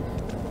blocked in.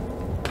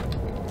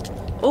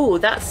 Oh,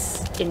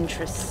 that's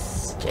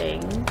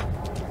interesting.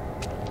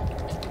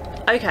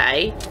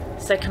 Okay,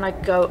 so can I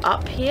go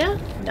up here?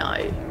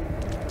 No.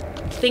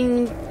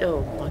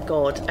 Oh my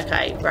god.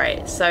 Okay,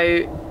 right.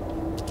 So...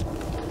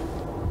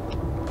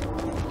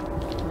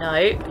 No.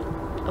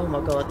 Oh my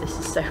god, this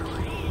is so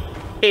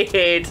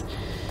weird.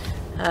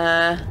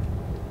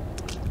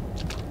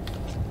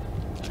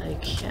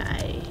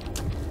 Okay.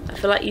 I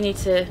feel like you need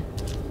to...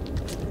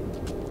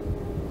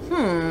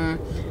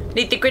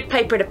 Need the grid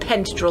paper and a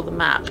pen to draw the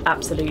map.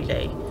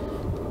 Absolutely.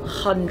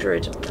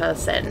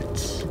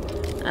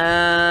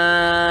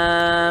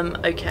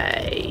 100%.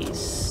 Okay.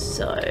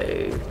 So...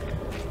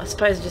 I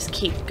suppose I just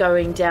keep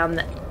going down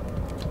the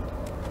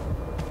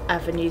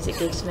avenues it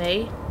gives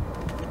me.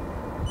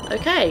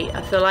 Okay,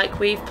 I feel like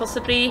we've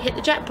possibly hit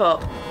the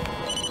jackpot.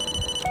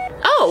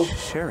 Oh!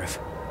 Sheriff.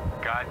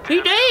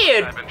 Who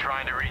did? I've been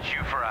trying to reach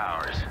you for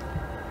hours.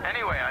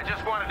 Anyway, I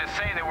just wanted to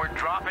say that we're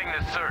dropping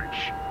the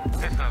search.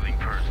 It's nothing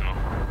personal.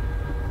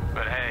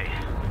 But hey,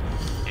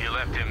 you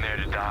left him there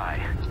to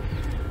die.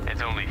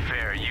 It's only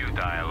fair you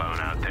die alone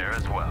out there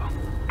as well.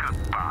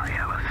 Goodbye,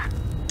 Ellis.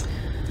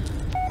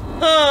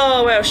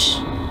 Oh, well,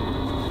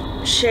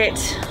 shit.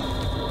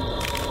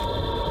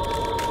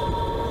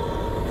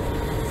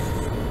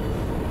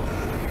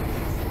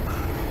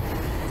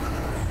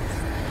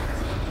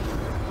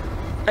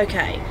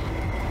 Okay.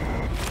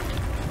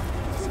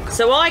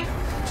 So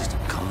Just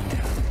calm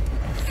down.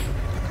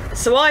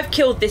 So I've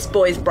killed this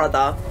boy's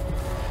brother.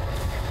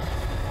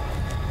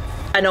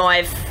 And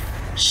I've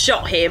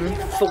shot him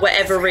for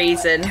whatever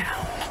reason.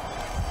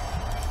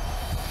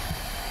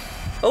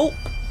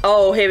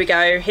 Oh, here we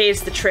go.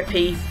 Here's the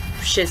trippy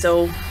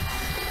shizzle.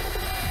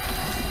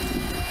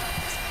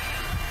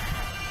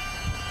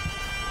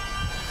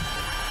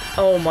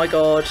 Oh my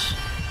god.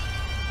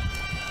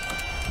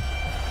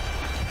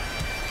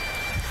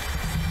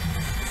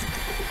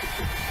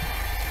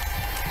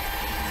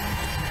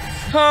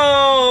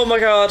 Oh my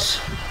god.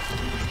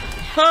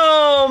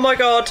 Oh my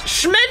god.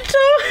 Schmental!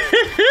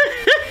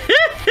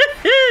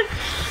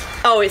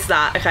 Oh, it's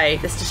that. Okay,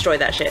 let's destroy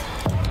that shit.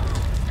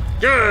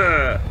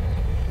 Yeah.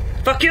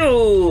 Fuck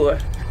you,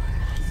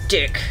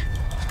 dick.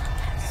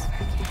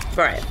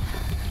 Right.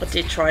 I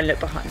did try and look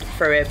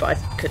through it, but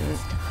I couldn't.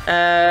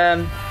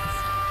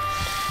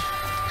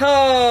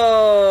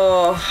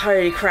 Oh,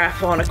 holy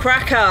crap on a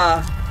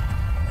cracker.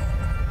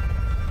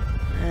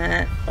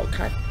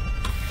 Okay.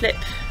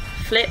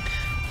 Flip.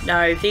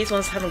 No, these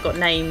ones haven't got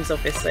names,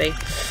 obviously.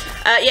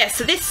 Yeah,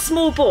 so this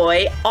small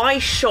boy, I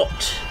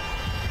shot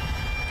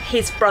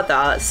his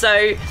brother.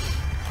 So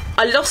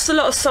I lost a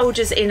lot of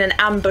soldiers in an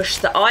ambush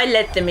that I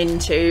led them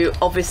into,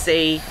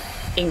 obviously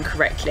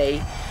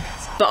incorrectly.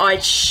 But I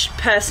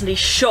personally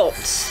shot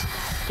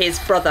his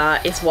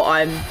brother, is what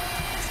I'm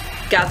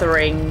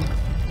gathering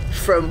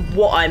from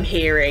what I'm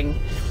hearing.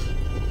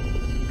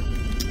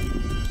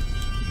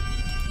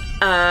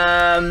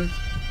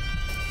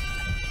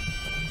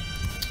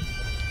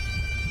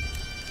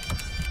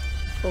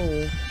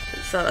 Oh,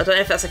 so I don't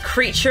know if that's a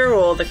creature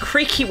or the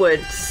creaky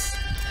woods.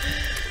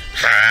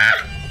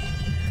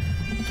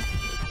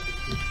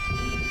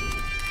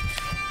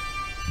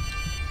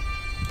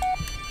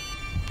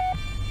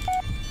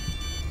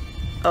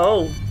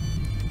 Oh.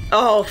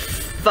 Oh,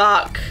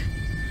 fuck.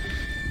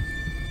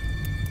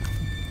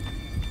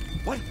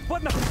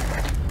 What? No.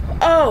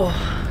 Oh.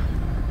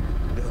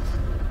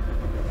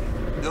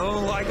 No,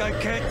 like I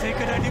can't take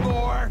it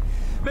anymore.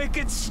 Make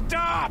it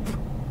stop.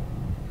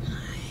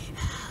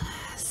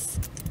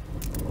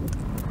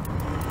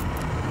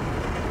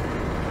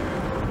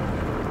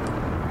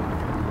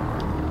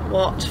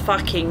 What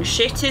fucking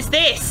shit is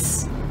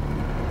this?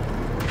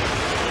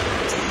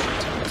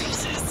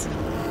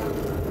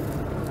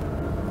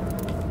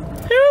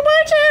 Who am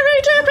I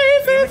tearing to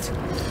pieces?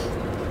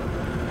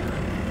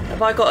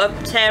 Have I got to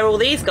tear all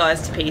these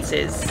guys to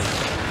pieces?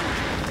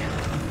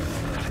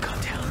 Gotta calm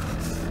down.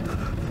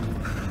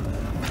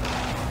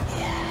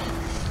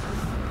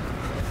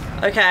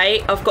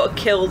 Okay, I've got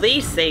to kill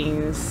these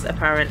things,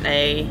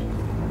 apparently.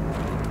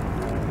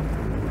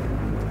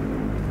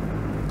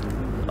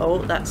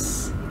 Oh,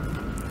 that's...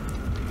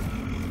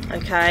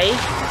 Okay.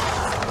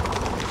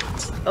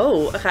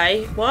 Oh,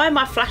 okay. Why am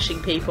I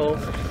flashing people?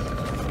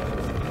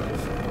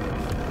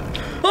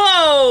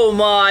 Oh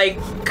my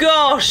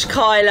gosh,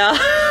 Kyla!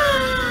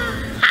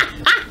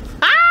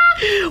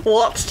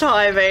 What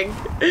timing?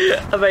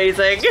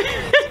 Amazing.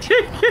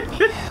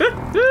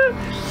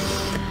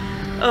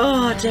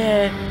 Oh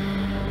dear.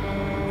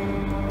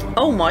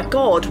 Oh my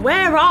god,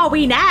 where are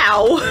we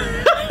now?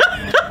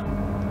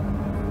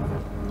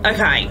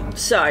 Okay,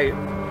 so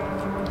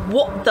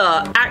what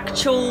the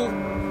actual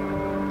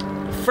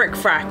frick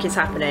frack is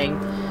happening?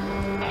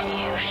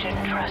 You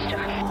shouldn't trust him.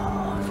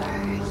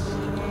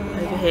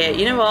 Over here.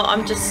 You know what?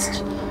 I'm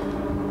just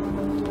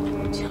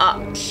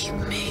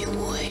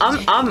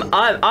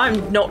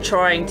I'm not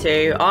trying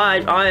to.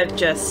 I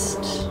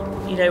just,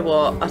 you know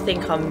what? I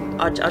think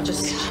I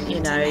just, you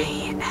know,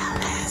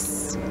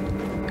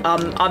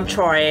 I'm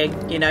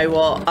trying. You know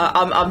what?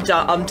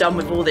 I'm done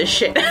with all this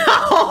shit.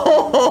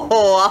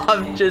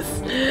 I'm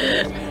just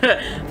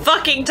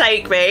fucking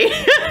take me.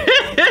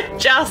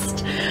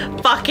 Just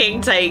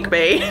fucking take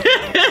me.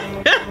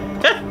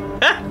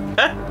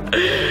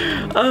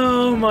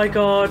 Oh my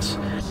god.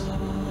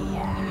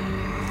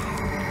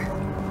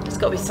 There's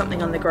got to be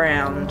something on the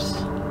ground.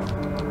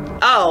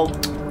 Oh.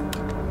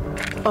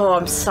 Oh,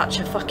 I'm such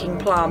a fucking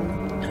plum.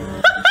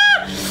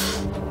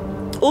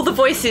 All the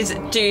voices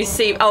do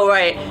seem... Oh,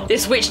 right.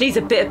 This witch needs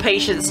a bit of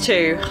patience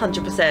too.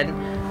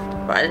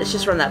 100%. Right, let's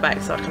just run that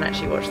back so I can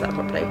actually watch that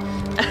properly.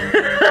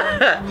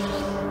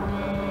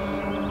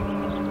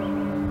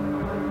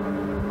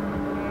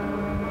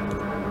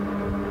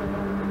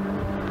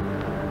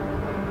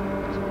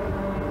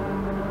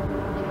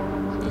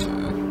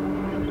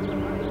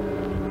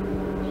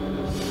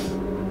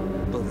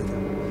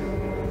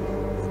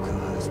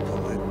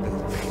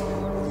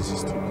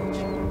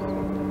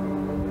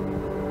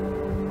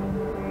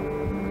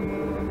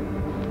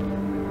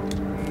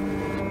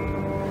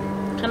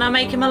 Can I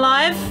make him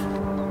alive?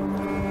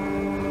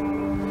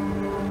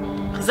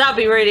 Because that'd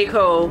be really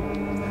cool.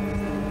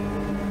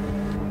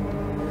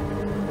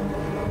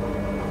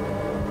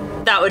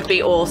 That would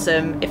be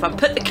awesome. If I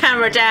put the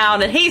camera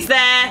down and he's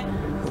there.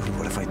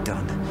 What have I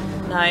done?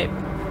 No.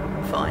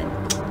 Fine.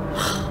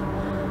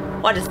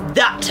 Why does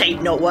that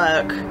tape not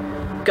work?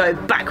 Go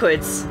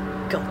backwards.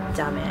 God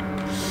damn it.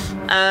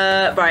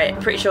 Right,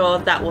 pretty sure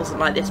that wasn't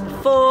like this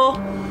before.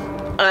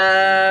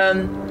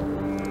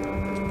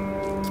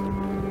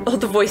 Oh,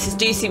 the voices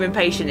do seem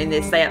impatient in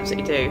this. They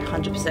absolutely do.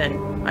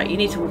 100%. Right, you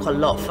need to walk a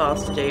lot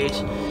faster, dude.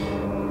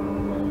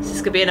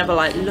 This could be another,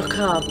 like, look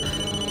up.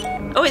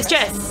 Oh, it's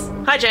Jess.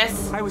 Hi,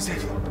 Jess. I was...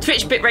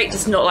 Twitch bitrate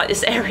does not like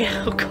this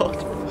area. Oh, God.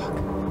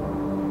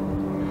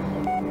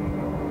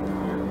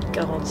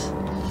 God.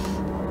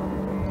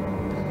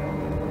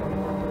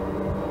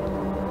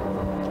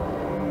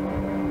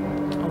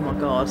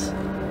 God.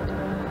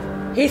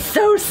 He's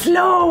so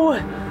slow!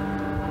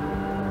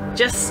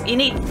 Just, you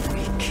need...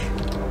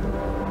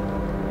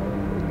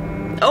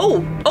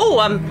 Oh! Oh,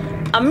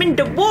 I'm in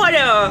the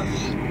water!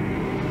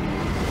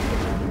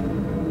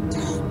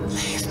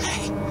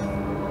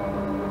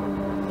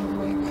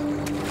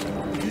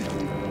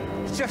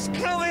 Just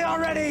kill me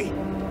already!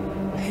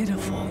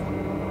 Pitiful.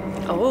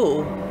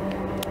 Oh.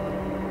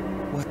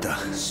 What the?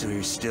 So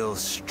you're still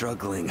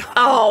struggling?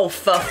 Oh,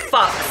 for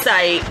fuck's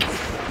sake.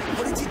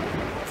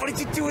 What did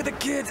you do with the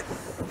kid?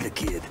 The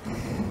kid.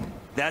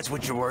 That's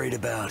what you're worried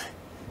about?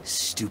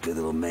 Stupid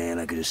little man,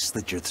 I could just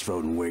slit your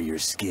throat and wear your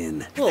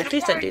skin. Oh,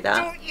 please don't do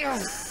that.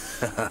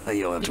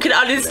 You'll have You to can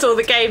uninstall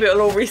the game,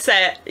 it'll all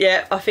reset.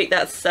 Yeah, I think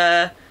that's,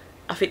 I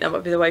think that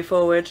might be the way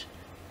forward.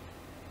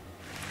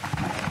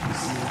 Try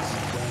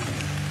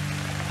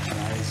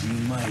as you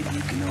might,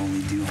 you can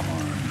only do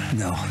harm.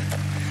 No,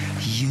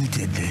 you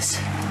did this.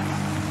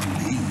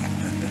 Me?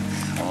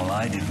 All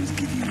I did was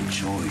give you a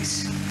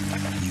choice.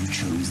 You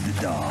chose the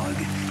dog,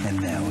 and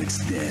now it's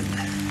dead.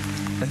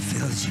 I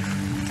failed you.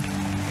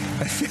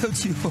 I failed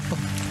you.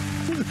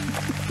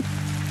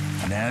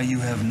 Now you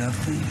have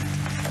nothing.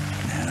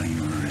 Now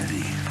you're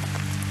ready.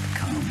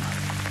 Come.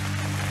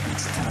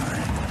 It's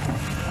time.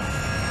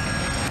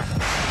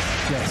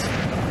 Yes.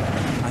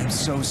 I'm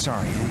so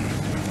sorry.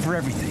 For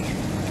everything.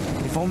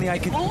 If only I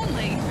could...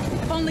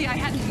 If only I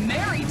hadn't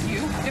married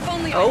you. If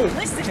only Oh. I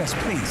listened. Jess,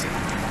 please.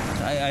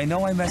 I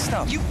know I messed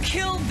up. You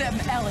killed them,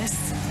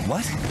 Ellis.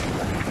 What?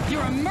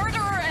 You're a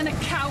murderer and a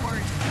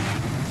coward.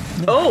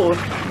 Oh,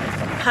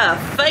 her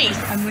face.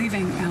 I'm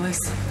leaving, Ellis.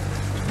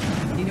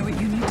 You know what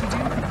you need to do?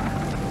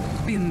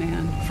 Be a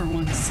man for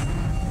once.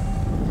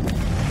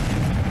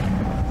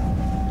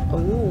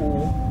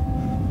 Ooh.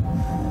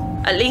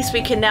 At least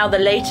we can now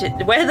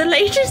wear the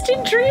latest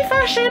in true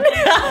fashion.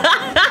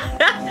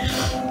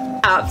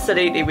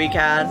 Absolutely we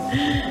can.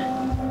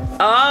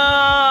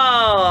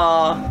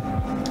 Oh.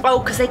 Oh,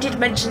 because they did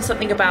mention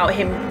something about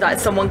him, like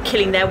someone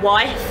killing their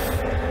wife.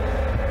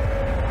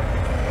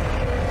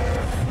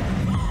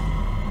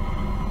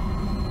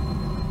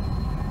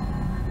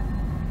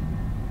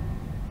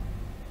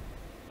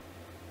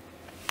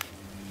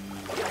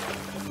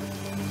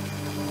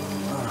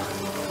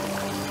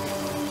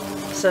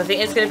 So I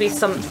think it's going to be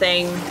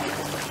something. No,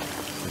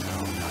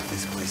 not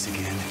this place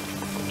again.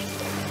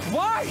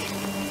 Why?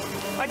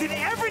 I did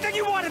everything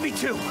you wanted me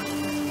to!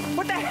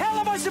 What the hell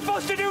am I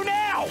supposed to do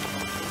now?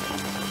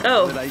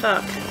 Oh,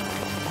 fuck.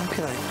 How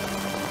can I...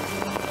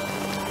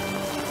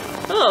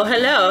 Oh,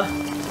 hello.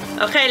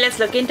 Okay, let's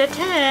look in the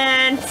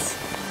tents.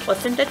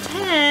 What's in the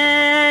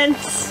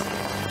tents?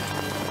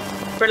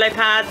 Brillo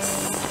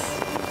pads.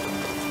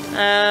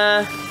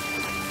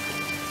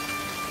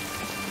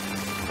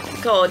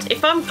 God,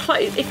 if I'm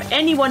close, if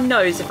anyone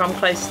knows if I'm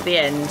close to the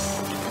end,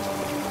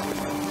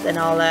 then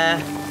I'll,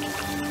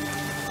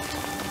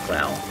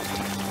 well.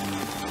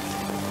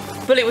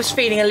 Bullet was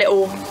feeling a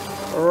little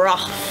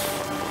rough.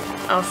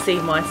 I'll see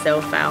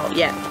myself out.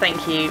 Yeah,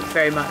 thank you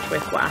very much,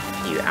 with WAF.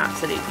 You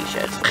absolutely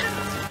should.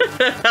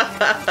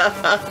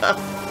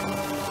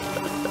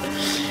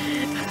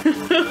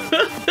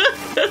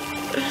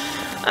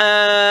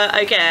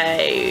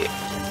 Okay.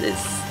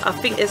 I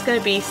think there's going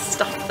to be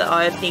stuff that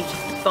I need to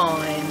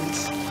find.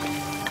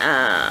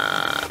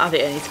 I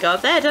think I need to go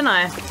up there, don't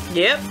I?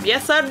 Yep,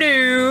 yes I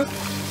do.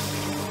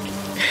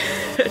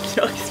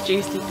 Nice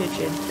juicy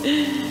pigeon.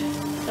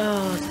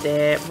 Oh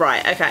dear.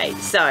 Right, okay,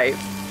 so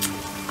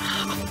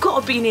I've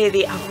got to be near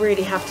the, I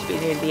really have to be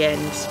near the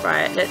end.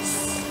 Right,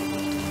 let's,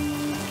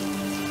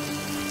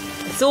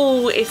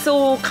 it's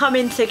all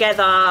coming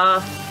together.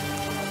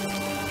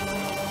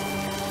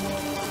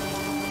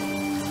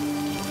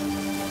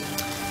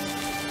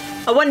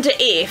 I wonder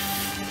if,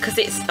 because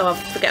it's, oh, I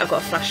forget I've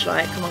got a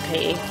flashlight. Come on,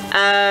 Katie.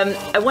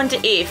 I wonder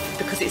if,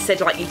 because it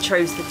said like you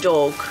chose the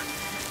dog,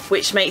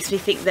 which makes me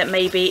think that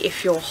maybe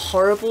if you're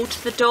horrible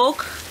to the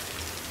dog,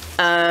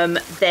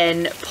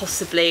 then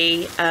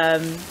possibly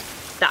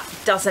that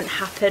doesn't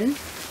happen.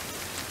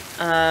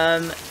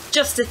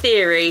 Just a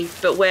theory,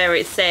 but where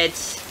it said,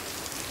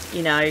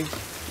 you know,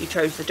 you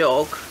chose the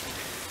dog,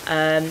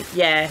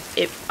 yeah,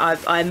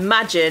 I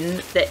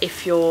imagine that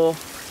if you're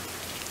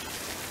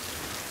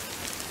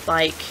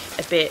like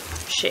a bit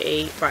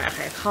shitty, right,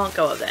 okay, I can't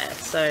go up there,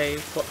 so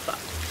what the fuck.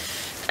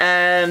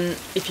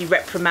 If you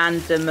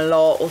reprimand them a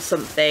lot or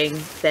something,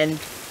 then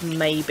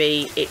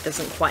maybe it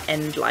doesn't quite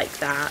end like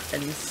that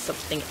and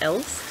something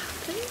else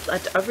happens.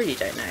 I really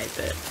don't know,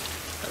 but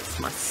that's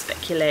my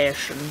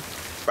speculation.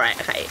 Right,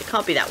 okay, it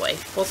can't be that way.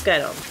 What's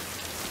going on?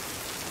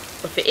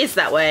 If it is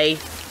that way,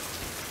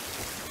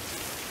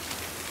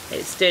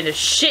 it's doing a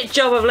shit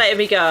job of letting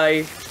me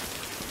go.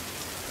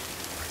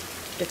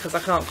 Because I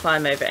can't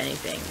climb over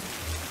anything.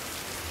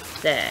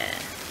 There.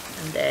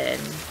 And then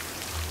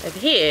over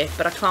here,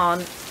 but I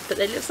can't. But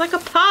it looks like a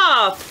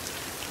path.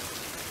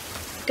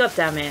 God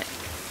damn it.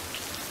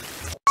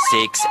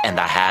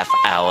 6.5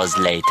 hours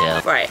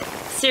later. Right.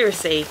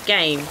 Seriously,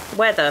 game.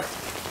 Weather.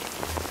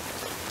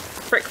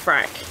 Frick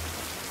frack.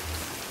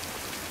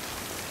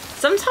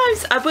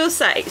 Sometimes, I will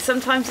say,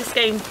 sometimes this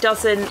game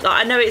doesn't, like,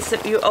 I know it's,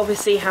 you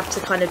obviously have to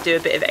kind of do a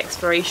bit of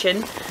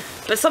exploration,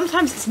 but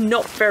sometimes it's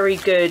not very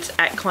good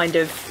at kind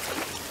of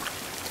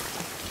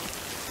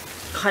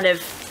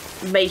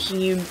making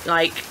you,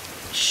 like,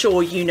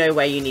 sure you know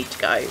where you need to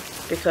go,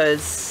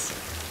 because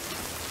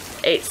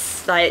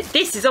it's like,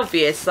 this is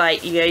obvious,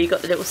 like, you know, you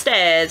got the little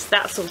stairs,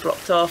 that's all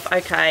blocked off,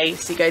 okay,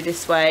 so you go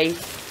this way.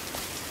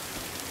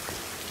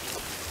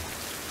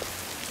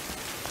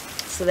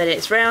 So then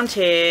it's round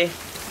here,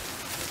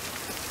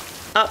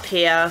 up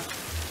here,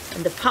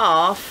 and the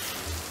path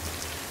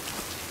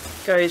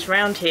goes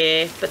round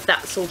here, but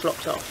that's all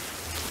blocked off.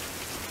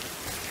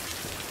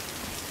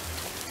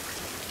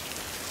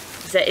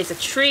 There is a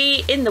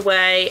tree in the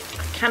way,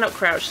 I cannot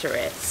crouch through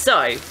it.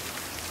 So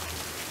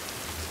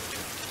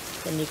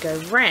then you go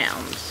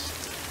round.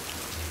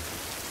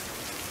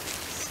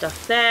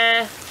 Stuff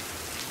there,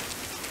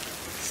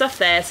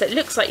 so it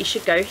looks like you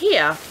should go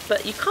here,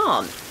 but you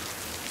can't.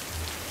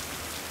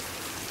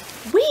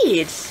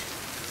 Weird.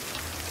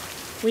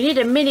 We need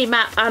a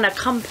mini-map and a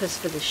compass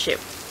for this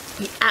ship.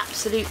 We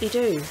absolutely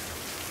do.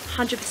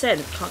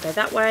 100%. Can't go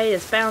that way,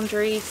 there's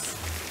boundaries.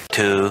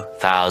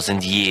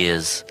 2,000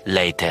 years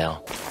later.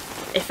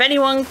 If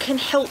anyone can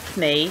help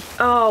me...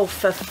 Oh,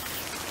 for...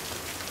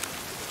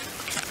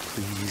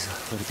 Please,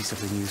 let it be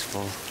something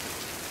useful.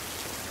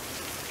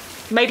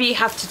 Maybe you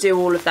have to do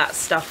all of that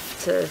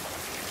stuff to...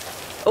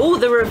 Oh,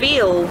 the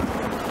reveal!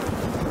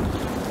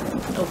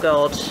 Oh,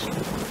 God.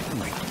 Oh,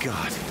 my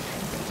God.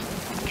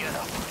 Get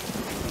up.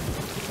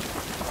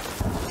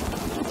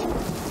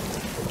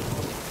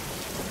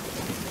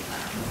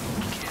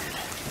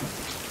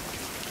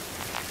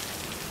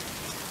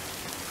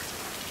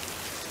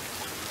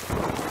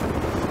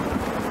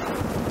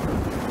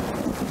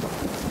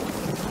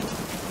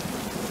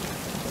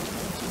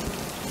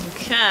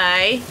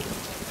 Okay.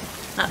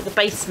 At the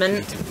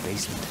basement. To the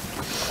basement.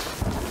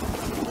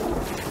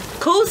 Of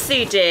course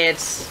you did.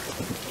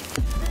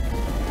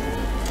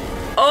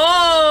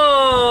 Oh,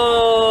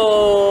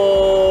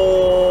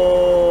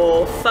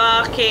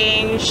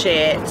 fucking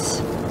shit.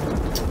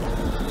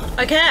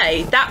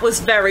 Okay, that was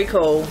very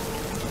cool.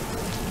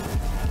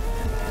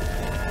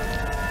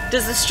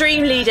 Does the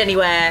stream lead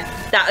anywhere?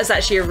 That was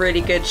actually a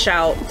really good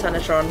shout,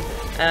 Tanatron.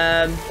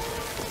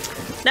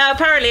 Now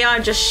apparently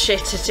I'm just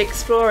shit at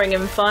exploring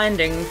and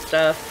finding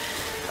stuff.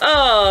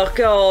 Oh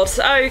god,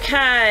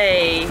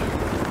 okay.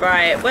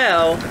 Right,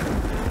 well,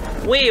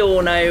 we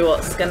all know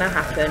what's gonna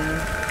happen.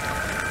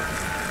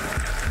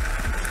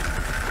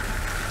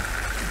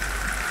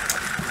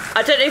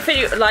 I don't know if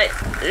you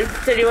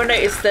did anyone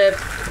notice the...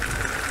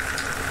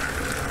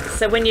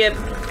 So when you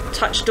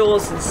touch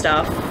doors and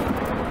stuff,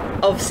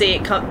 obviously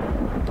it can't...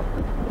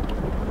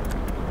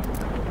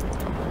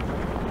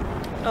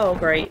 Oh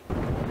great.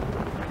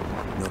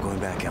 No going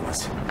back,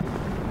 Ellis.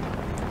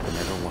 There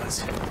never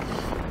was.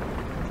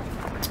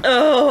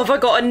 Oh, have I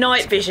got a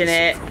night vision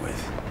it?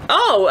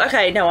 Oh,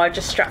 okay, no, I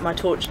just strapped my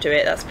torch to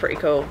it. That's pretty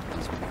cool.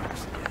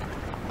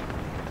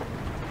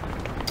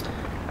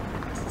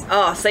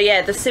 Oh, so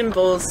yeah, the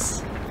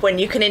symbols, when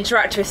you can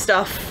interact with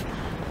stuff,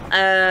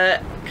 is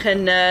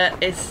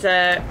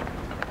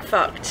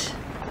fucked.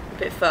 A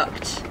bit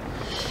fucked.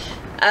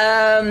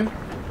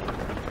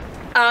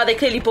 They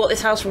clearly bought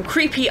this house from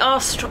Creepy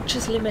Ass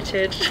Structures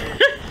Limited.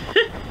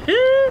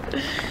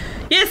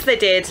 Yes, they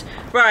did.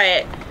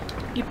 Right.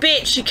 You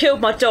bitch, you killed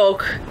my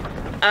dog.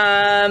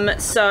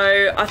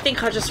 So I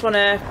think I just want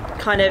to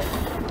kind of,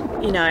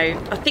 you know,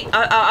 I think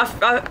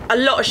a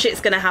lot of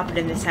shit's going to happen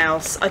in this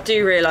house. I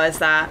do realise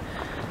that.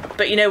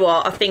 But you know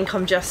what? I think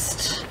I'm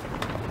just...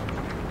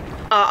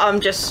 I'm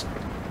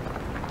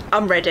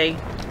ready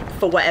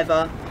for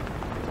whatever.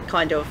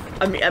 Kind of.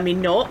 I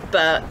mean not,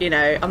 but, you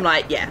know, I'm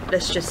like, yeah,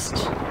 let's just...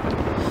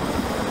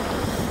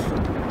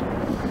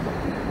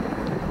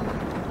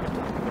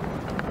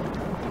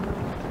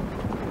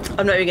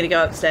 I'm not even going to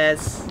go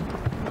upstairs.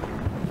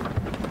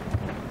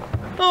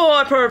 Oh,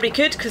 I probably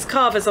could, because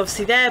Carver's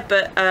obviously there,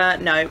 but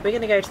no, we're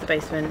going to go to the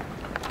basement.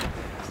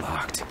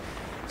 Locked.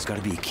 There's got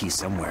to be a key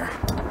somewhere.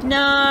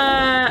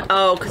 No.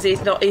 Oh, because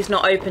he's not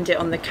opened it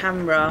on the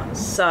camera,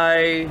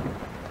 so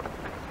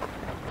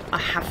I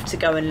have to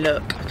go and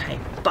look. Okay,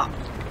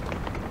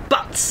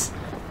 butts.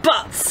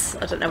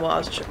 I don't know what I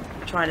was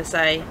trying to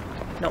say.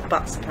 Not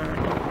butts,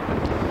 apparently.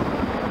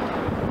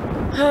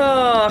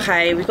 Oh,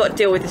 okay, we've got to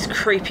deal with this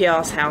creepy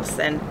ass house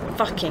then.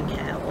 Fucking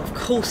hell. Of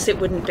course it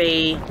wouldn't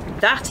be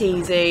that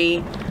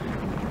easy.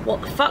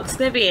 What the fuck's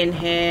gonna be in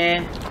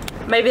here?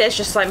 Maybe there's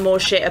just like more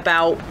shit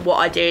about what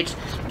I did.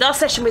 Last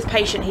session with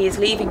Patient, he is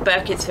leaving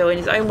Burkittsville. In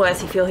his own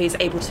words, he feels he is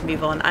able to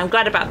move on. I'm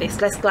glad about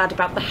this, less glad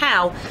about the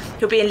how.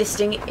 He'll be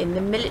enlisting in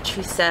the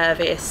military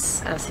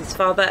service, as his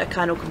father, a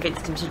colonel,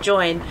 convinced him to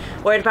join.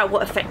 Worried about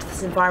what effect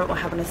this environment will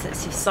have on a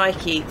sensitive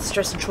psyche. The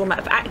stress and trauma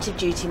of active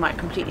duty might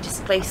completely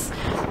displace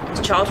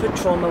his childhood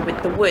trauma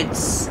with the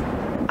woods.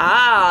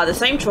 Ah, the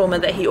same trauma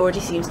that he already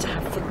seems to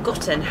have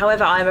forgotten.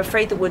 However, I am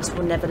afraid the woods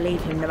will never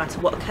leave him. No matter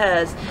what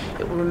occurs,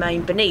 it will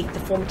remain beneath the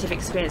formative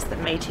experience that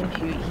made him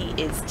who he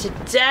is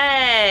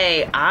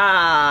today.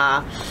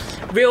 Ah,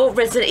 Real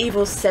Resident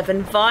Evil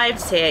 7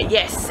 vibes here.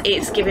 Yes,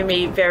 it's giving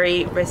me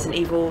very Resident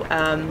Evil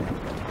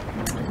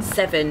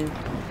 7.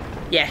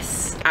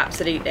 Yes,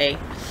 absolutely.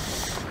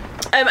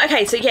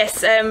 Okay, so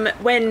yes,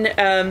 when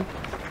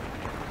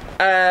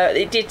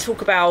it did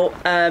talk about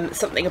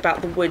something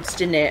about the woods,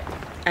 didn't it?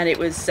 And it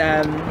was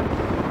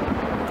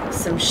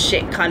some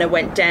shit kind of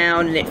went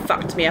down and it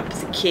fucked me up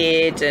as a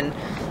kid and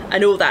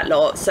all that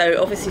lot.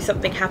 So obviously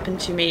something happened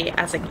to me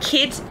as a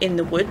kid in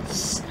the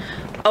woods.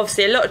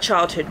 Obviously a lot of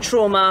childhood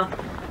trauma.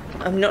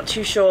 I'm not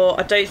too sure.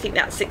 I don't think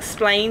that's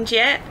explained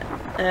yet.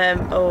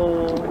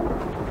 Oh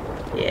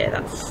yeah,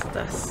 that's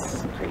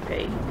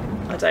creepy.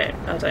 I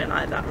don't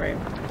like that room.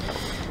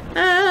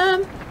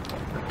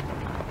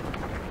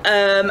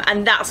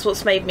 And that's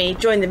what's made me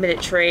join the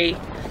military.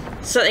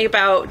 Something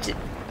about,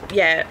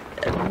 yeah,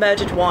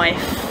 murdered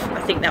wife. I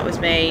think that was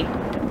me.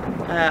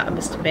 I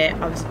must admit,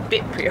 I was a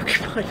bit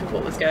preoccupied with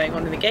what was going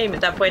on in the game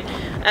at that point.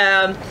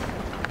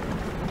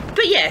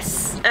 But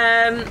yes,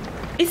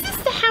 is this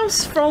the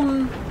house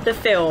from the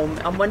film?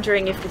 I'm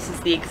wondering if this is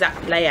the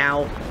exact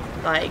layout.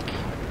 Like,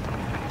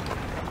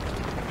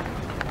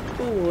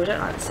 ooh, I don't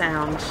like the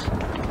sound.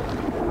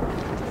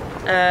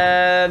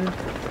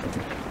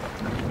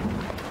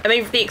 I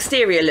mean, the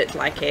exterior looked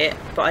like it,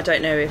 but I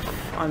don't know if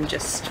I'm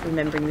just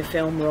remembering the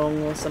film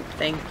wrong or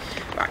something.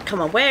 Right,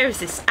 come on, where is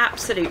this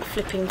absolute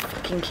flipping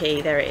fucking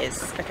key? There it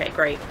is. Okay,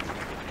 great.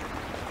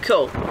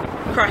 Cool.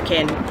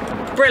 Cracking.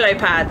 Brillo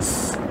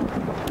pads.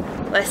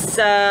 Let's,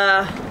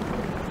 I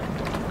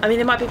mean,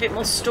 there might be a bit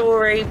more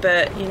story,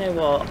 but you know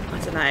what? I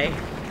don't know.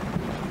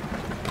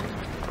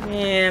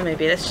 Yeah,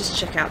 maybe. Let's just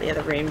check out the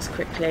other rooms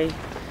quickly.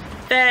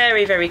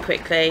 Very, very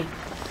quickly.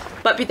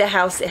 Might be the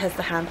house. It has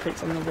the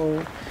handprints on the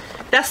wall.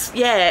 That's,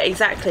 yeah,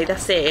 exactly.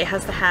 That's it. It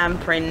has the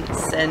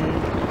handprints and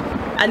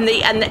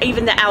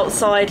even the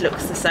outside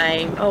looks the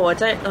same. Oh, I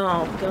don't.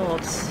 Oh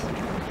God.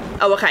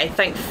 Oh, okay.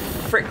 Thank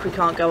frick we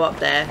can't go up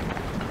there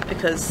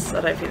because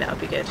I don't think that would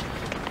be good.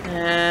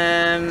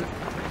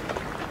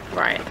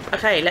 Right.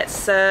 Okay.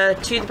 Let's to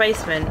the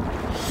basement.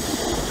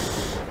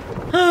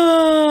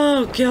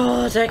 Oh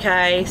God.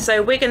 Okay.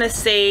 So we're gonna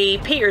see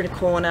Peter in a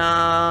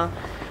corner.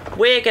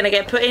 We're gonna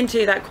get put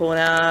into that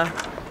corner.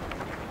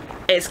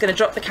 It's going to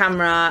drop the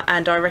camera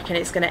and I reckon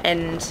it's going to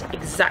end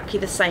exactly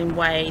the same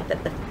way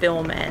that the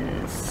film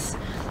ends.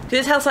 Because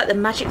it tells like the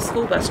magic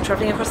school bus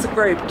travelling across the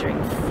globe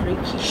doing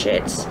freaky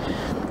shit.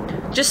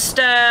 Just,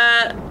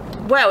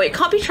 well, it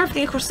can't be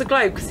travelling across the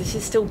globe because this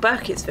is still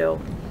Burkittsville.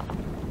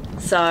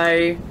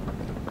 So,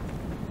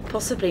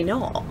 possibly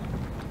not.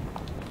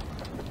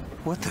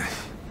 What the?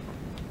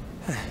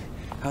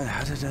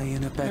 How did I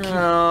end up back here?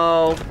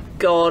 Oh,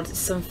 God,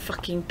 some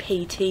fucking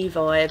PT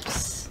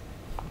vibes.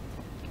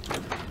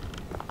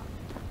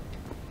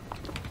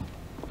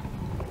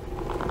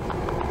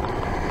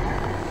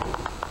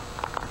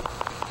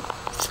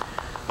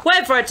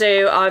 Whatever I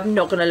do, I'm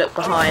not going to look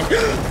behind.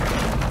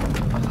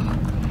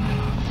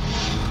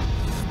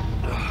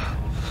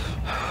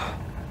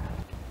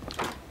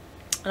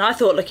 And I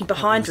thought looking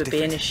behind would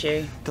be an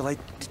issue. The light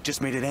just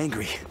made it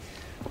angry.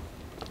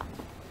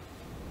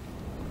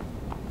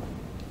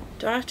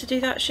 Do I have to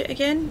do that shit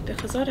again?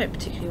 Because I don't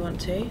particularly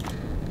want to.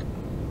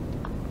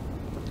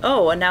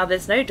 Oh, and now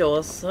there's no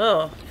doors.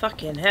 Oh,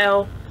 fucking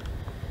hell.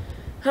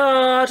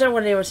 Oh, I don't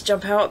want anyone to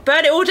jump out.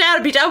 Burn it all down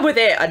and be done with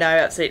it. I know,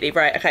 absolutely.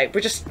 Right, okay,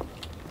 we're just...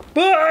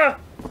 Ah!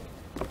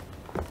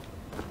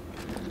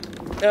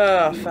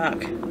 Oh,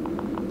 fuck. I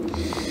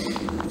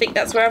think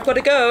that's where I've got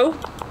to go.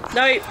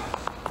 No.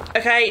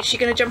 Okay, is she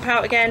going to jump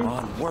out again? Come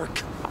on,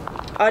 work.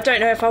 I don't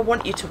know if I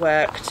want you to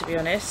work, to be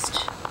honest.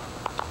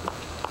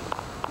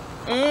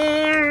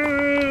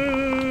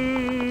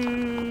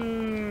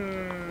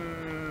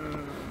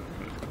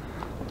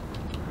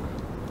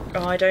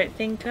 I don't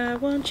think I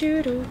want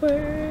you to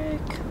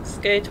work. Let's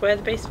go to where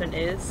the basement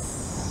is.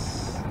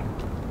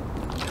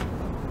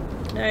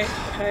 No,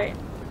 okay.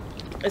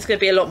 There's going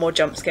to be a lot more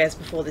jump scares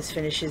before this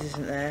finishes,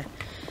 isn't there?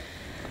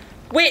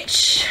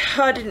 Which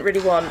I didn't really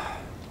want.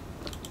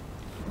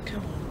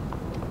 Come on.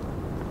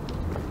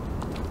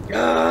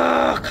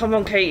 Ah, oh, come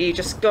on, Katie.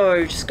 Just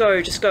go, just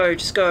go, just go,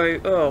 just go.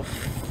 Oh,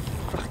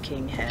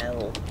 fucking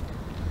hell.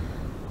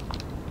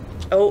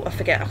 Oh, I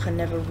forget I can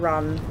never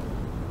run.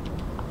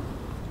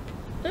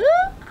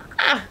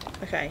 Ah,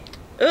 okay.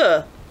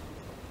 Ugh.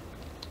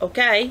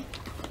 Okay.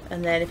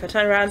 And then if I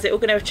turn around, is it all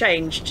going to have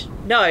changed?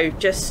 No,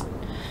 just...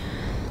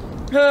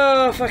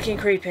 Oh, fucking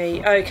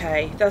creepy.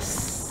 Okay,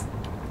 that's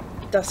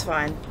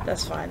fine.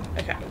 That's fine.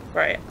 Okay,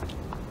 right.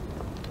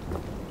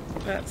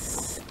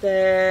 That's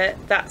the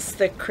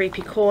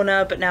creepy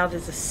corner, but now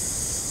there's a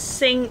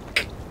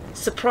sink.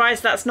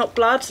 Surprised that's not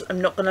blood. I'm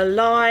not going to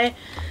lie.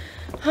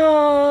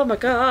 Oh my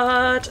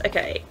god.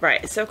 Okay,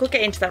 right, so I've got to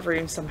get into that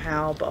room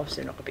somehow, but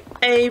obviously I'm not going to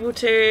be able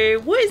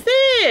to. What is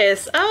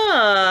this? Oh,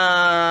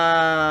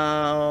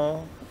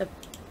 a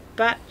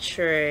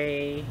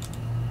battery.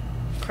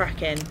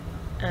 Cracking.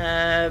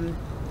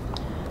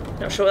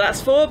 Not sure what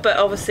that's for, but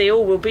obviously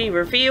all will be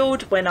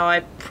revealed when I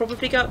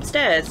probably go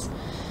upstairs.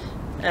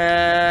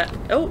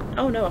 Oh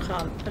no, I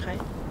can't. Okay,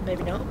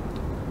 maybe not.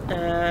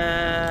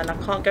 And I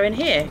can't go in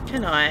here,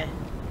 can I?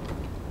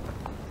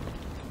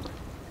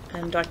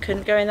 And I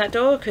couldn't go in that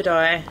door, could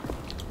I?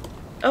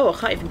 Oh, I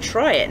can't even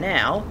try it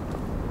now.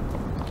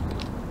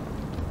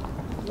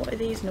 What are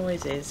these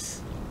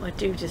noises? I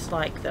do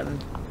dislike them.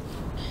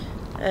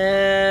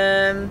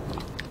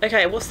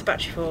 Okay, what's the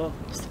battery for?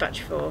 What's the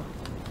battery for?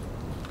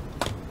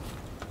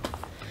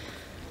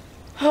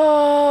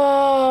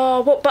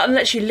 Oh, what button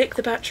lets you lick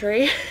the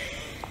battery?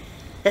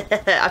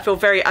 I feel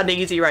very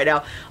uneasy right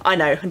now. I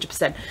know,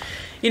 100%.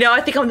 You know,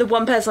 I think I'm the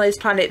one person on this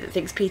planet that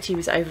thinks PT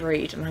was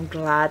overrated, and I'm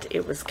glad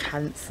it was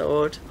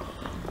cancelled.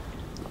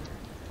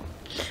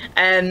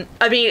 I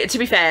mean, to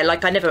be fair,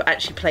 like, I never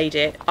actually played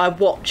it. I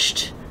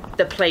watched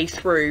the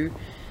playthrough,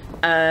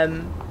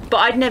 but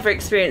I'd never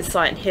experienced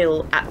Silent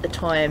Hill at the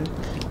time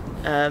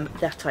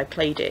that I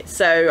played it,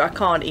 so I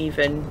can't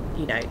even,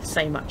 you know,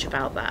 say much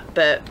about that.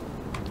 But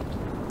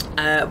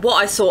what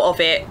I saw of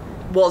it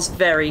was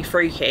very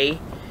freaky,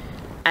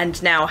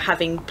 and now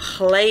having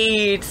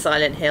played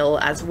Silent Hill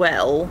as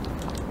well,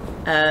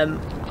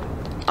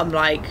 I'm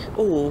like,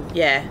 oh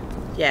yeah,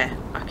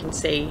 I can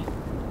see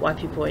why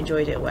people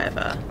enjoyed it or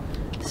whatever.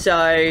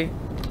 So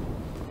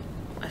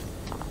I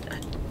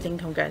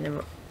think I'm going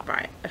the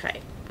right.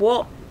 Okay,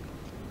 what?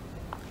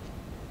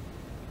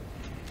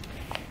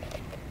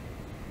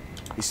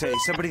 You say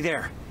somebody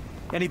there?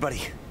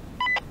 Anybody?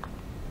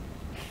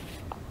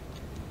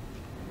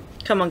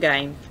 Come on,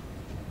 game.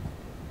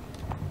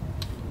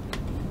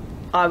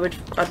 I'm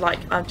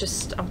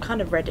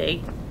kind of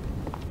ready.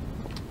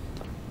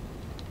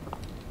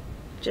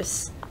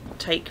 Just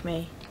take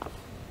me.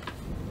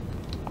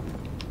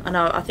 I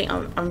know, I think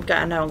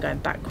I know I'm going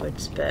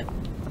backwards, but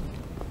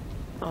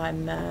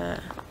I'm,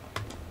 yeah,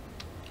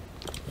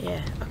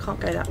 I can't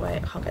go that way,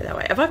 I can't go that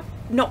way. Have I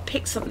not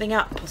picked something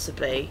up,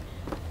 possibly?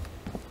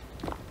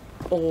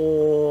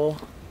 Or,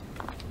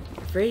 I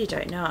really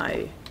don't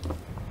know.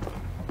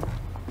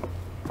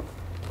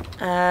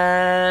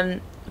 I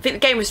think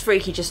the game was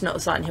freaky, just not the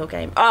Silent Hill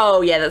game.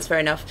 Oh yeah, that's fair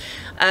enough.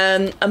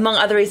 Among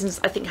other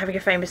reasons, I think having a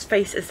famous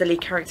face as the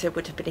lead character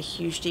would have been a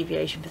huge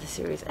deviation for the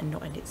series and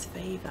not in its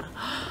favour.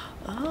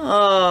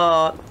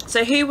 Oh,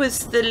 so who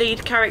was the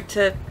lead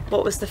character?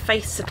 What was the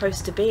face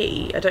supposed to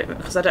be? I don't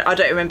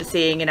remember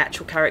seeing an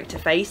actual character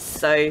face.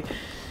 So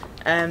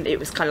it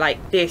was kind of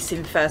like this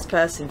in first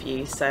person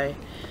view. So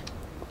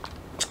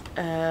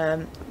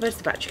where's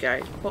the battery go?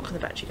 What can the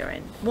battery go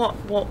in?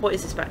 What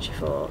is this battery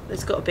for?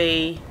 There's got to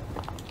be,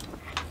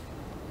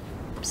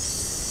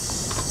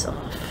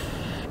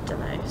 don't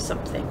know,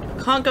 something.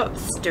 I can't go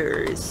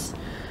upstairs.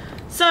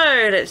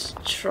 So let's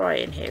try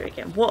in here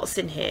again. What's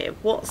in here?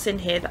 What's in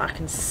here that I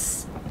can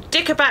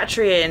stick a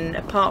battery in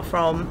apart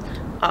from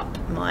up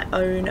my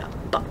own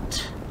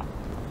butt?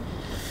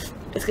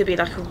 It's gonna be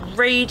like a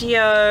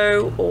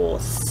radio or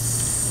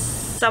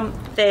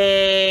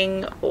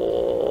something,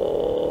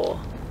 or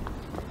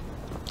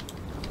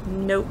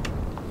nope.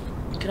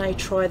 Can I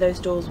try those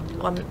doors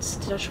once?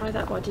 Did I try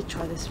that? Well, I did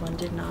try this one,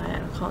 didn't I?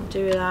 And I can't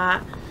do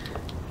that.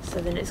 So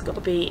then it's got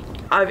to be,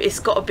 it's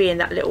got to be in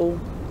that little,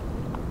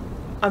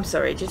 I'm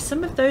sorry, did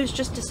some of those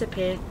just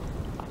disappear?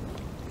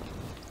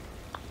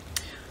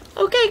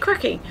 Okay,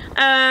 cracking.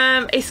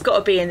 It's got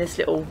to be in this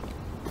little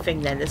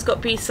thing then. There's got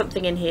to be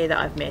something in here that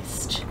I've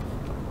missed.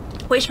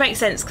 Which makes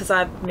sense because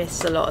I've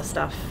missed a lot of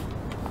stuff.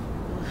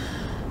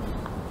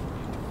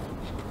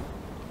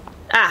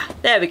 Ah,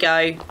 there we go.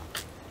 I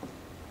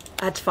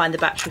had to find the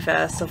battery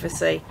first,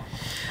 obviously.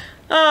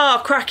 Oh,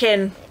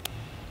 cracking.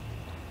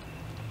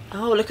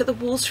 Oh, look at the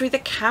walls through the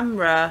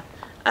camera.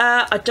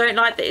 I don't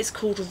like that it's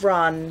called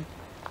Run,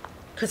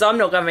 because I'm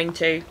not going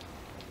to.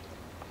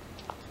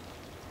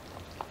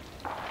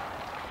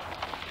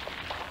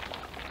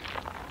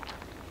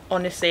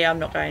 Honestly, I'm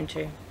not going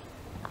to.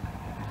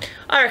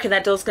 I reckon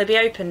that door's going to be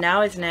open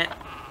now, isn't it?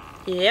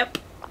 Yep.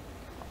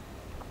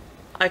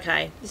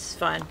 Okay, this is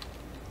fine.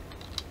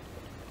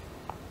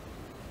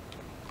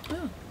 Oh,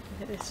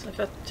 look at this. I've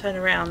got to turn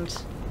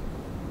around.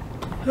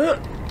 There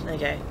you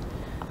go.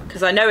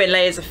 Because I know in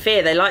Layers of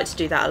Fear they like to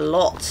do that a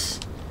lot.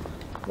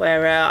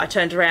 Where I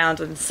turned around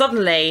and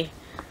suddenly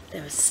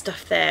there was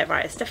stuff there.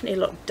 Right, it's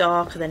definitely a lot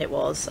darker than it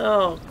was.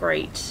 Oh,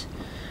 great.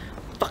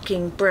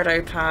 Fucking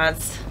Bretto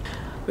pads.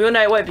 We all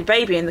know it won't be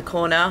baby in the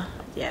corner.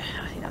 Yeah,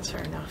 I think that's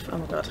fair enough. Oh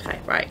my god, okay,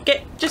 right.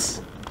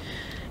 Just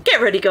get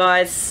ready,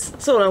 guys.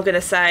 That's all I'm going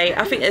to say.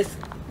 I think there's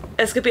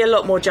going to be a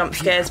lot more jump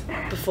scares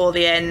before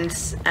the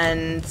end.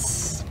 And,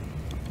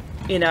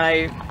 you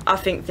know, I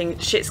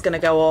think shit's going to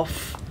go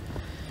off.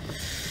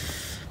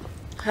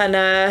 And,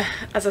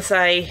 as I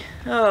say,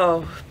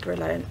 oh,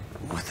 brilliant.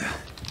 What the?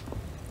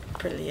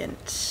 Brilliant.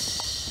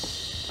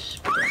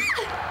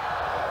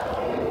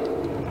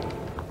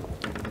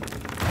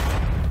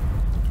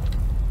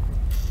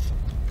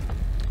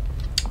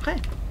 Okay.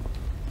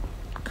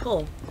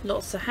 Cool.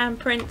 Lots of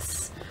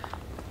handprints.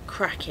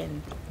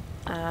 Cracking.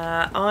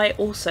 I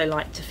also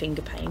like to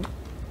finger paint.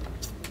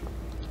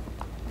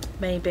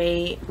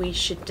 Maybe we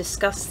should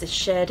discuss this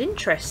shared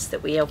interest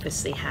that we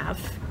obviously have.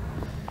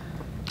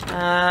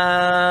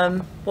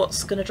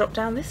 What's going to drop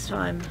down this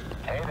time?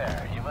 Hey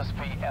there, you must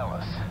be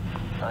Ellis.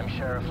 I'm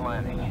Sheriff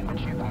Lanning, but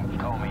you can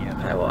call me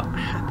Ellis. Okay, what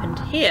happened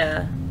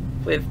here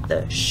with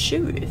the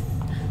shoes?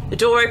 The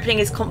door opening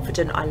is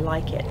confident. I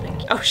like it.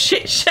 Thank you. Oh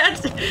shit,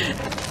 chandeliers!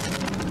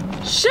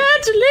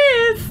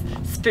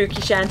 Spooky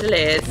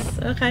chandeliers.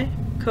 Okay,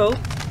 cool.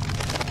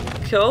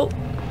 Cool.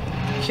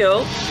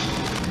 Cool.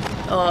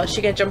 Oh, is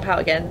she gonna jump out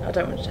again? I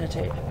don't want her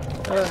to.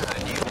 This is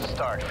a new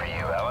start for you,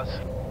 Ellis.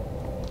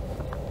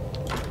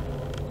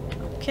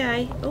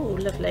 Okay. Oh,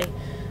 lovely.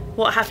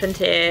 What happened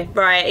here?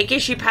 Right, it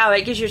gives you power.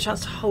 It gives you a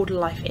chance to hold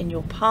life in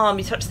your palm.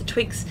 You touch the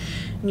twigs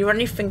and you run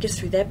your fingers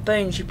through their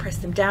bones. You press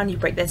them down, you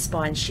break their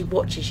spines. She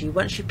watches you.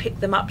 Once you pick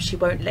them up, she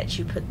won't let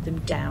you put them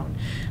down.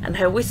 And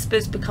her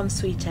whispers become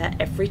sweeter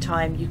every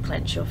time you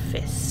clench your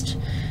fist.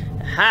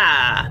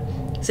 Aha!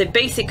 So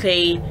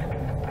basically,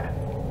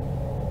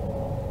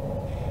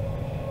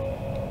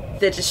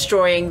 the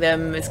destroying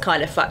them has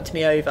kind of fucked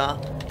me over.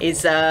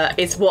 Is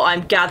what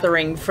I'm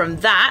gathering from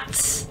that.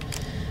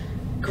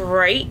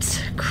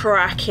 Great,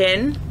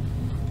 cracking.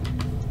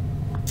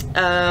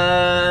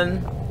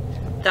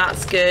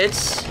 That's good.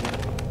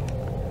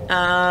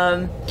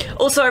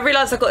 Also, I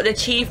realised I got an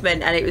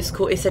achievement, and it was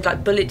called. It said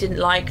like Bullet didn't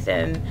like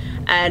them,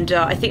 and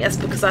I think that's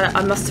because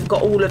I must have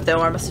got all of them,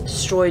 or I must have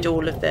destroyed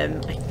all of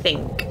them. I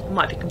think I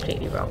might be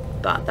completely wrong,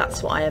 but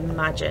that's what I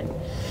imagine.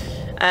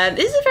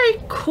 This is a very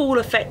cool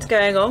effect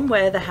going on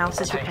where the house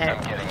is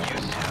repairing.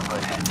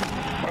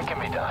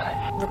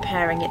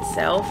 Repairing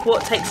itself.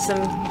 What takes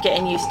some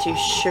getting used to?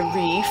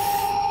 Sharif.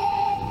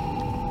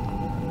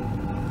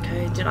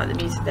 Okay, do you like the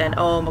music then?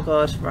 Oh my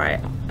god,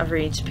 right. I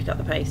really need to pick up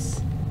the pace.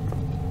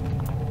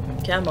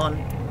 Come on.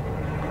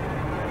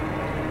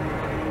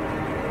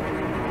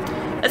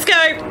 Let's go!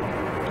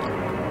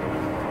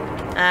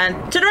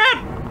 And turn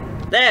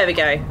around! There we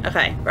go.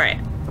 Okay, right.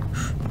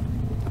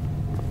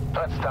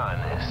 That's done.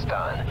 It's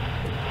done.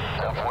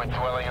 No point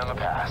dwelling on the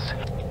past.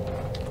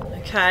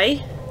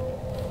 Okay.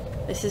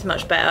 This is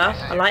much better.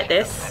 I like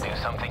this. Do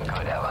something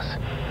good, Ellis.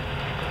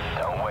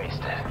 Don't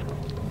waste it.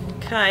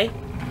 Okay.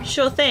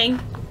 Sure thing.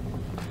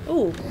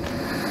 Ooh.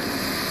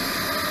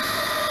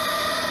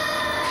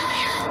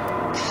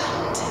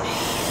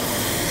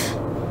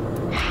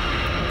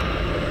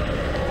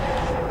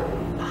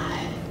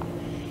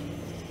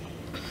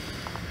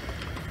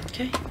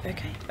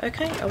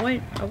 Okay. I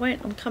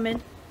won't. I'm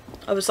coming.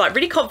 I was like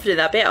really confident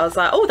that bit. I was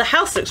like, oh, the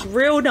house looks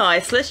real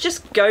nice. Let's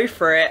just go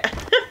for it.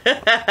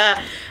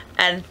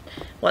 And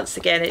once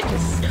again, it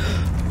just...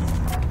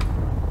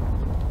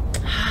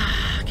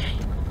 okay.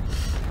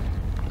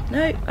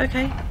 No,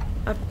 okay.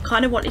 I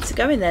kind of wanted to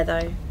go in there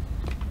though.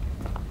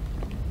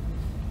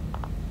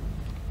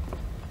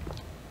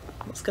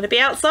 What's going to be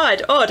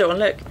outside? Oh, I don't want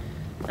to look.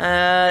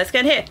 Let's go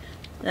in here.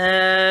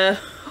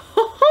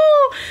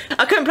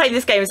 I couldn't play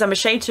this game as I'm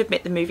ashamed to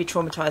admit the movie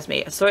traumatised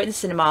me. I saw it in the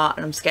cinema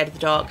and I'm scared of the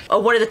dark. Oh,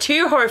 one of the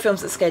 2 horror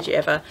films that scared you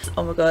ever.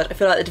 Oh my god, I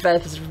feel like the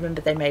developers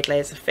remembered they made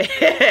Layers of Fear.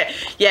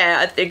 Yeah,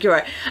 I think you're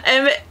right.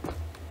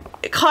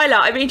 Kyla,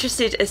 I'm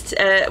interested as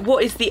to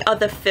what is the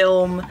other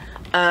film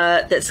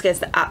that scares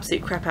the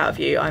absolute crap out of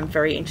you? I'm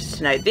very interested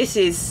to know. This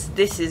is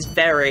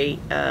very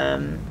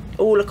oh,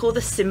 look, all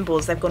the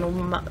symbols, they've gone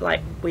all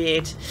like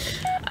weird.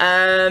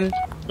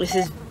 This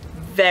is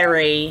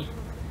very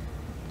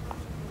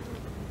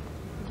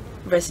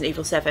Resident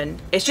Evil 7.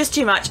 It's just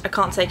too much. I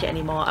can't take it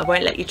anymore. I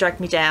won't let you drag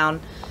me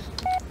down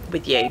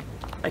with you.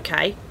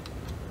 Okay.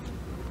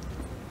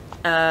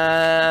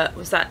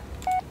 Was that?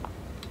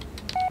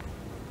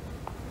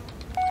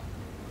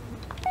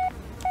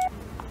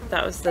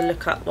 That was the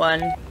look up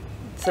one.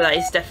 So that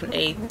is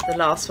definitely the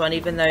last one,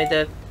 even though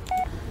the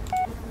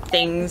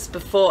things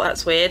before,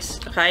 that's weird.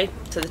 Okay.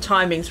 So the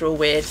timings are all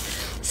weird.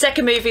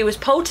 Second movie was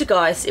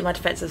Poltergeist. In my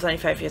defense, I was only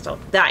 5 years old.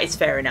 That is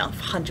fair enough.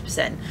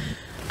 100%.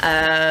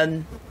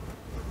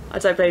 I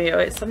don't blame you. Oh,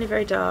 it's suddenly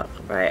very dark.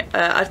 Right.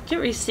 I didn't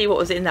really see what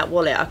was in that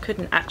wallet. I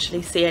couldn't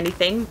actually see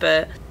anything,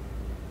 but...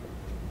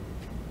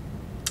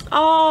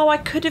 oh, I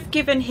could have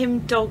given him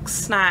dog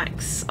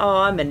snacks. Oh,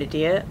 I'm an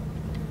idiot.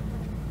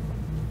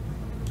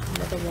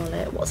 Another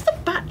wallet. What's the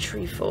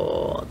battery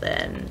for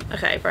then?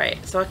 Okay,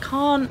 right. So I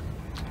can't...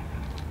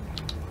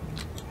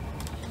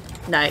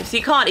 no, so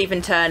you can't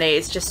even turn it.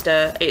 It's just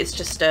a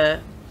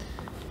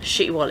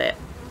shitty wallet.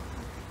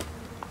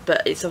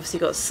 But it's obviously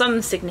got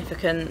some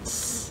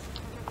significance.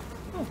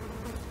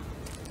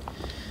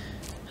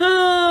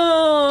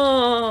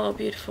 Oh,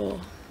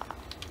 beautiful.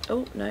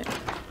 Oh, no.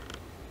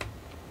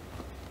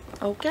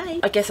 Okay.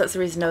 I guess that's the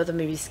reason no other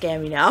movies scare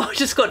me now. I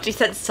just got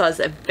desensitized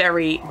at a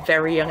very,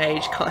 very young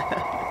age, kind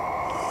of.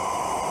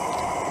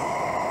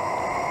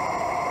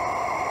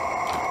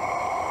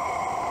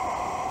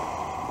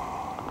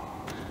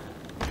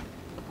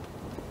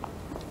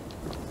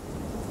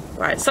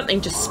 Right,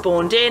 something just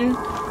spawned in.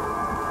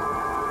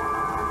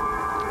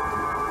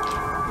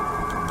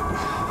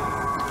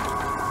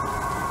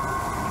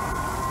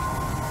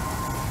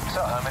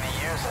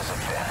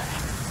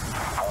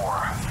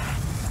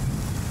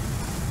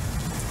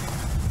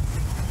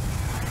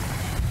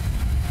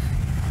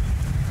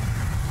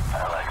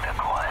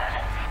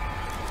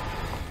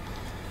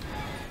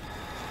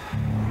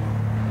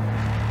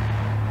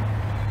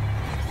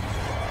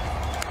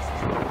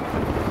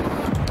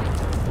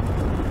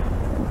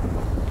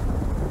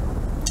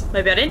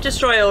 Maybe I didn't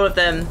destroy all of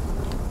them.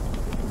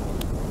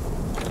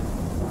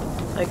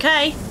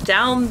 Okay,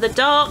 down the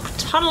dark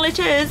tunnel it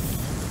is.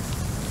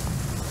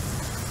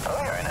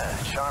 Oh, you're in a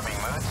charming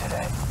mood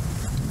today.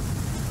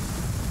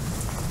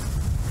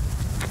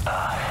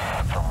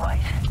 The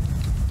light.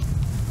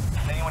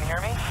 Does anyone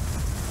hear me?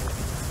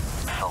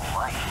 The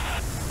light.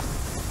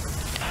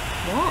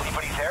 What?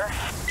 Anybody there?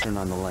 Turn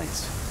on the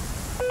lights.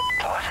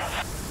 What?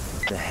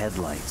 The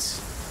headlights.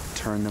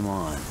 Turn them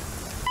on.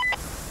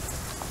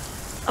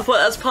 I thought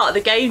that was part of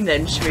the game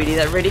then, Shmoody.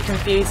 That really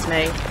confused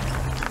me.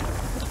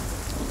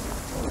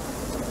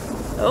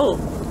 Oh.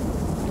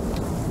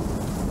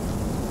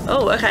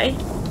 Oh, okay.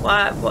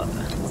 Why? What?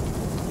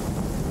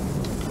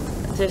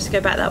 Do I just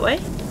go back that way?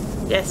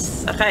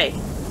 Yes. Okay.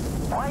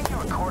 Why are you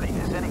recording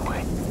this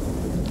anyway?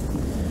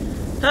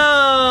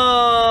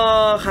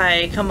 Oh,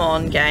 okay. Come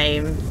on,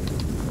 game.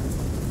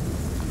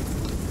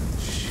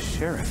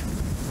 Sheriff.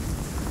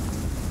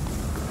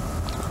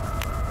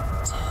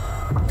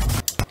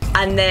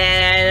 And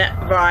then,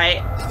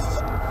 right.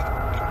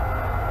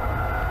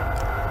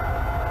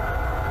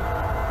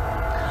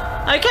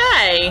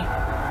 Okay.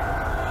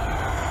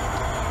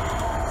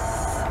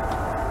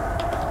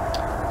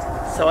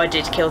 So I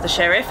did kill the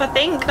sheriff, I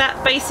think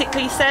that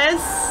basically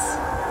says.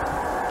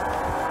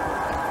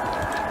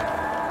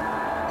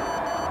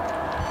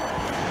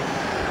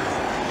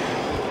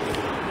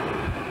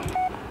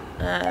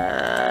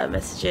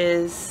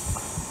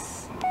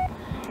 Messages.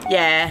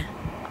 Yeah.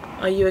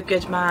 Are you a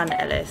good man,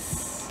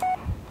 Ellis?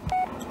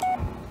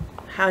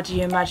 How do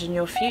you imagine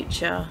your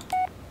future?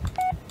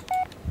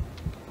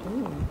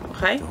 Ooh,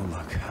 okay. Don't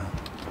look, huh?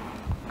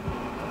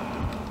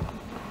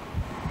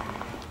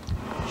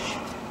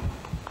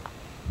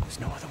 There's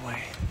no other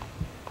way.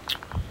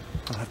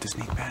 I'll have to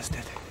sneak past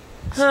it.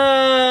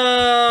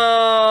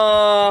 Oh,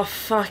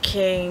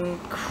 fucking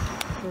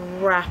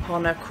crap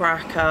on a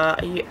cracker.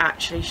 Are you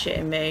actually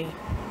shitting me?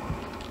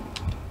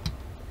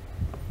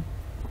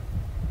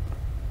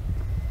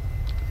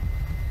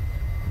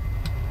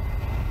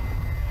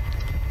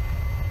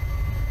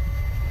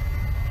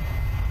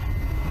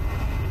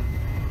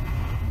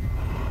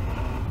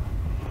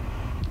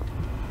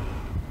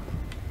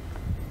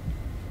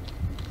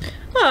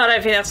 Well, I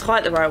don't think that's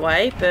quite the right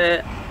way,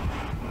 but...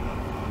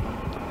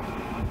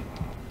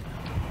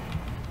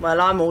 Well,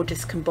 I'm all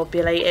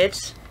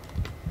discombobulated.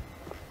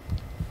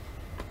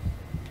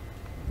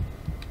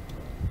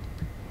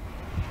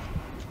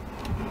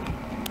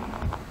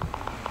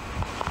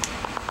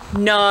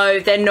 No,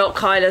 they're not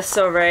Kyla,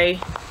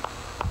 sorry.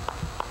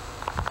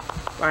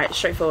 Right,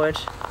 straightforward.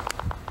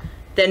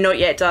 They're not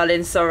yet,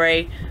 darling,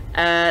 sorry.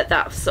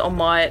 That's on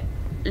my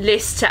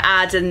list to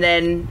add, and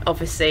then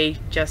obviously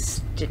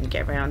just didn't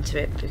get around to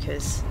it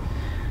because...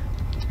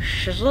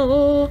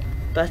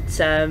 But,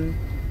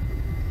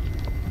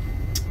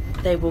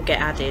 they will get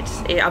added.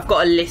 I've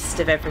got a list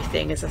of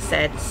everything, as I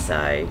said,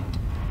 so...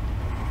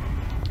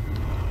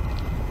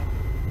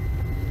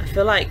 I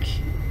feel like...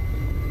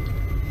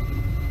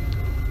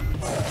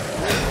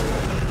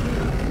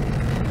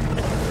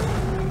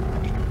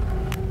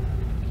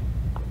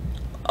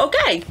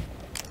 Okay!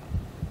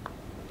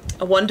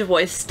 I wonder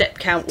what his step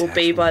count will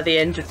be by the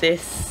end of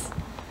this.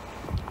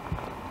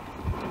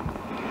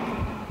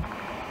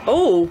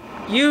 Oh!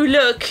 You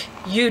look!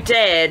 You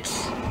dared!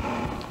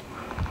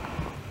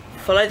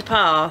 Follow the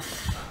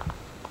path.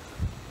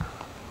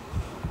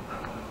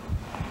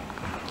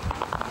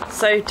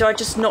 So do I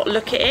just not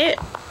look at it,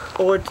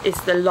 or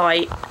is the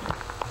light...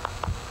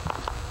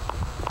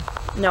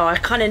 No, I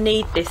kind of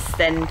need this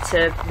then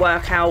to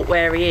work out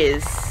where he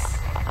is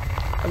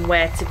and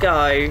where to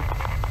go.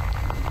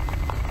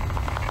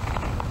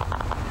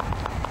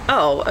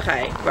 Oh,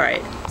 okay,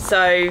 right.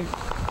 So...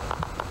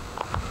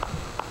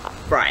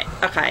 Right,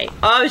 okay.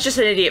 I was just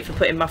an idiot for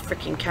putting my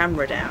freaking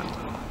camera down.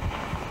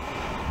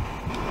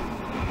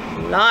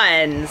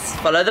 Lines,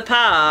 follow the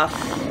path.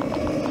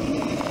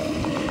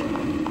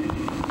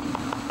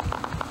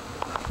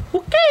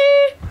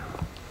 Okay.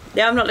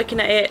 Yeah, I'm not looking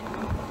at it.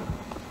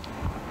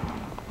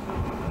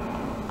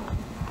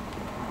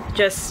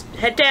 Just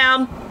head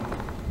down.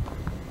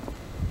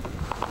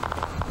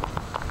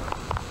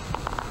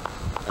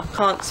 I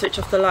can't switch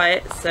off the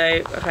light, so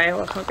okay,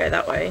 well, I can't go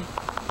that way.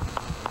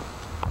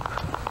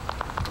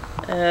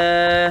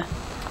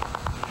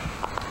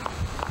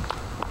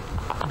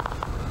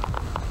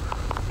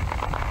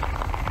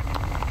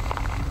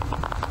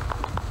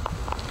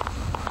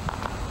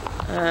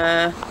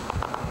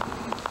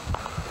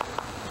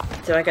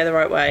 Did I go the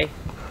right way?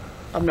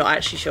 I'm not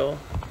actually sure.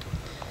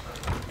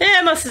 Yeah,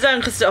 I must have done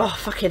because... Oh,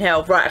 fucking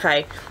hell. Right,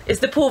 okay. Is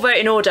the pool vote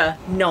in order?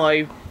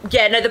 No.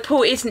 Yeah, no, the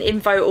pool isn't in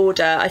vote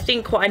order. I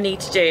think what I need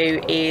to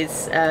do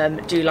is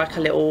do like a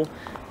little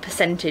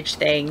percentage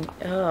thing.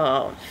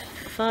 Oh,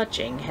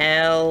 fudging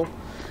hell.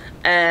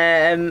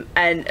 And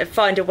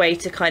find a way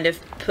to kind of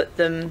put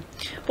them...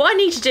 What I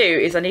need to do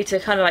is I need to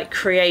kind of like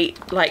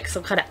create like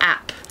some kind of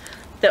app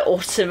that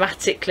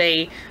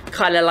automatically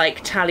kind of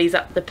like tallies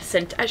up the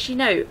percent. Actually,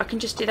 no, I can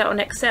just do that on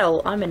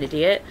Excel. I'm an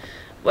idiot.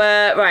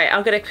 Right,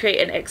 I'm going to create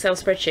an Excel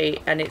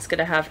spreadsheet and it's going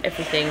to have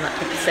everything like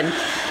the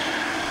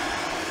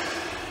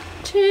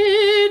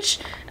percentage,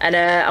 and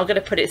I'm going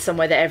to put it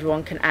somewhere that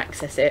everyone can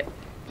access it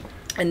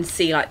and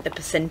see like the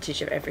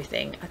percentage of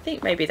everything. I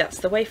think maybe that's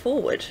the way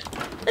forward.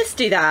 Let's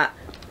do that.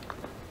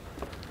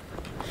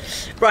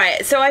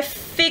 Right, so I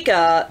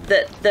figure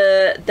that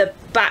the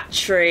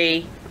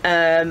battery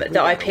that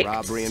I picked.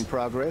 Robbery in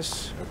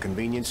progress. A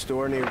convenience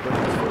store near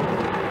Burnsville.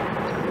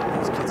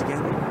 Those kids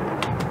again?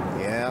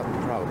 Yeah,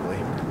 probably.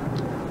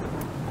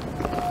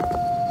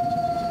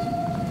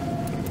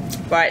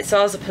 Right, so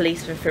I was a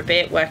policeman for a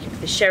bit, working for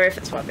the sheriff.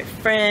 That's why I'm with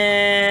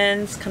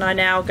friends. Can I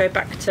now go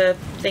back to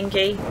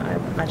thingy? I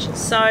imagine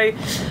so.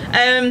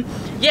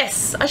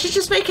 Yes, I should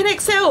just make an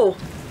Excel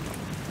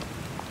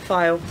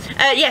file.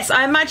 Yes,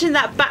 I imagine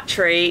that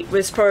battery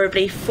was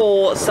probably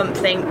for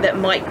something that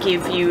might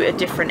give you a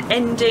different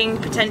ending,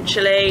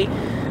 potentially.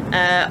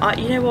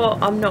 You know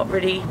what? I'm not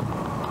really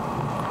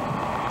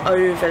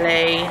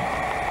overly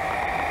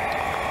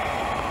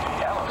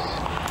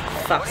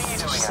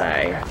fussed,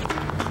 so...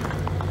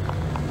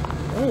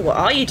 Oh, what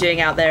are you doing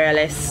out there,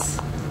 Ellis?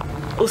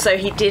 Also,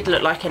 he did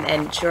look like an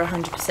ench. You're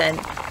 100%.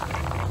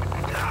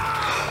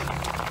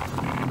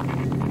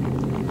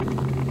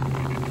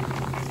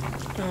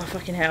 Oh,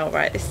 fucking hell.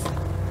 Right, this...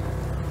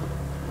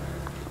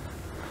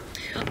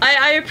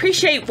 I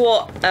appreciate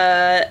what... Do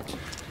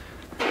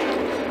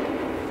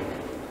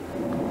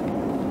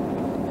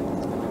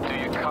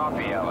you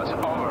copy, Alice?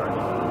 Over.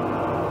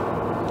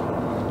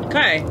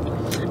 Okay.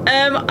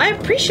 I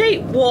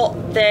appreciate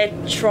what they're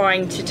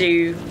trying to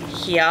do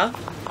here,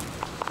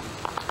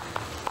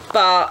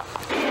 but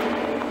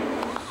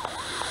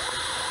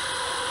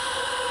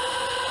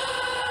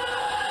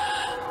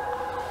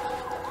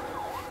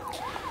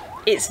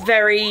it's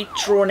very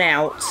drawn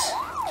out.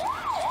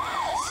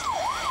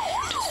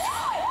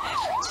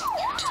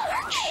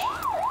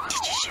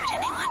 Did you shoot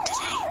anyone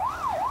today?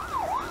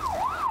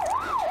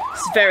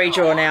 It's very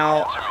drawn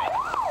out.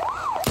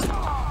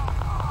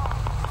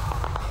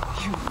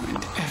 You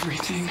ruined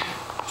everything.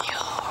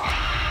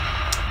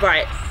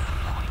 Right.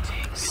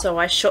 So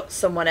I shot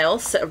someone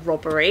else at a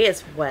robbery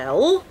as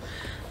well.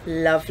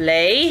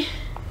 Lovely.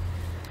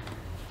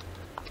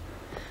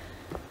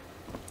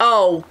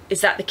 Oh,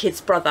 is that the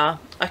kid's brother?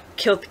 I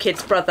killed the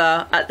kid's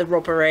brother at the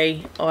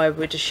robbery, I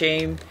would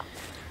assume.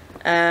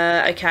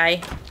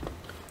 Okay.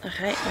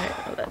 Okay, no,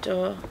 not that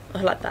door.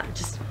 I like that.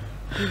 Just...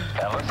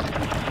 Alice? Is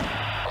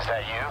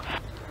that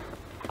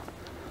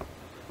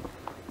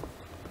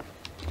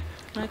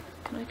you?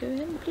 Can I go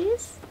in,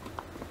 please?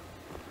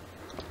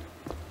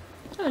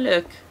 Oh,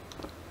 look.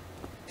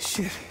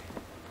 Shit.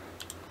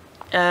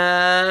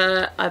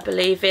 I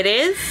believe it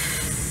is.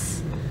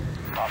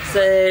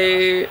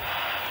 So...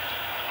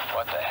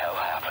 What the hell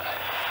happened?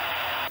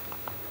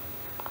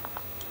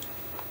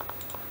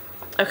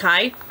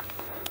 Okay.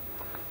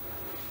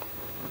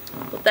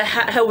 What the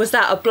hell was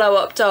that? A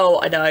blow-up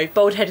doll? I know.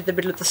 Bald head in the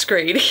middle of the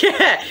screen.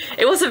 Yeah.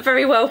 It wasn't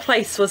very well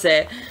placed, was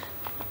it?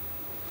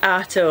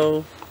 At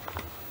all.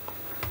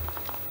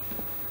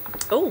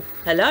 Oh,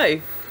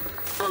 hello.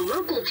 A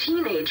local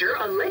teenager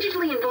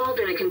allegedly involved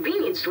in a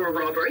convenience store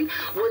robbery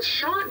was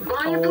shot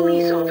by a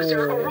police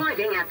officer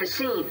arriving at the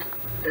scene.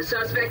 The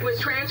suspect was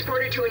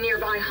transported to a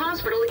nearby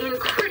hospital in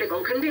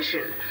critical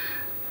condition.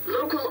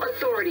 Local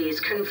authorities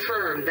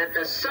confirmed that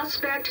the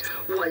suspect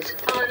was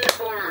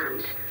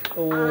unarmed.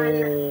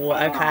 Oh,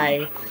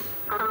 okay.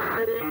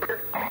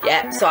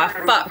 Yeah, so I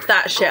fucked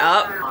that shit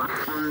up.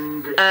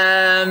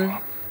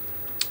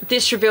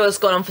 This reveal has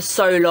gone on for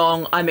so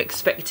long, I'm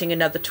expecting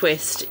another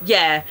twist.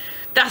 Yeah,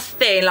 that's the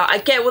thing, like, I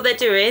get what they're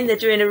doing a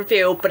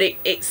reveal, but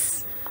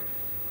it's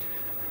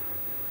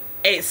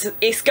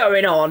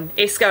going on,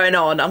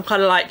 I'm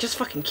kind of like, just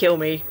fucking kill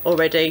me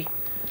already.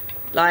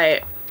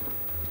 Like,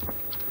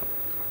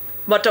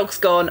 my dog's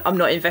gone, I'm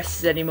not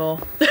invested anymore.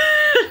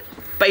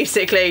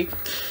 Basically.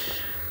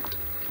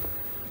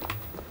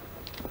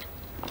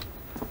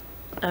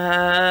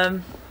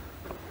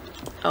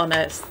 Oh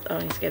no, I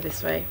need to go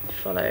this way.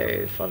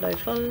 Follow.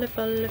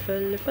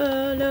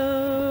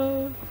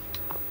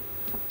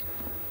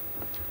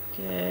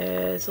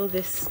 There's all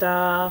this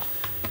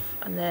stuff.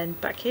 And then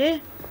back here.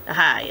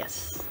 Aha,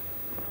 yes.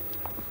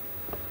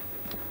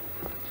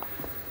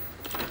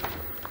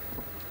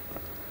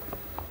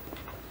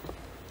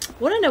 I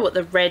want to know what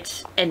the red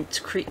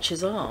ent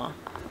creatures are.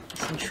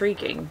 It's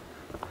intriguing.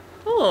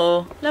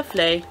 Oh,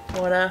 lovely.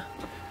 What a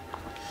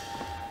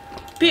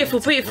beautiful,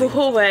 beautiful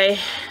hallway.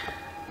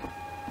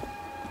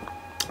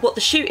 What,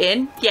 the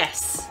shooting?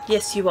 Yes.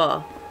 Yes, you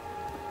are.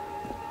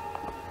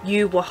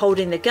 You were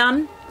holding the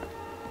gun.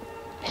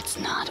 It's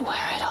not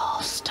where it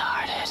all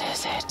started,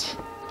 is it?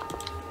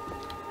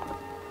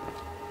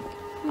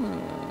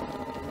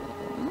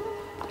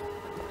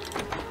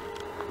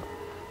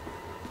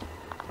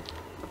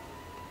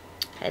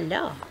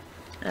 Hello.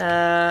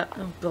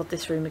 Oh god,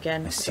 this room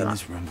again. I've seen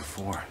this room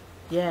before.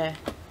 Yeah,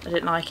 I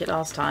didn't like it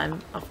last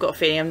time. I've got a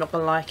feeling I'm not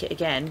going to like it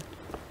again.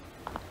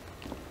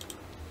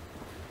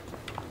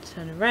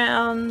 Turn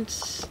around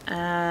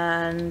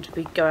and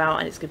we go out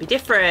and it's going to be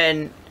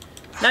different.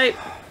 Nope.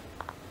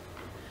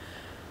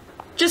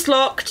 Just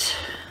locked.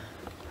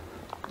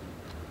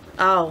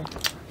 Oh,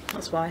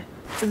 that's why.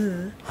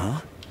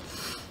 Huh?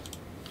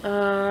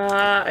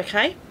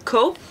 Okay,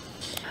 cool.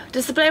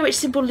 Does the Blair Witch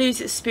symbol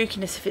lose its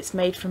spookiness if it's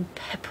made from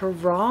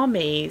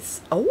pepperamis?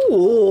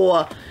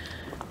 Oh,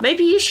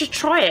 maybe you should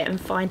try it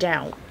and find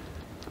out.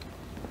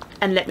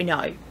 And let me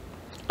know.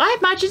 I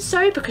imagine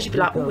so, because you'd be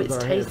like, oh, it's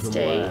tasty.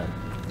 Hey,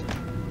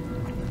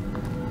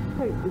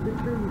 is it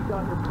true you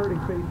shot your pretty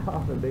face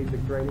off in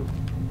basic training?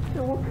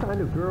 Yeah, what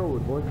kind of girl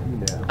would want you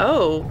now?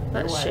 Oh,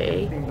 that's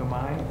she.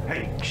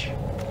 Hey, shh.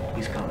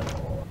 He's coming.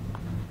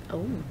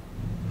 Oh.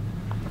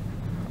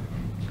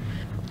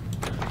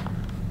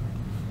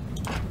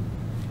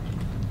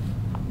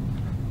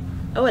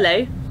 Oh,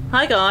 hello.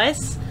 Hi,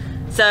 guys.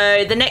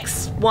 So the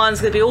next one's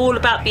going to be all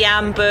about the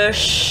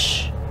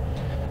ambush.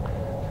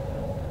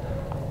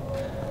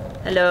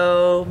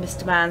 Hello,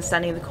 Mr. Man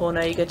standing in the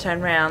corner. You go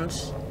turn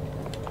round.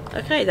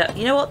 Okay, that,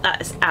 you know what? That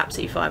is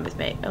absolutely fine with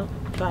me. Oh,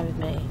 fine with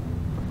me.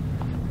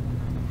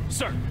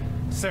 Sir!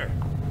 Sir!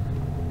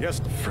 Yes?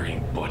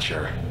 Freaking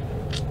butcher.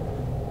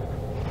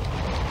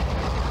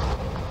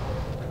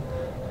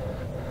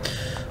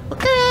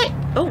 Okay.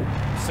 Oh.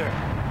 Sir!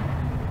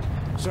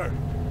 Sir!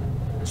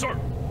 Sir!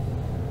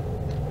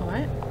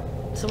 Alright.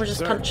 Someone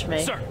just punched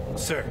me. Sir!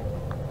 Sir!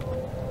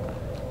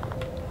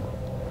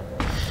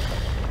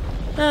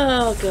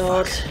 Oh,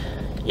 God.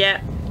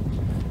 Yeah.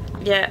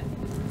 Yeah.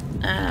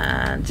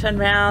 And turn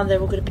around. They're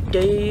all going to be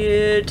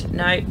dead.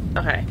 No.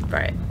 Okay.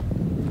 Right.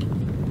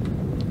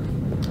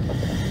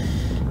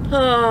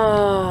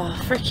 Oh,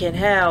 freaking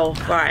hell.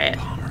 Right.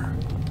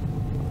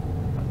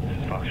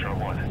 Foxtrot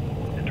 1.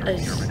 Entering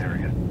the urban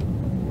area.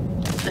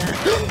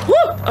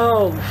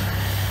 Oh,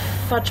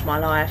 fudge my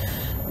life.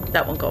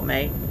 That one got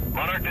me.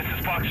 Monarch, this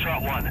is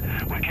Foxtrot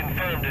 1. We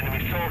confirmed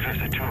enemy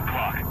soldiers at 2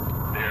 o'clock.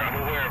 They are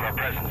unaware of our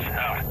presence.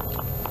 Out.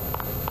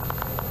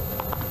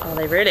 Are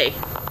they really?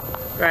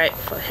 Right,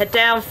 head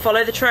down,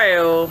 follow the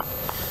trail.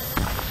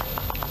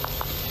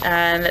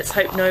 And let's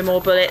hope no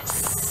more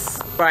bullets.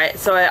 Right,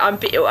 so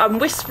I'm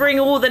whispering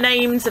all the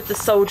names of the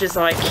soldiers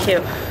I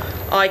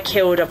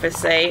killed,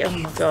 obviously. Oh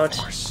my god.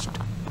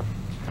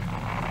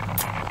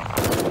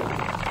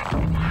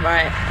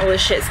 Right, all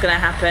this shit's gonna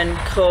happen.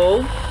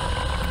 Cool.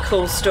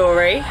 Cool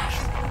story.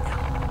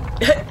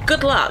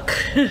 Good luck.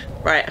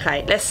 Right,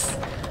 okay, let's...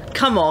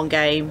 Come on,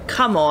 game.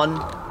 Come on.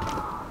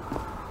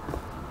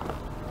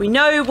 We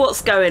know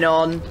what's going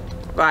on.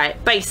 Right,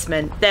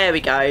 basement. There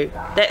we go.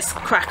 Let's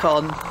crack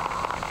on.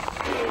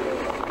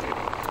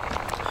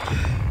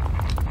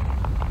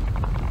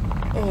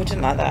 Oh, I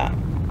didn't like that.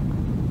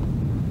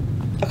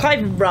 I can't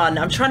even run.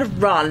 I'm trying to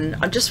run.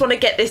 I just want to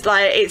get this,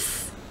 like,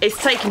 it's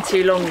taking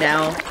too long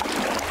now.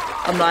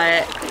 I'm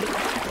like...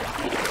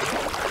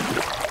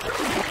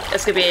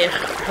 It's going to be a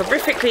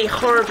horrifically,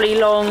 horribly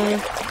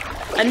long...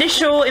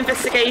 Initial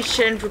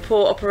investigation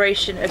report,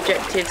 operation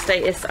objective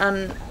status,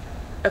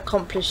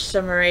 unaccomplished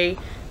summary.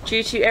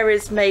 Due to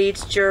errors made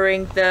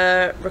during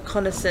the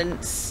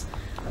reconnaissance,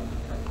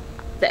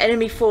 the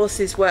enemy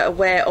forces were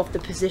aware of the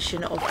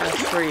position of our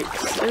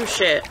troops. Oh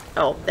shit.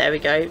 Oh, there we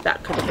go.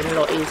 That could have been a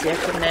lot easier,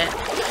 couldn't it?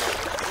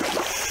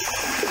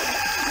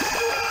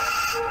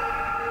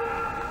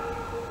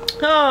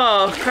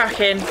 Oh,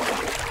 cracking.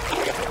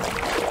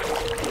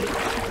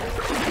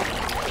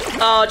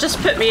 Oh, just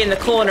put me in the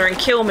corner and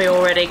kill me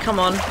already. Come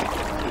on.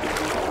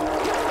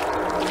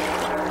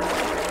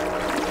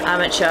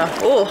 Amateur.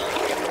 Oh.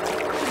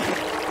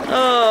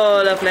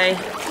 Oh, lovely.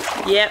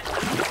 Yep.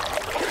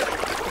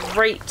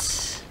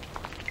 Great.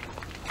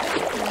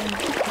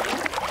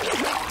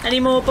 Any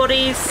more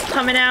bodies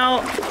coming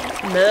out?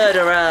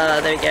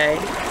 Murderer. There we go.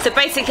 So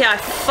basically I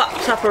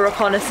fucked up a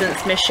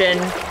reconnaissance mission,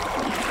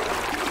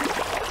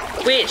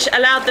 which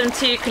allowed them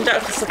to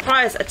conduct a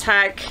surprise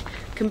attack.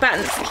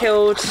 Combatants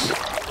killed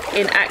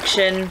in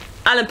action: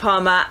 Alan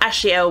Palmer,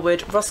 Ashley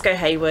Elwood, Roscoe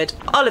Hayward,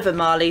 Oliver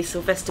Marley,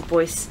 Sylvester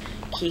Boyce,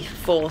 Keith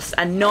Force,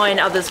 and 9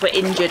 others were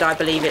injured, I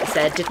believe it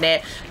said, didn't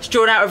it? It's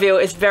drawn out reveal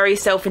is very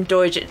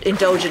self-indulgent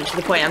to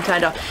the point I'm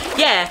turned off.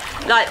 Yeah,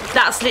 like,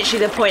 that's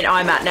literally the point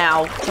I'm at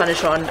now,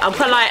 Tunatron. I'm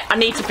kind of like, I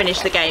need to finish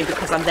the game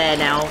because I'm there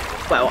now.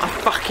 Well, I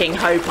fucking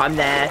hope I'm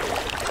there.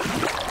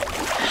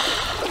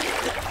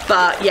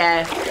 But,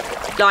 yeah,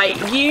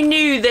 like, you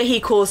knew that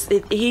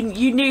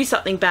you knew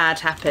something bad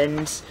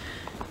happened.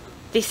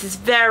 This is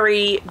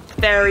very,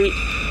 very,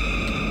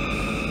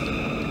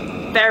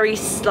 very,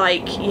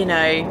 like, you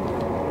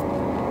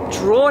know,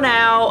 drawn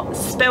out,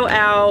 spelt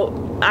out.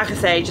 Like I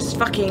say, just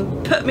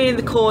fucking put me in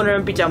the corner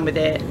and be done with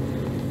it.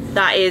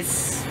 That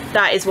is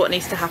what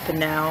needs to happen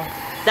now.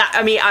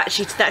 I mean,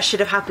 actually, that should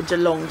have happened a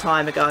long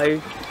time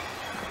ago.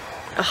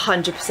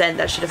 100%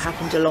 that should have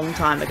happened a long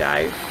time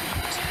ago.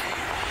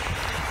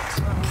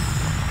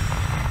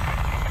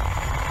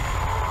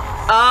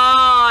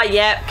 Ah,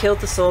 yep, killed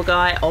the saw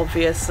guy,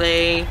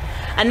 obviously.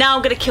 And now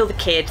I'm going to kill the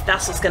kid.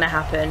 That's what's going to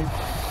happen.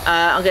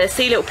 I'm going to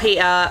see little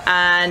Peter,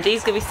 and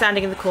he's going to be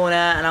standing in the corner,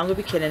 and I'm going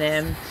to be killing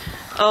him.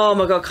 Oh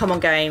my god, come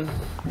on, game.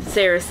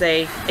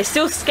 Seriously. It's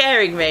still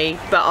scaring me,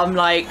 but I'm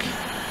like...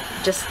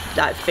 just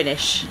like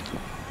finish.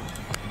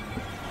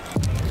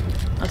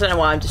 I don't know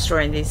why I'm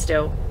destroying these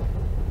still.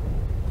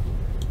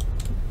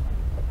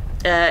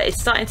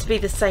 It's starting to be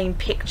the same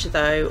picture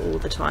though all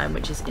the time,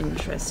 which is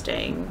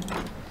interesting.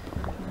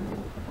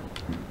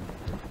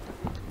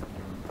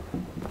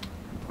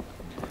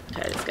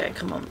 Okay, let's go,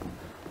 come on.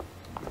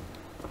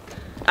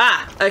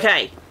 Ah,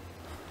 okay.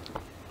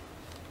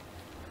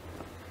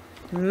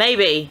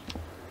 Maybe.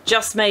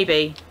 Just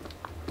maybe.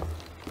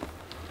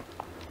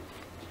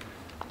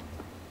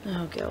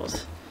 Oh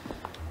god.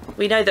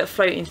 We know that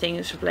floating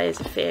things for Layers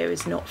of Fear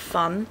is not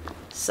fun,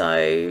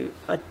 so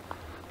I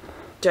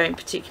don't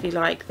particularly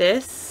like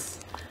this.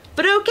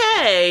 But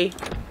okay!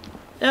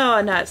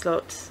 Oh, now it's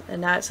locked.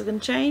 And now it's all going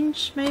to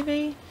change,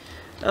 maybe?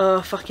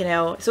 Oh, fucking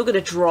hell. It's all going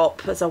to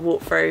drop as I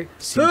walk through.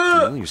 Seems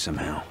familiar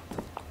somehow.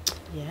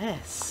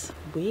 Yes.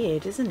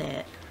 Weird, isn't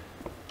it?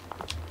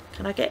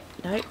 Can I get...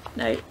 No,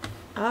 no.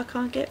 I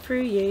can't get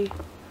through you.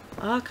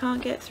 I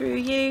can't get through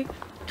you.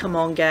 Come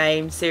on,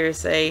 game.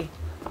 Seriously.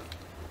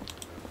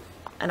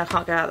 And I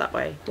can't go out that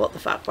way. What the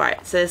fuck?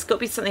 Right. So there's got to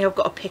be something I've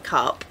got to pick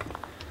up.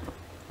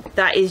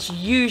 That is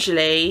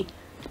usually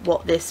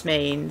what this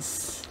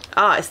means.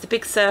 Ah, it's the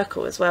big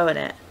circle as well, isn't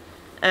it?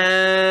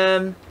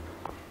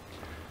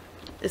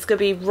 It's going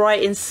to be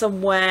right in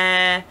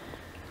somewhere.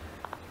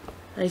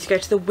 I need to go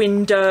to the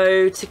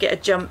window to get a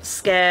jump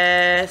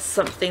scare.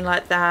 Something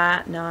like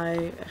that.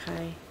 No.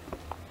 Okay.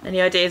 Any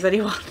ideas,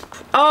 anyone?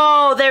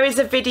 Oh, there is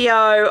a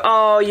video.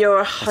 Oh,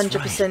 you're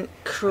 100%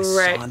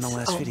 correct. I saw in the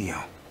last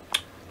video.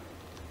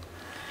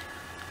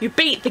 You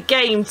beat the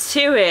game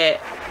to it.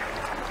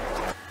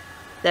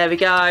 There we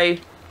go.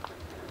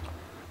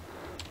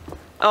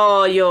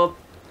 Oh, you're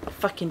a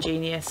fucking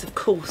genius. Of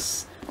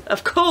course.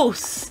 Of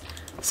course.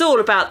 It's all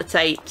about the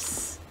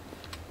tapes.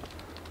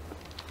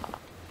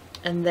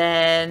 And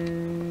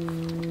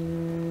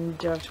then...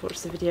 do I have to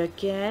watch the video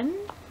again?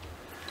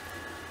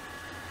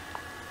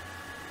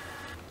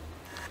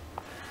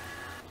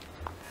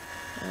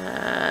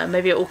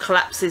 Maybe it all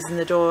collapses and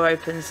the door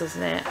opens,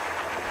 doesn't it?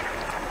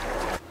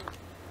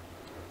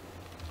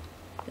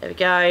 There we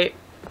go.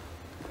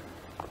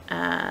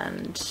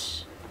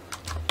 And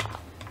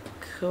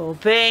cool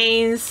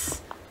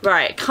beans.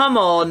 Right, come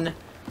on.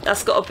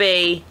 That's got to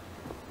be...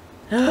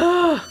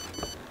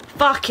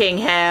 fucking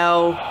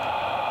hell.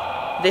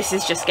 This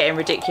is just getting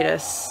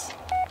ridiculous.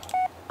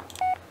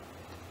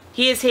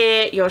 He is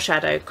here, your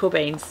shadow. Cool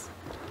beans.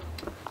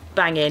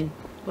 Bang in.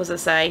 What does it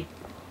say?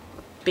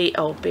 Be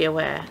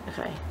aware.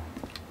 Okay.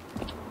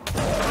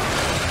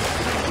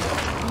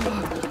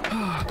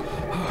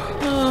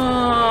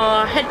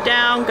 Oh, head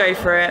down, go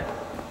for it.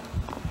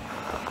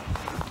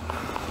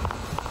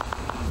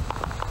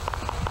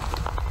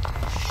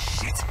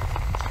 Shit.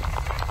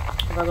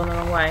 Have I gone the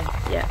wrong way?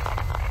 Yeah.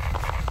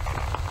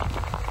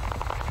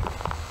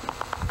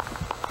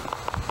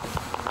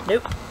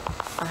 Nope.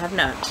 I have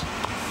not.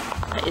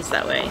 It is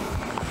that way.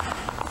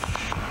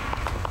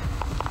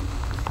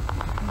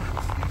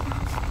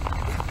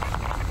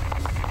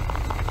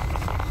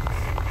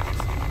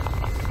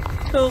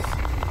 Cool.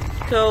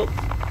 Cool.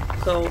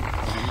 Cool.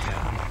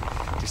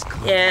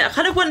 Yeah, I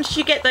kind of once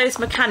you get those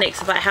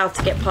mechanics about how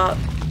to get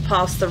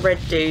past the red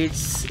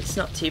dudes, it's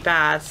not too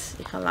bad.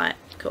 You're kind of like,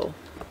 cool.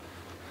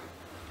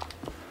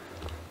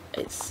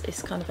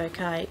 It's kind of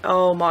okay.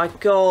 Oh my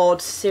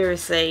god,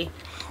 seriously.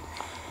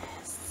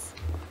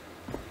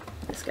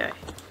 Let's go.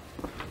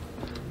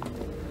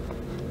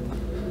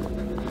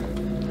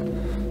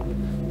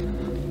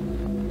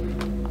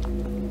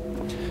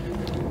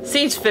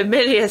 Seems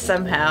familiar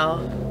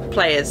somehow.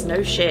 Players,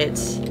 no shit.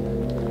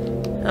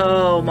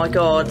 Oh my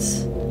god.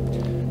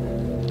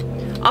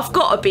 I've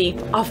got to be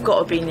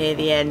near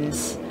the end.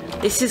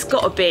 This has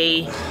got to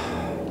be...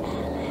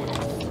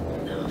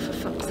 oh, for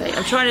fuck's sake.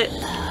 I'm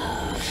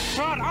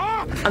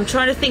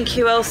trying to think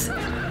who else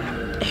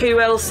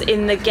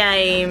in the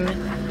game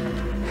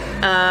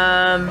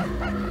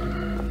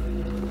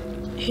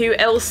who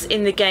else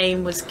in the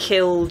game was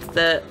killed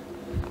that,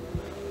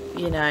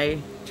 you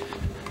know,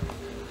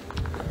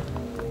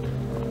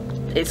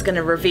 it's going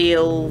to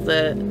reveal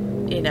that,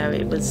 you know,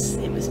 it was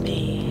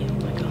me. Oh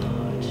my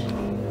god.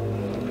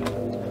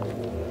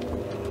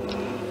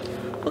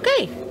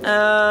 Okay.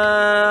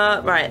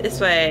 Right, this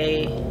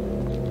way.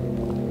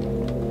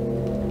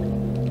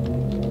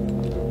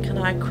 Can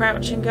I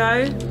crouch and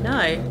go?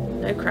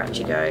 No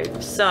crouchy go.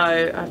 So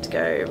I have to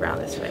go around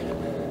this way.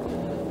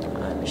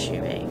 I'm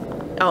assuming.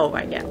 Oh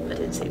right, yeah, I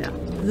didn't see that.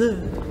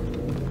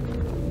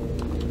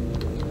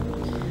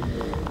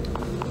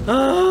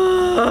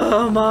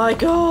 Oh my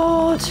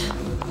god.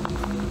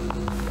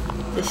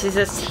 This is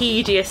a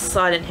tedious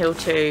Silent Hill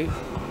 2.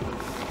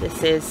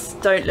 This is...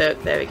 don't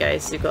look. There we go.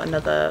 So we've got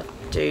another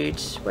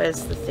dude.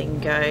 Where's the thing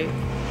go?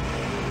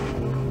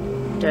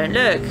 Don't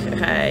look.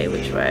 Okay,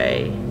 which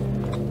way?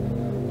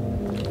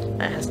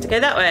 It has to go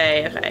that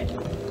way. Okay.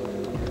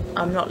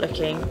 I'm not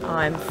looking.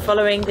 I'm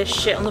following this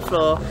shit on the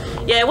floor.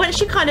 Yeah, once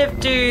you kind of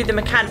do the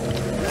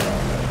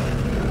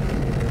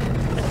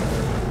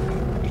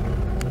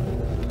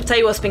I'll tell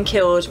you what's been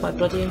killed, my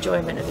bloody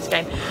enjoyment of this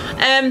game.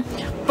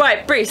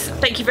 Right, Bruce,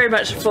 thank you very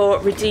much for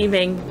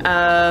redeeming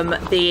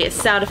the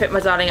sound effect, my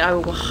darling. I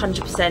will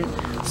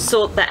 100%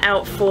 sort that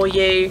out for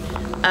you.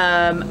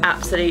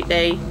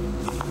 Absolutely.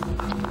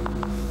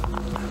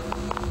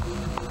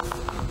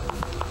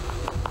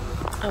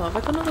 Oh, have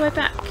I gone all the way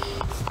back?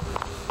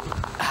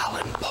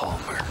 Alan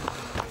Palmer.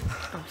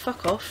 Oh,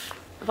 fuck off.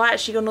 Have I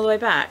actually gone all the way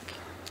back?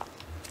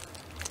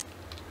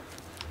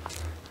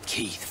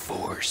 Keith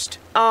Forrest.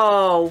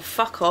 Oh,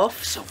 fuck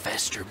off.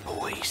 Sylvester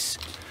Boyce.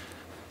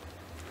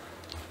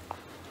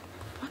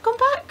 Have I gone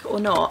back or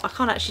not? I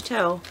can't actually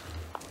tell.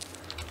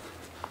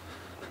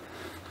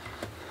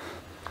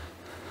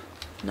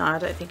 No, I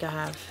don't think I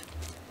have.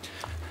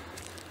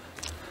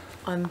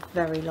 I'm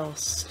very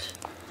lost.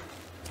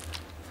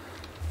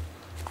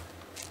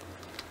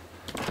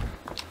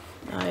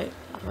 No, I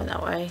went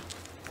that way.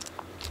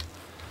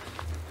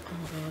 Oh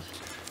my god.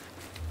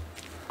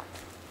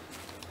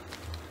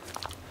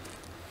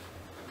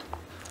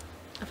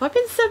 Have I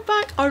been sent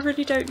back? I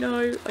really don't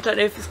know. I don't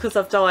know if it's because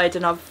I've died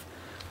and I've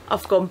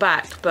gone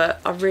back,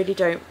 but I really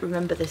don't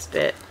remember this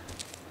bit.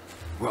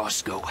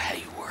 Roscoe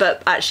Hayward.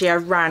 But actually I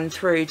ran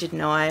through,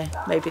 didn't I?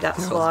 Maybe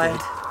that's why.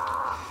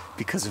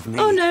 Because of me.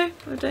 Oh no,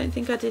 I don't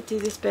think I did do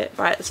this bit.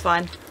 Right, that's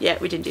fine. Yeah,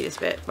 we didn't do this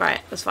bit. Right,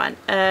 that's fine.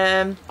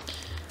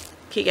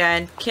 Keep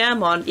going.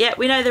 Come on. Yeah,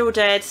 we know they're all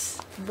dead.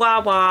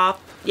 Wah wah.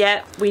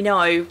 Yeah, we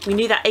know. We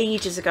knew that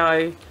ages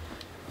ago.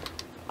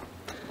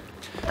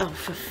 Oh,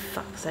 for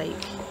fuck's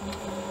sake.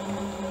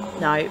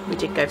 No, we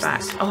did go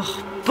back.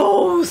 Oh,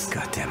 balls!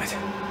 God damn it.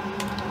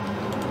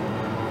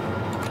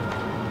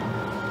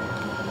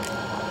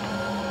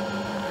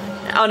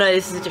 Oh no,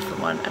 this is a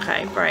different one.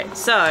 Okay, right.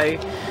 So.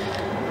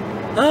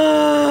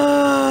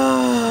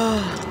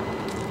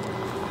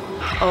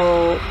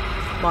 Oh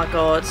my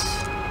god.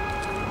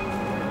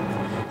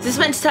 Is this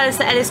meant to tell us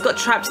that Ellis got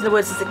trapped in the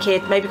woods as a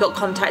kid, maybe got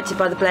contacted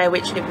by the Blair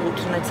Witch and it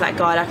walked on into that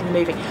guy like in the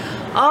movie?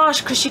 Oh,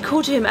 because she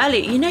called him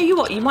Ellie. You know you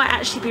what? You might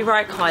actually be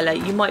right, Kyla.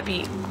 You might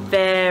be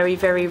very,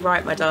 very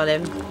right, my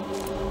darling.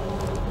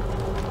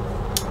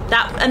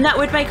 That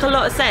would make a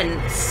lot of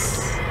sense.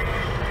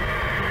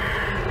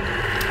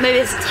 Maybe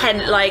it's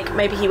like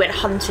maybe he went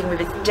hunting with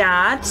his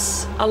dad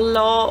a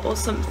lot or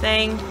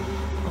something.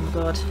 Oh my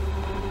god.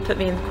 Put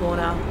me in the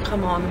corner.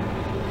 Come on.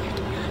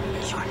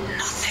 You're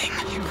nothing.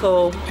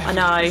 Cool. I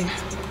know.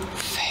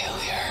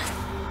 Failure.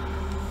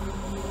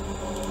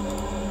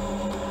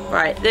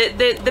 Right.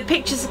 The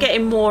pictures are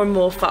getting more and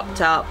more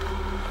fucked up.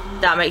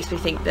 That makes me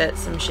think that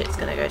some shit's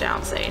gonna go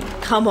down soon.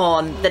 Come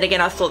on. Then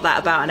again, I thought that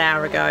about an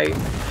hour ago.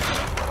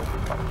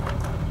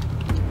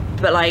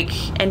 But like,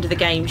 end of the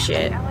game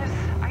shit.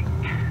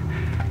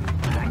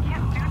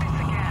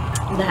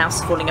 The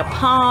house is falling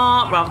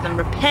apart rather than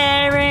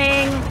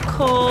repairing.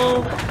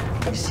 Cool.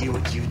 You see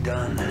what you've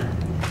done?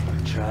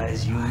 Try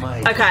as you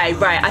might. Okay,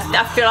 right.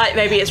 I feel like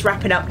maybe it's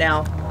wrapping up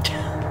now.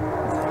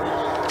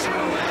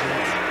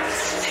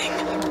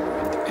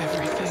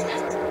 Everything.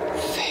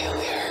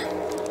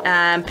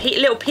 Failure.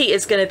 Little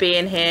Peter's gonna be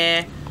in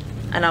here,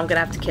 and I'm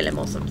gonna have to kill him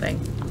or something.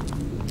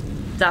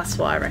 That's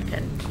what I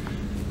reckon.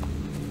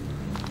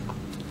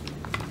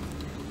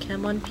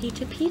 Come on,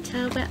 Peter,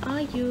 where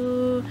are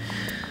you?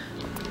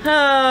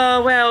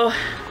 Oh, well,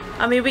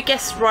 I mean, we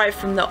guessed right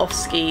from the off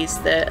skis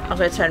that I'm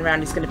going to turn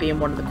around, he's going to be in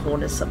one of the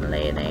corners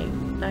suddenly, isn't he?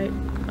 No?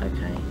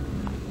 Okay.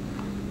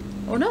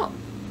 Or not.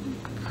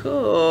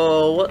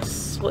 Cool.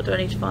 What do I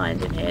need to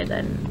find in here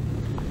then?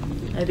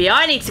 Maybe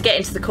I need to get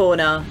into the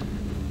corner.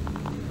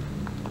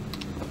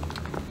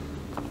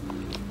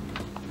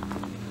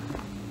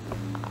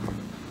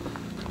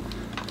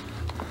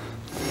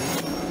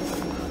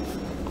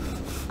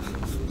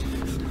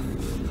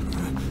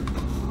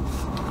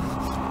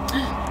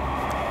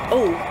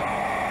 Oh,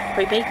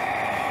 creepy.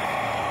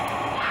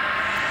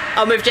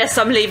 I'm with Jess,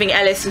 I'm leaving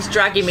Ellis, who's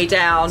dragging me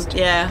down.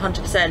 Yeah,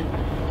 100%.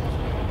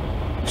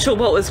 I'm sure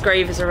Walter's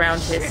grave is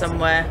around here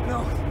somewhere.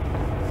 No.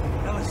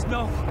 Ellis,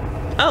 no.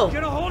 Oh.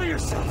 Get a hold of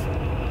yourself.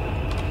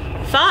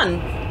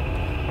 Fun.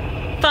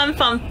 Fun.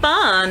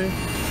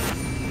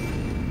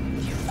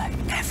 You let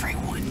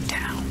everyone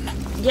down.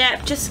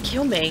 Yeah, just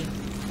kill me.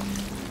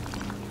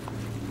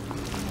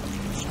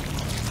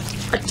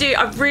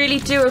 I really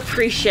do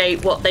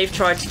appreciate what they've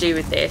tried to do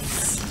with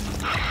this.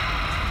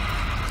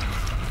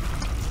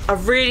 I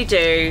really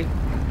do,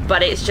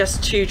 but it's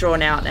just too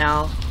drawn out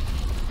now.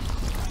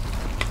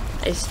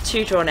 It's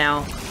too drawn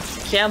out.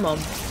 Come on.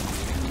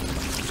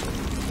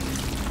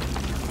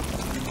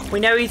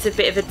 We know he's a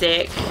bit of a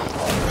dick.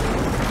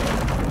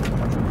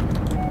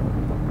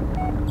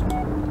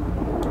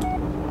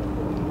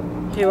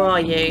 Who are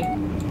you?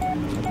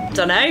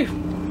 Dunno.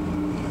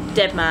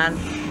 Dead man.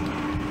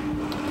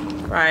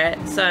 Right,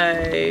 so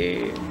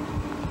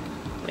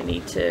we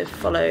need to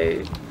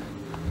follow.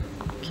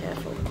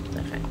 Careful.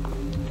 Okay.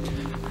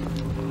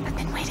 I've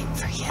been waiting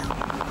for you.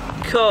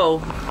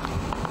 Cool.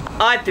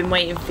 I've been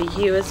waiting for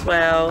you as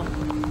well.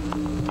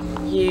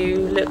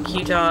 You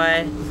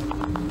die.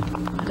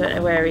 I don't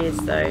know where he is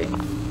though.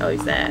 Oh,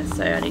 he's there.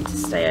 So I need to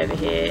stay over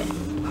here.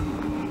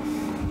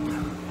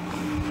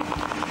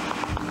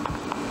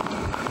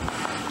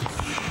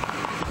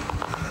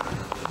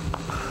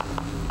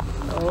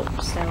 Oh,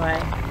 stay away.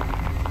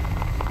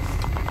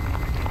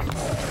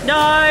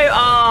 No!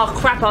 Oh,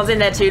 crap, I was in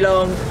there too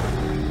long.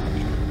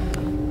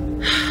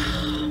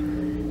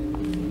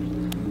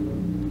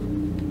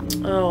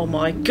 Oh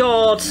my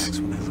god.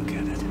 When I look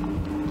at it.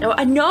 Oh,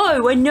 I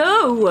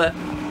know.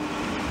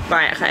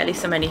 Right, okay, at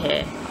least I'm only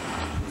here.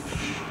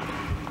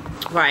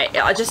 Right,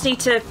 I just need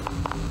to,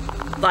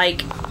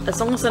 like, as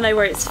long as I know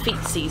where its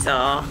feetsies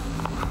are.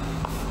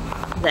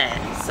 There,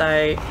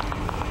 so...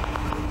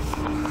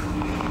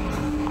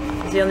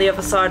 Is he on the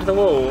other side of the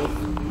wall?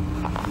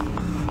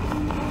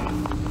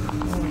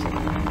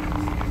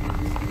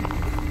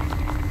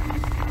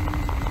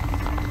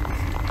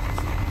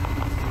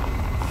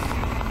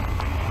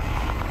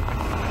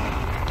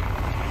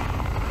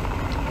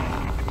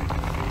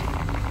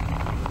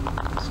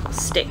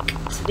 Stick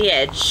to the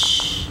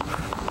edge.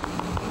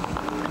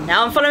 And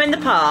now I'm following the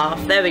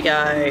path. There we go.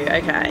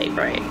 Okay,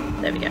 great.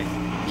 There we go.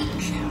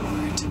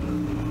 Coward.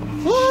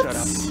 What?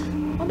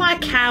 Oh, my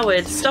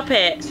coward. Stop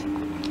it.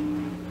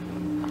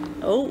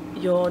 Oh,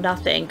 you're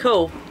nothing.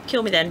 Cool.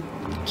 Kill me then.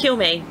 Kill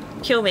me.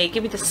 Kill me.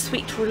 Give me the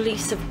sweet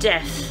release of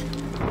death.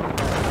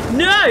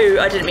 No!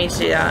 I didn't mean to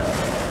do that.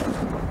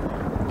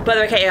 By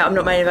the way, okay, yeah, I'm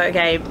not moaning about a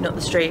game, not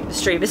the stream. The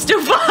stream is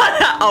still fun.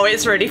 Oh,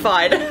 it's really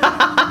fine.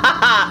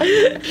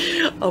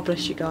 Oh,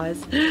 bless you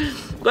guys.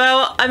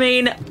 Well, I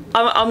mean,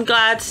 I'm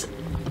glad.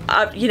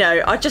 You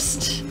know, I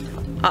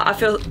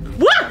feel.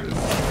 What?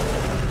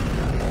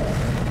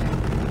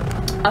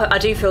 I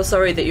do feel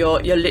sorry that you're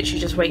literally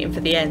just waiting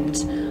for the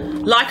end,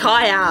 like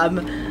I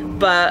am.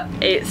 But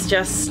it's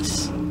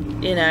just,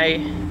 you know,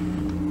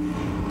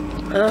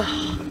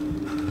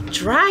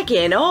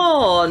 dragging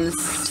on.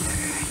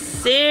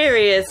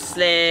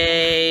 Seriously.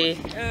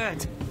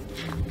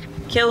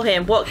 Kill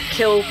him. What?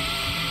 Kill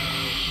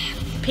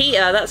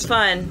Peter? That's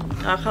fine.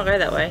 Oh, I can't go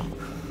that way.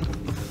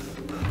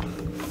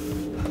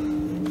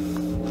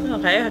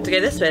 Okay, I have to go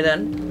this way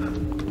then.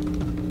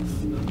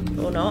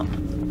 Or not.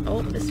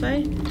 Oh, this way.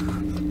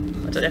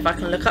 I don't know if I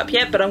can look up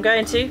yet, but I'm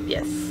going to.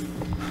 Yes.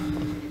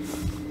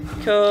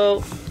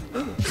 Cool.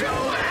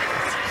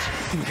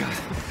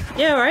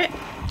 Yeah, alright.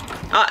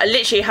 I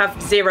literally have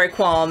zero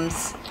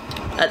qualms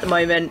at the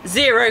moment.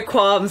 Zero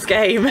qualms,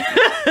 game.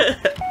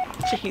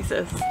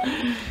 Jesus.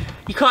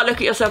 You can't look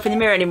at yourself in the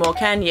mirror anymore,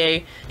 can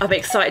you? I'm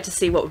excited to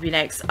see what will be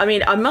next. I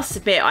mean, I must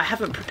admit, I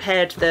haven't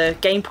prepared the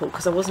game pool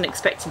because I wasn't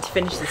expecting to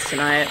finish this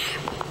tonight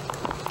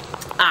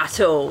at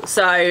all.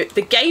 So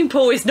the game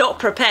pool is not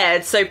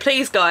prepared. So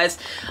please, guys,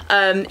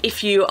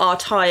 if you are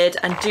tired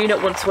and do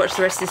not want to watch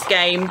the rest of this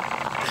game,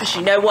 because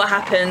you know what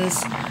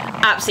happens,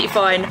 absolutely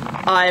fine.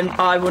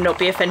 I will not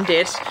be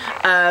offended.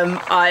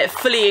 I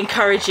fully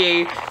encourage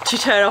you to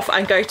turn off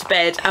and go to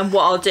bed, and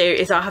what I'll do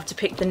is I'll have to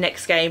pick the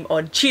next game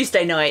on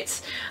Tuesday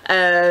nights,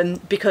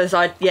 because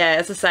as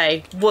I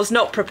say, was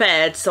not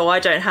prepared, so I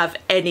don't have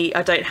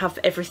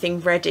everything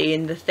ready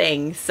in the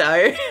thing,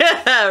 so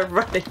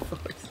running for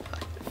his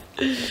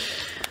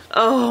life.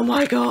 Oh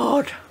my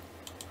god,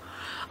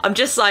 I'm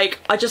just like,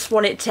 I just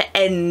want it to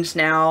end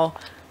now.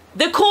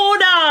 The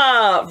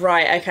corner!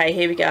 Right, okay,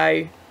 here we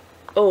go.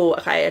 Oh,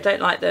 okay, I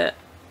don't like that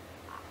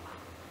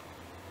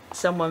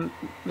someone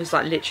was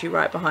like literally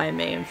right behind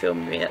me and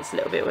filming me. That's a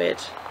little bit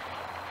weird.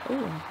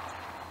 Ooh.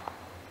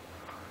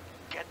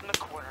 Get in the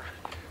corner.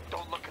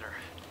 Don't look at her.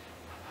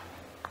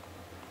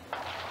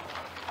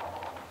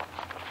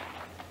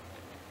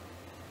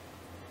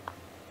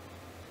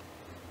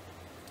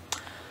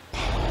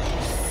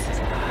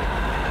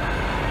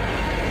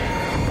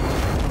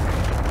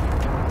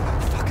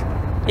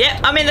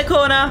 Yep, I'm in the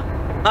corner.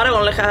 I don't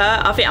want to look at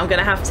her. I think I'm going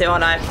to have to,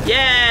 aren't I?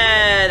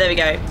 Yeah, there we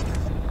go.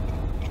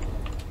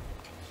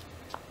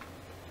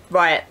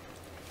 Right.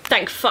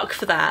 Thank fuck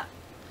for that.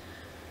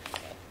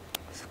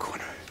 There's a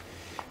corner.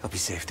 I'll be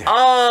safe there.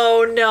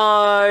 Oh,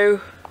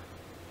 no.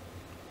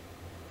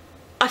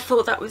 I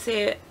thought that was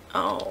it.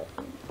 Oh.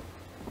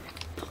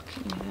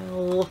 Fucking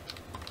hell.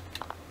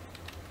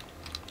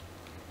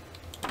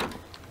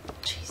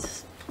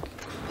 Jesus.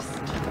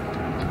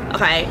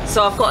 Okay,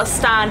 so I've got to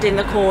stand in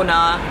the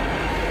corner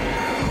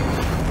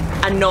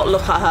and not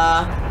look at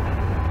her.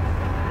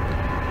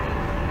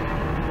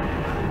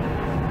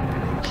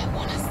 I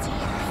want to see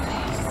your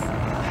face.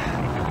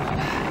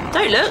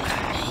 Don't look.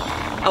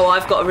 Oh,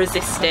 I've got to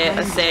resist it,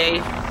 I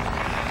see.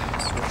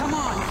 Come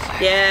on.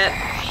 Yeah.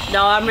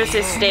 No, I'm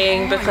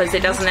resisting because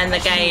it doesn't end the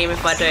game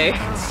if I do.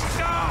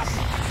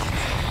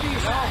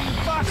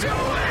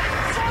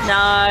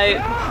 No.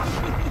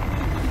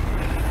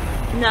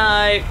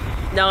 No.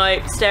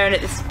 No. Staring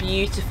at this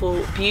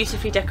beautiful,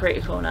 beautifully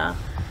decorated corner.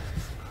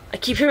 I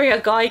keep hearing a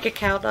Geiger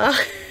counter.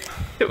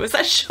 Was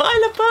that Shia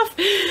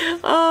LaBeouf?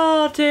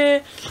 Oh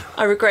dear.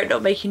 I regret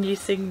not making you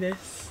sing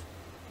this.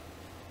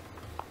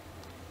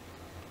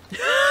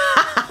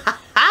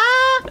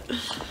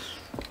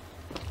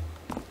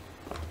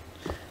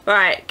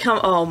 Right, come.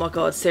 Oh my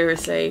god,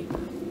 seriously.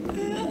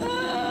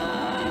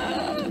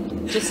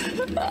 Just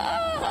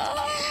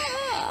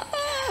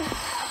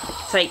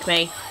take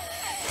me.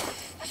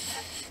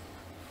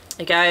 There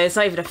you go. There's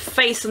not even a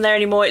face on there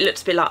anymore. It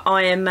looks a bit like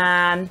Iron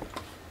Man.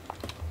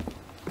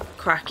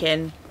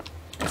 Cracking.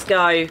 Let's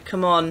go.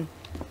 Come on.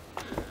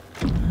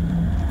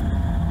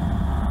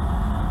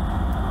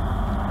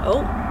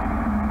 Oh.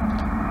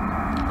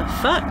 The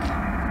fuck?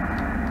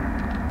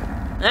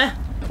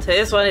 So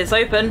this one is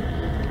open.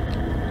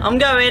 I'm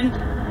going.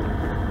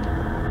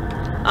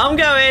 I'm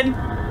going.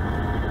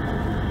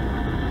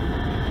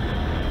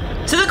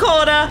 To the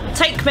corner.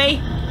 Take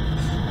me.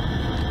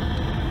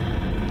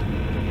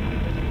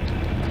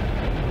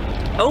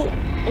 Oh.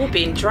 Oh,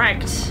 being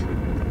dragged.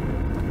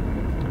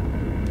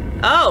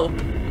 Oh.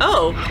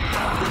 Oh.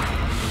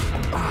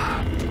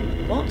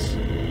 What?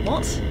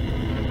 What?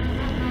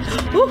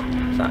 Ooh.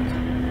 Fuck.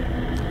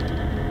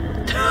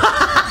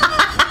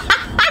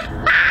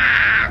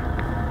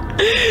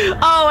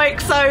 Oh,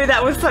 XO,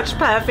 that was such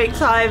perfect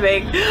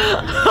timing.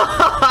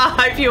 I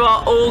hope you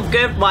are all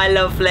good, my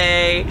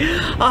lovely.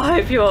 I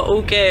hope you are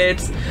all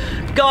good.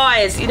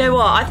 Guys, you know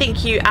what? I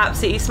think you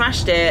absolutely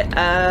smashed it.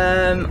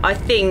 I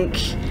think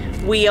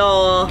we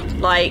are,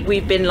 like,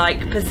 we've been,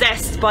 like,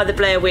 possessed by the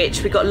Blair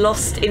Witch. We got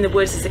lost in the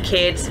woods as a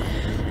kid.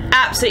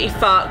 Absolutely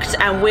fucked.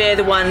 And we're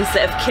the ones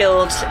that have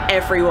killed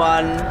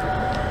everyone.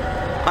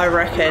 I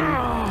reckon.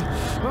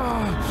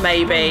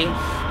 Maybe.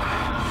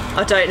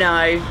 I don't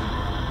know.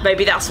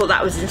 Maybe that's what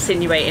that was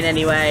insinuating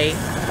anyway.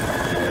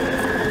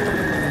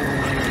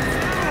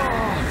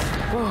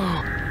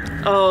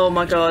 Oh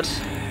my god.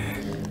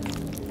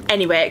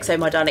 Anyway, XO,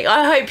 my darling,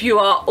 I hope you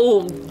are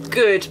all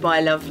good, my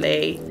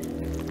lovely.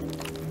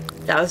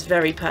 That was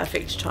very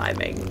perfect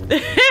timing.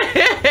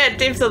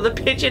 Dibs on the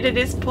pigeon in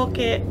his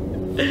pocket.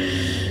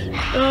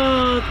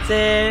 Oh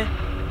dear.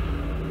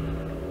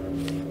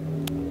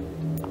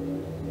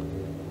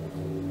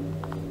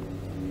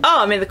 Oh,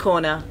 I'm in the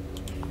corner.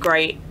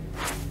 Great.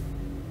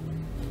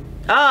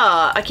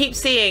 Ah, I keep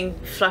seeing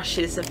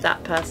flashes of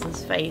that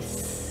person's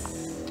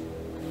face.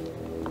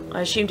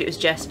 I assumed it was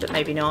Jess, but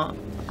maybe not.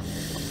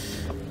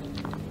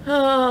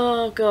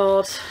 Oh,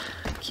 God.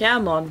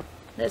 Come on.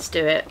 Let's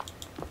do it.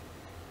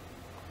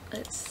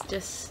 Let's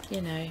just,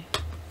 you know...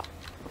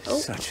 Oh.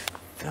 Such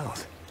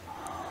filth.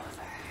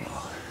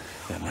 Oh,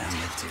 that man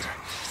lived here.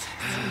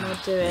 What am I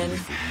doing?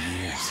 For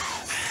years.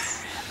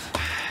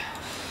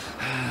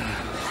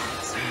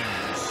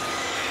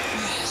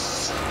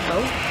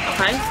 Oh,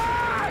 okay.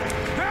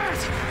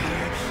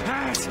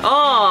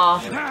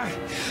 Oh!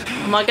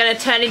 Am I going to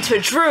turn into a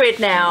druid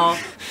now?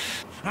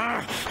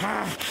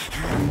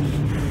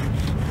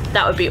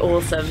 That would be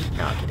awesome.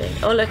 No, I'm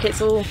kidding. Oh, look,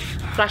 it's all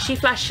flashy,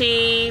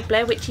 flashy.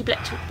 Blair Witchy,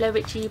 Blair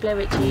Witchy, Blair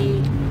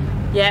Witchy.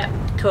 Yeah,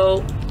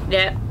 cool.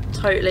 Yeah,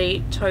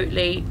 totally,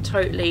 totally,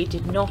 totally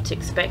did not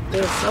expect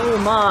this. Oh,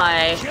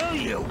 my.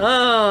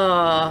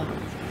 Oh,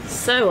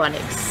 so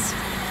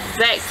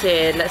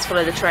unexpected. Let's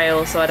follow the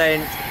trail so I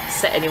don't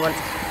set anyone.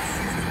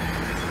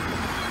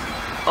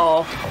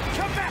 Oh.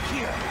 Come back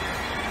here.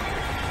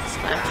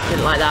 I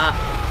didn't like that.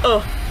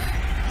 Oh.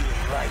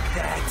 Like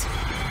that.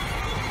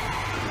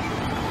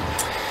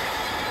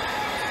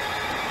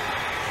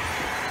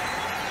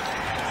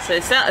 So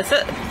it's that.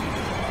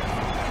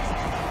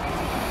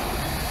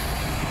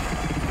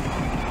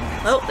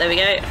 Oh, there we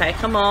go. Okay,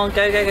 come on.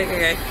 Go, go, go, go,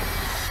 go.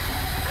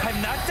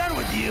 I'm not done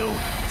with you.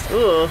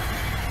 Ooh.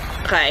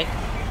 Okay.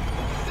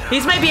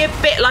 He's maybe a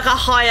bit like a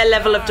higher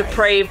level of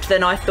depraved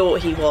than I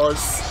thought he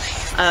was.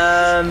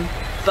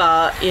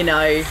 But, you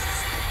know.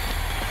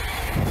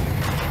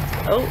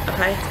 Oh,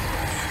 okay.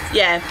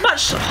 Yeah,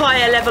 much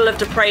higher level of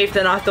depraved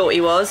than I thought he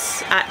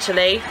was,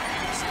 actually.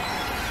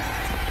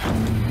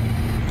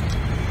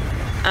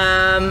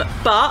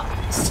 But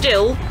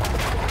still,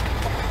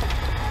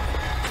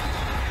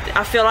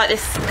 I feel like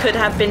this could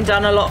have been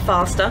done a lot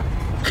faster.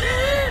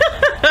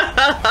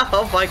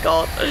 Oh my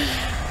god.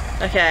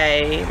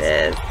 Okay,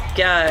 let's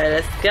go,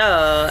 let's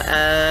go.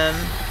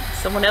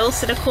 Someone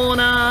else in a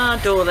corner,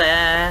 door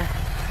there.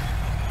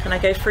 Can I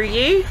go through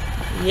you?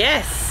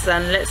 Yes,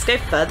 and let's go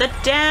further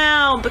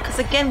down, because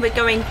again we're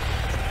going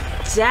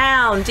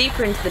down,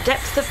 deeper into the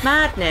depths of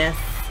madness.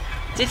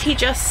 Did he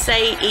just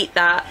say eat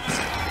that?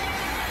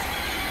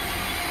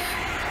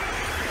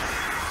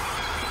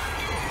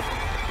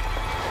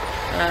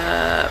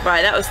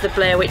 Right, that was the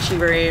Blair Witchy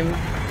room.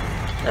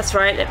 That's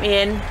right, let me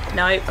in.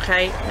 No,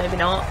 okay, maybe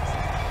not.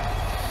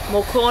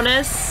 More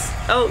corners.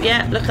 Oh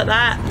yeah, look at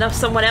that. Now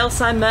someone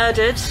else I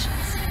murdered.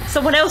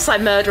 Someone else I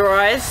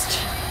murderized.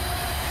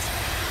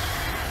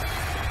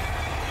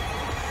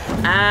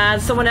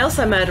 And someone else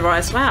I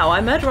murderized. Wow, I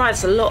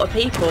murderized a lot of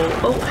people.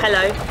 Oh,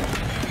 hello.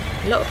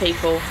 A lot of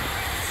people.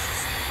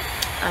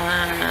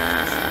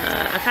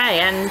 Okay,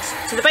 and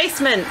to the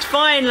basement,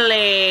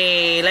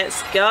 finally.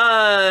 Let's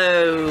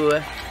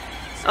go.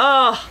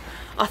 Oh,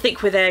 I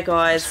think we're there,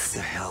 guys. What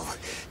the hell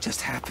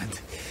just happened?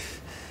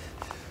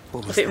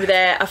 I think we're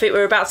there. I think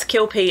we're about to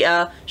kill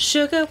Peter.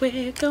 Sugar,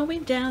 we're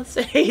going down.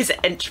 He's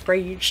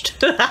enraged.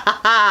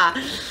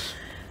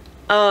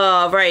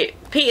 Oh, right.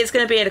 Peter's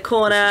going to be in a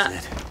corner.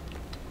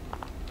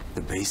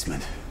 The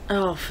basement.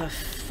 Oh, for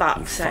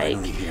fuck's sake.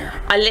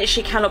 I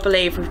literally cannot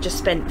believe we've just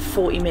spent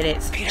 40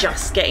 minutes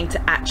just getting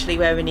to actually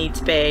where we need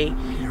to be.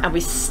 And we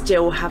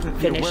still haven't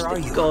finished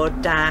the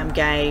goddamn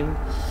game.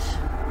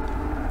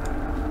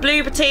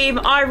 Bloober team,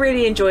 I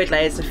really enjoyed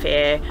Layers of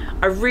Fear.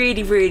 I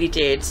really, really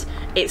did.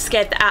 It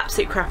scared the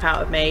absolute crap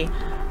out of me.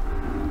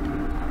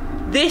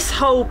 This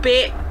whole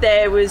bit,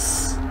 there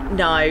was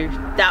no,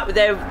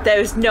 there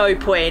was no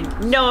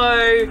point.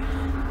 No,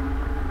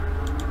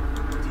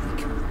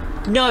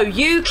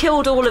 you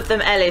killed all of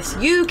them, Ellis.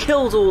 You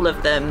killed all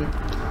of them.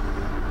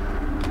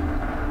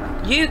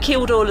 You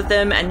killed all of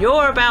them, and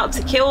you're about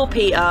to kill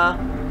Peter.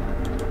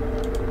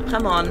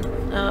 Come on.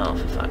 Oh,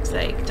 for fuck's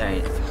sake,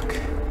 don't. Fuck.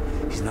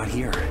 He's not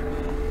here.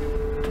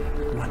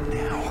 What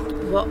now?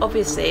 Well,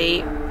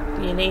 obviously,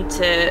 you need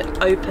to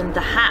open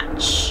the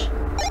hatch.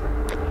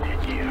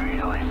 Did you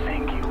really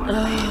think you would Oh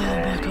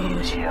my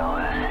god.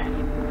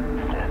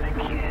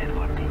 The kid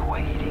would be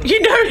waiting. You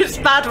know it's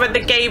bad when the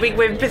gaming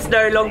wimp is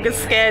no longer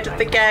scared of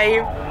the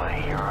game.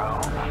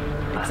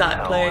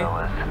 Exactly. You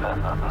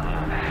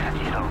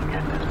don't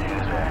get to do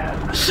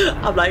that.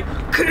 I'm like,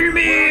 kill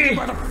me!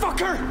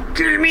 Motherfucker!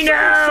 Kill me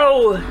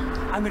now!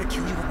 I'm gonna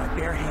kill you with my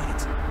bare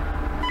hands.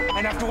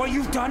 And after what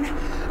you've done,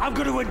 I'm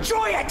gonna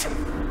enjoy it!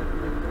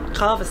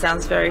 Carver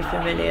sounds very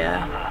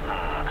familiar.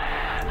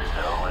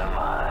 So am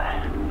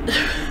I.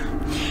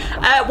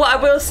 What I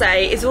will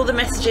say is all the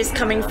messages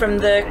coming from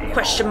the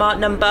question mark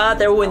number,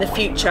 they're all in the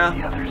future.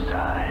 The other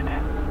side.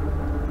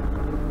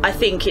 I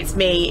think it's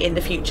me in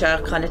the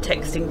future kind of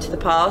texting to the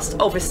past.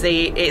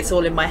 Obviously it's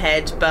all in my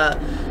head,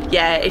 but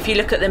yeah, if you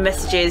look at the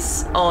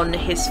messages on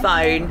his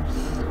phone,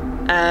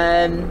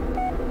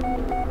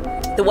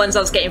 the ones I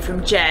was getting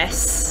from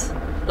Jess,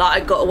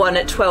 like I got one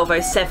at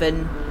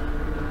 12:07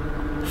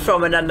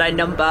 from an unknown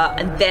number,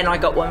 and then I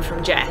got one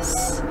from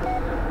Jess.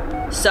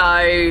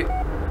 So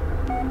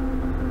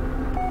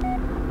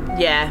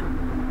yeah,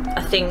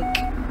 I think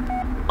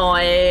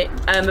I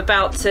am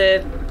about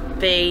to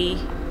be,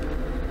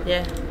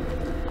 yeah.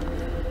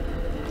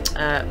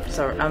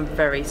 Sorry, I'm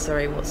very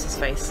sorry, what's his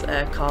face?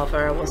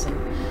 Carver, I wasn't.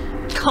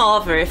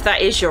 Carver, if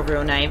that is your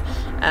real name.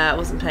 I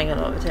wasn't paying a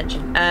lot of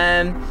attention.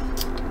 I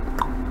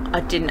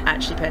didn't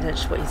actually pay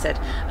attention to what you said.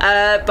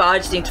 But I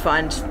just need to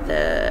find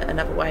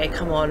another way.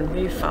 Come on,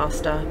 move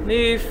faster.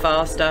 Move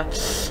faster.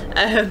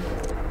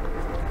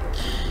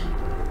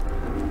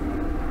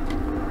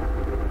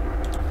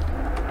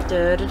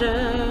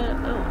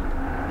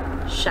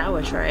 Oh,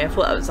 shower tray. I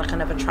thought that was like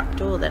another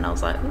trapdoor then. I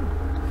was like, ooh.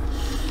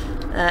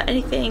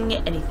 Anything?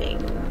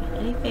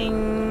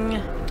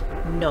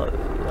 No.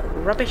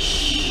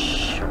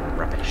 Rubbish.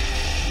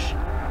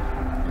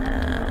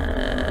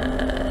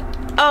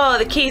 Oh,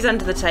 the key's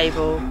under the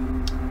table.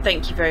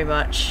 Thank you very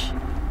much.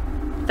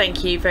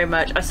 Thank you very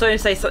much. I saw him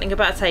say something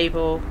about a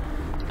table.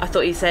 I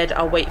thought he said,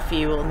 I'll wait for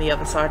you on the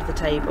other side of the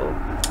table.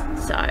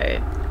 So,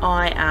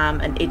 I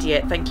am an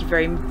idiot. Thank you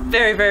very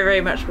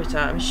much, Witter.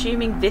 I'm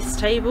assuming this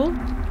table?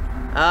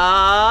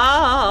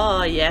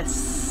 Ah,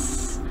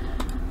 yes.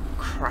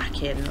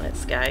 Cracking.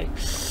 Let's go.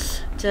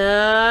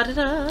 Da, da,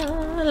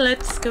 da.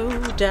 Let's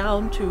go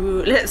down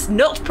to... Let's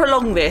not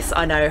prolong this.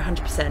 I know,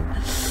 100%.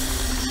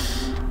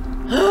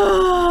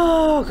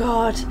 Oh,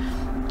 God.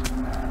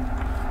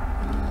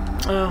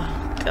 Oh,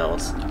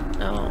 God.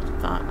 Oh,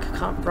 fuck. I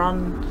can't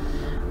run.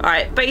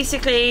 Alright,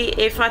 basically,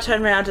 if I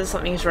turn around and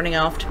something's running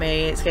after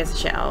me, it scares the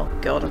shit out. Oh,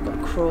 God, I've got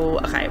to crawl.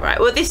 Okay, right.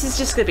 Well, this is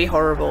just going to be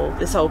horrible.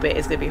 This whole bit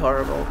is going to be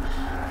horrible,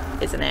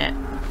 isn't it?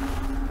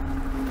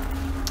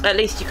 At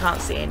least you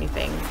can't see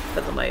anything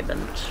for the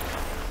moment.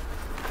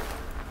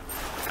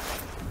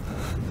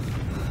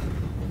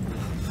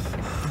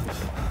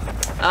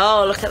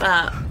 Oh, look at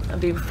that. I'm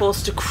being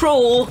forced to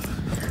crawl.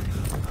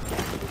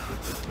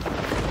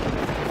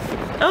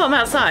 Oh, I'm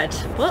outside.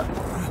 What?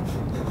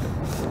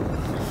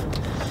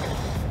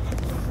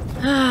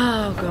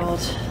 Oh, God.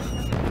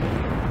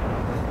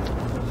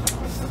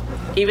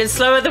 Even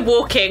slower than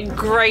walking.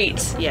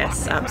 Great.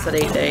 Yes,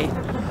 absolutely.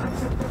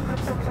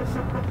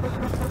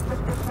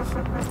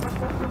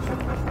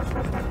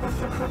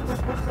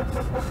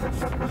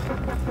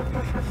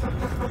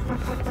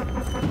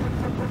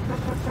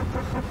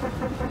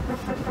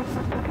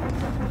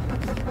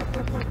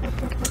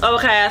 Oh,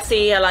 okay, I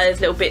see how like,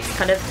 those little bits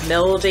kind of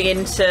melding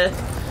into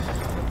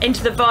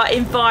the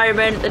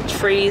environment, the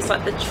trees,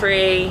 like the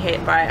tree.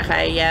 Right,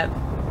 okay, yeah.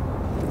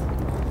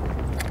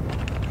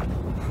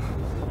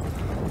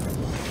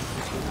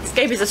 This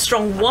game is a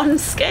strong one,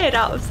 scared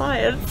out of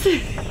science.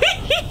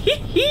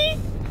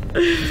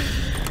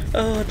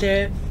 Oh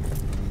dear.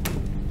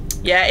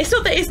 Yeah, it's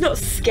not that it's not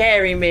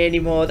scaring me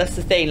anymore, that's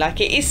the thing. Like,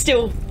 it is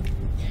still,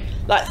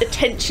 like, the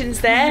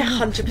tension's there,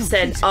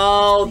 100%.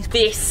 Oh,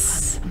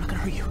 this. I'm not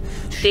gonna hurt you.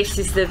 This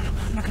is the...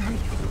 I'm not gonna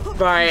hurt you.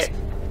 Right.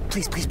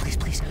 Please.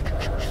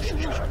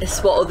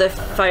 It's what all the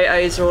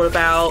photos are all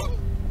about.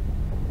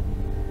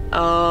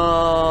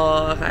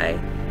 Oh, okay.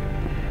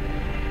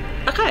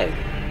 Okay.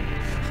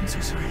 I'm so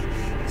sorry.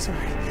 Sorry.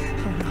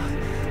 Oh no.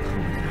 Oh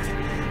my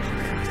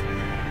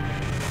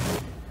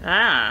god.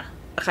 Ah.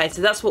 Okay,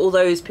 so that's what all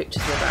those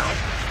pictures are about.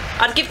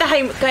 I'd give the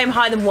game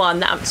higher than 1.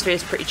 The atmosphere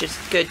is pretty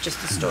good, just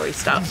the story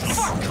stuff.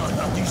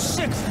 Fuck! You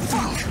sick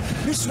fuck!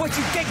 This is what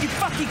you get, you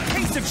fucking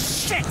piece of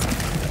shit!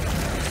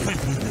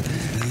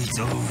 It's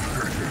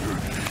over.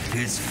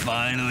 It's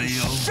finally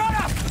over. Shut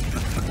up!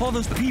 All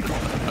those people,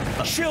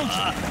 children,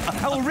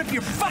 I will rip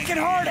your fucking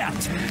heart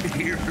out.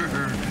 Here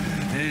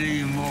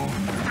anymore.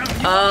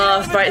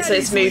 Ah, right, so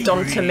it's moved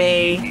on to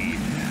me.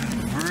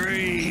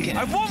 Free.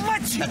 I won't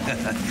let you.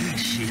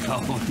 She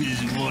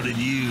always wanted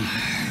you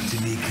to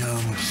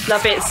become.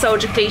 Love it.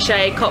 Soldier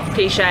cliche, cop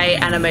cliche,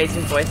 and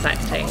amazing voice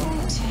acting.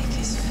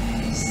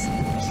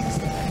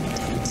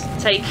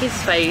 Take his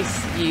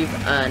face, you've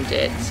earned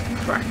it.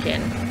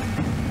 Cracking.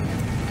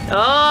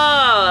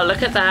 Oh,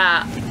 look at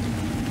that.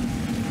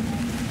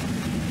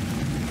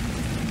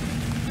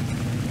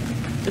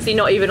 Is he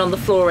not even on the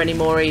floor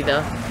anymore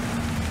either?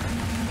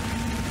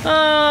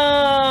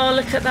 Oh,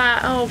 look at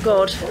that. Oh,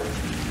 God.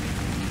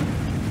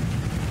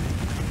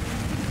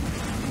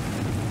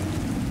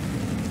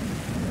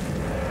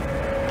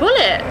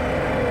 Bullet.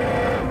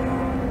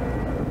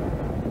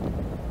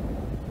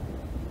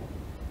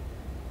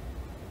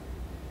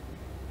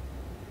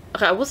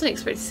 Okay, I wasn't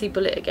expecting to see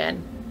Bullet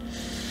again.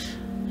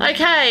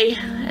 Okay,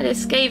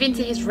 Ellis gave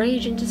into his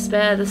rage and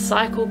despair. The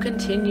cycle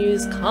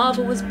continues.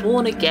 Carver was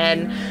born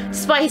again.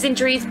 Despite his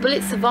injuries,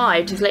 Bullet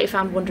survived. He was later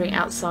found wandering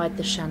outside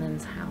the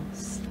Shannon's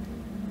house.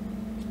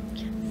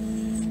 Yes.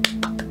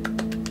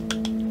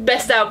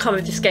 Best outcome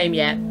of this game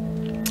yet.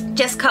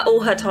 Jess cut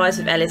all her ties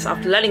with Ellis.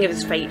 After learning of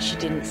his fate, she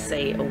didn't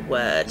say a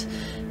word.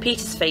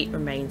 Peter's fate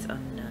remains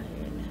unknown.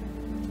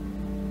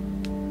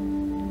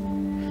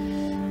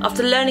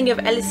 After learning of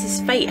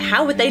Ellis's fate,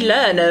 how would they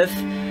learn of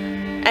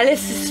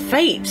Ellis's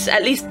fate?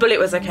 At least Bullet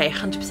was okay,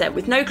 100%.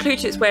 With no clue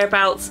to its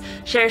whereabouts,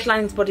 Sheriff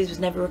Lanning's body was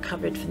never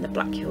recovered from the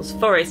Black Hills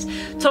forest.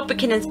 Todd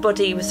McKinnon's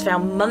body was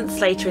found months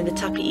later in the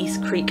Tappy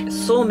East Creek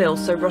sawmill,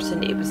 so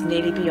rotten it was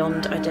nearly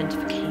beyond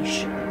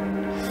identification.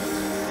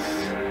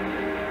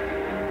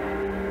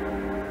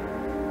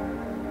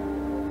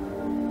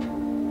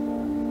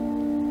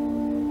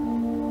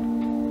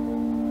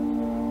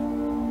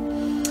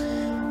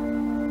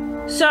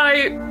 So,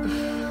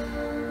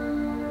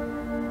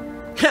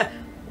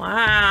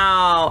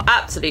 wow,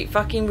 absolute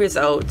fucking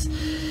result.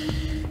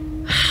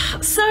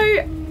 So,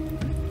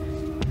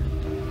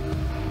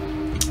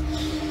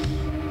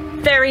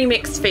 very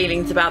mixed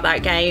feelings about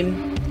that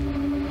game.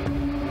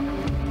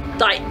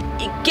 Like,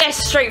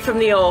 guess straight from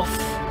the off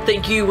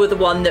that you were the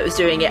one that was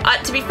doing it.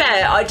 To be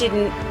fair, I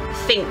didn't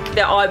think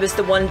that I was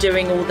the one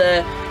doing all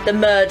the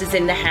murders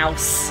in the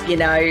house, you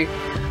know.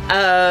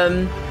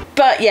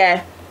 But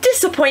yeah,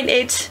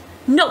 disappointed.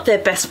 Not their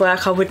best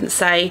work, I wouldn't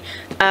say.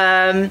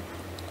 I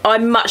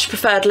much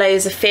preferred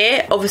Layers of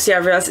Fear. Obviously, I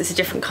realise it's a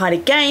different kind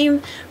of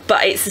game,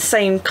 but it's the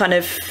same kind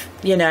of,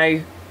 you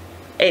know,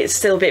 it's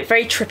still a bit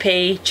very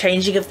trippy,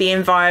 changing of the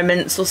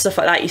environments or stuff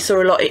like that. You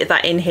saw a lot of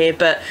that in here,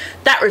 but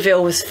that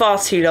reveal was far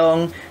too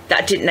long.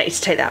 That didn't need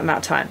to take that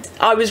amount of time.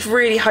 I was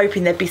really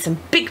hoping there'd be some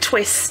big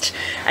twist,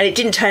 and it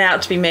didn't turn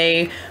out to be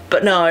me,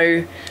 but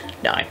no,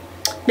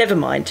 never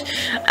mind.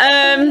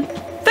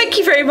 Thank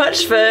you very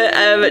much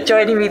for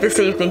joining me this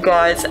evening,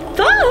 guys.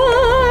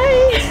 Bye!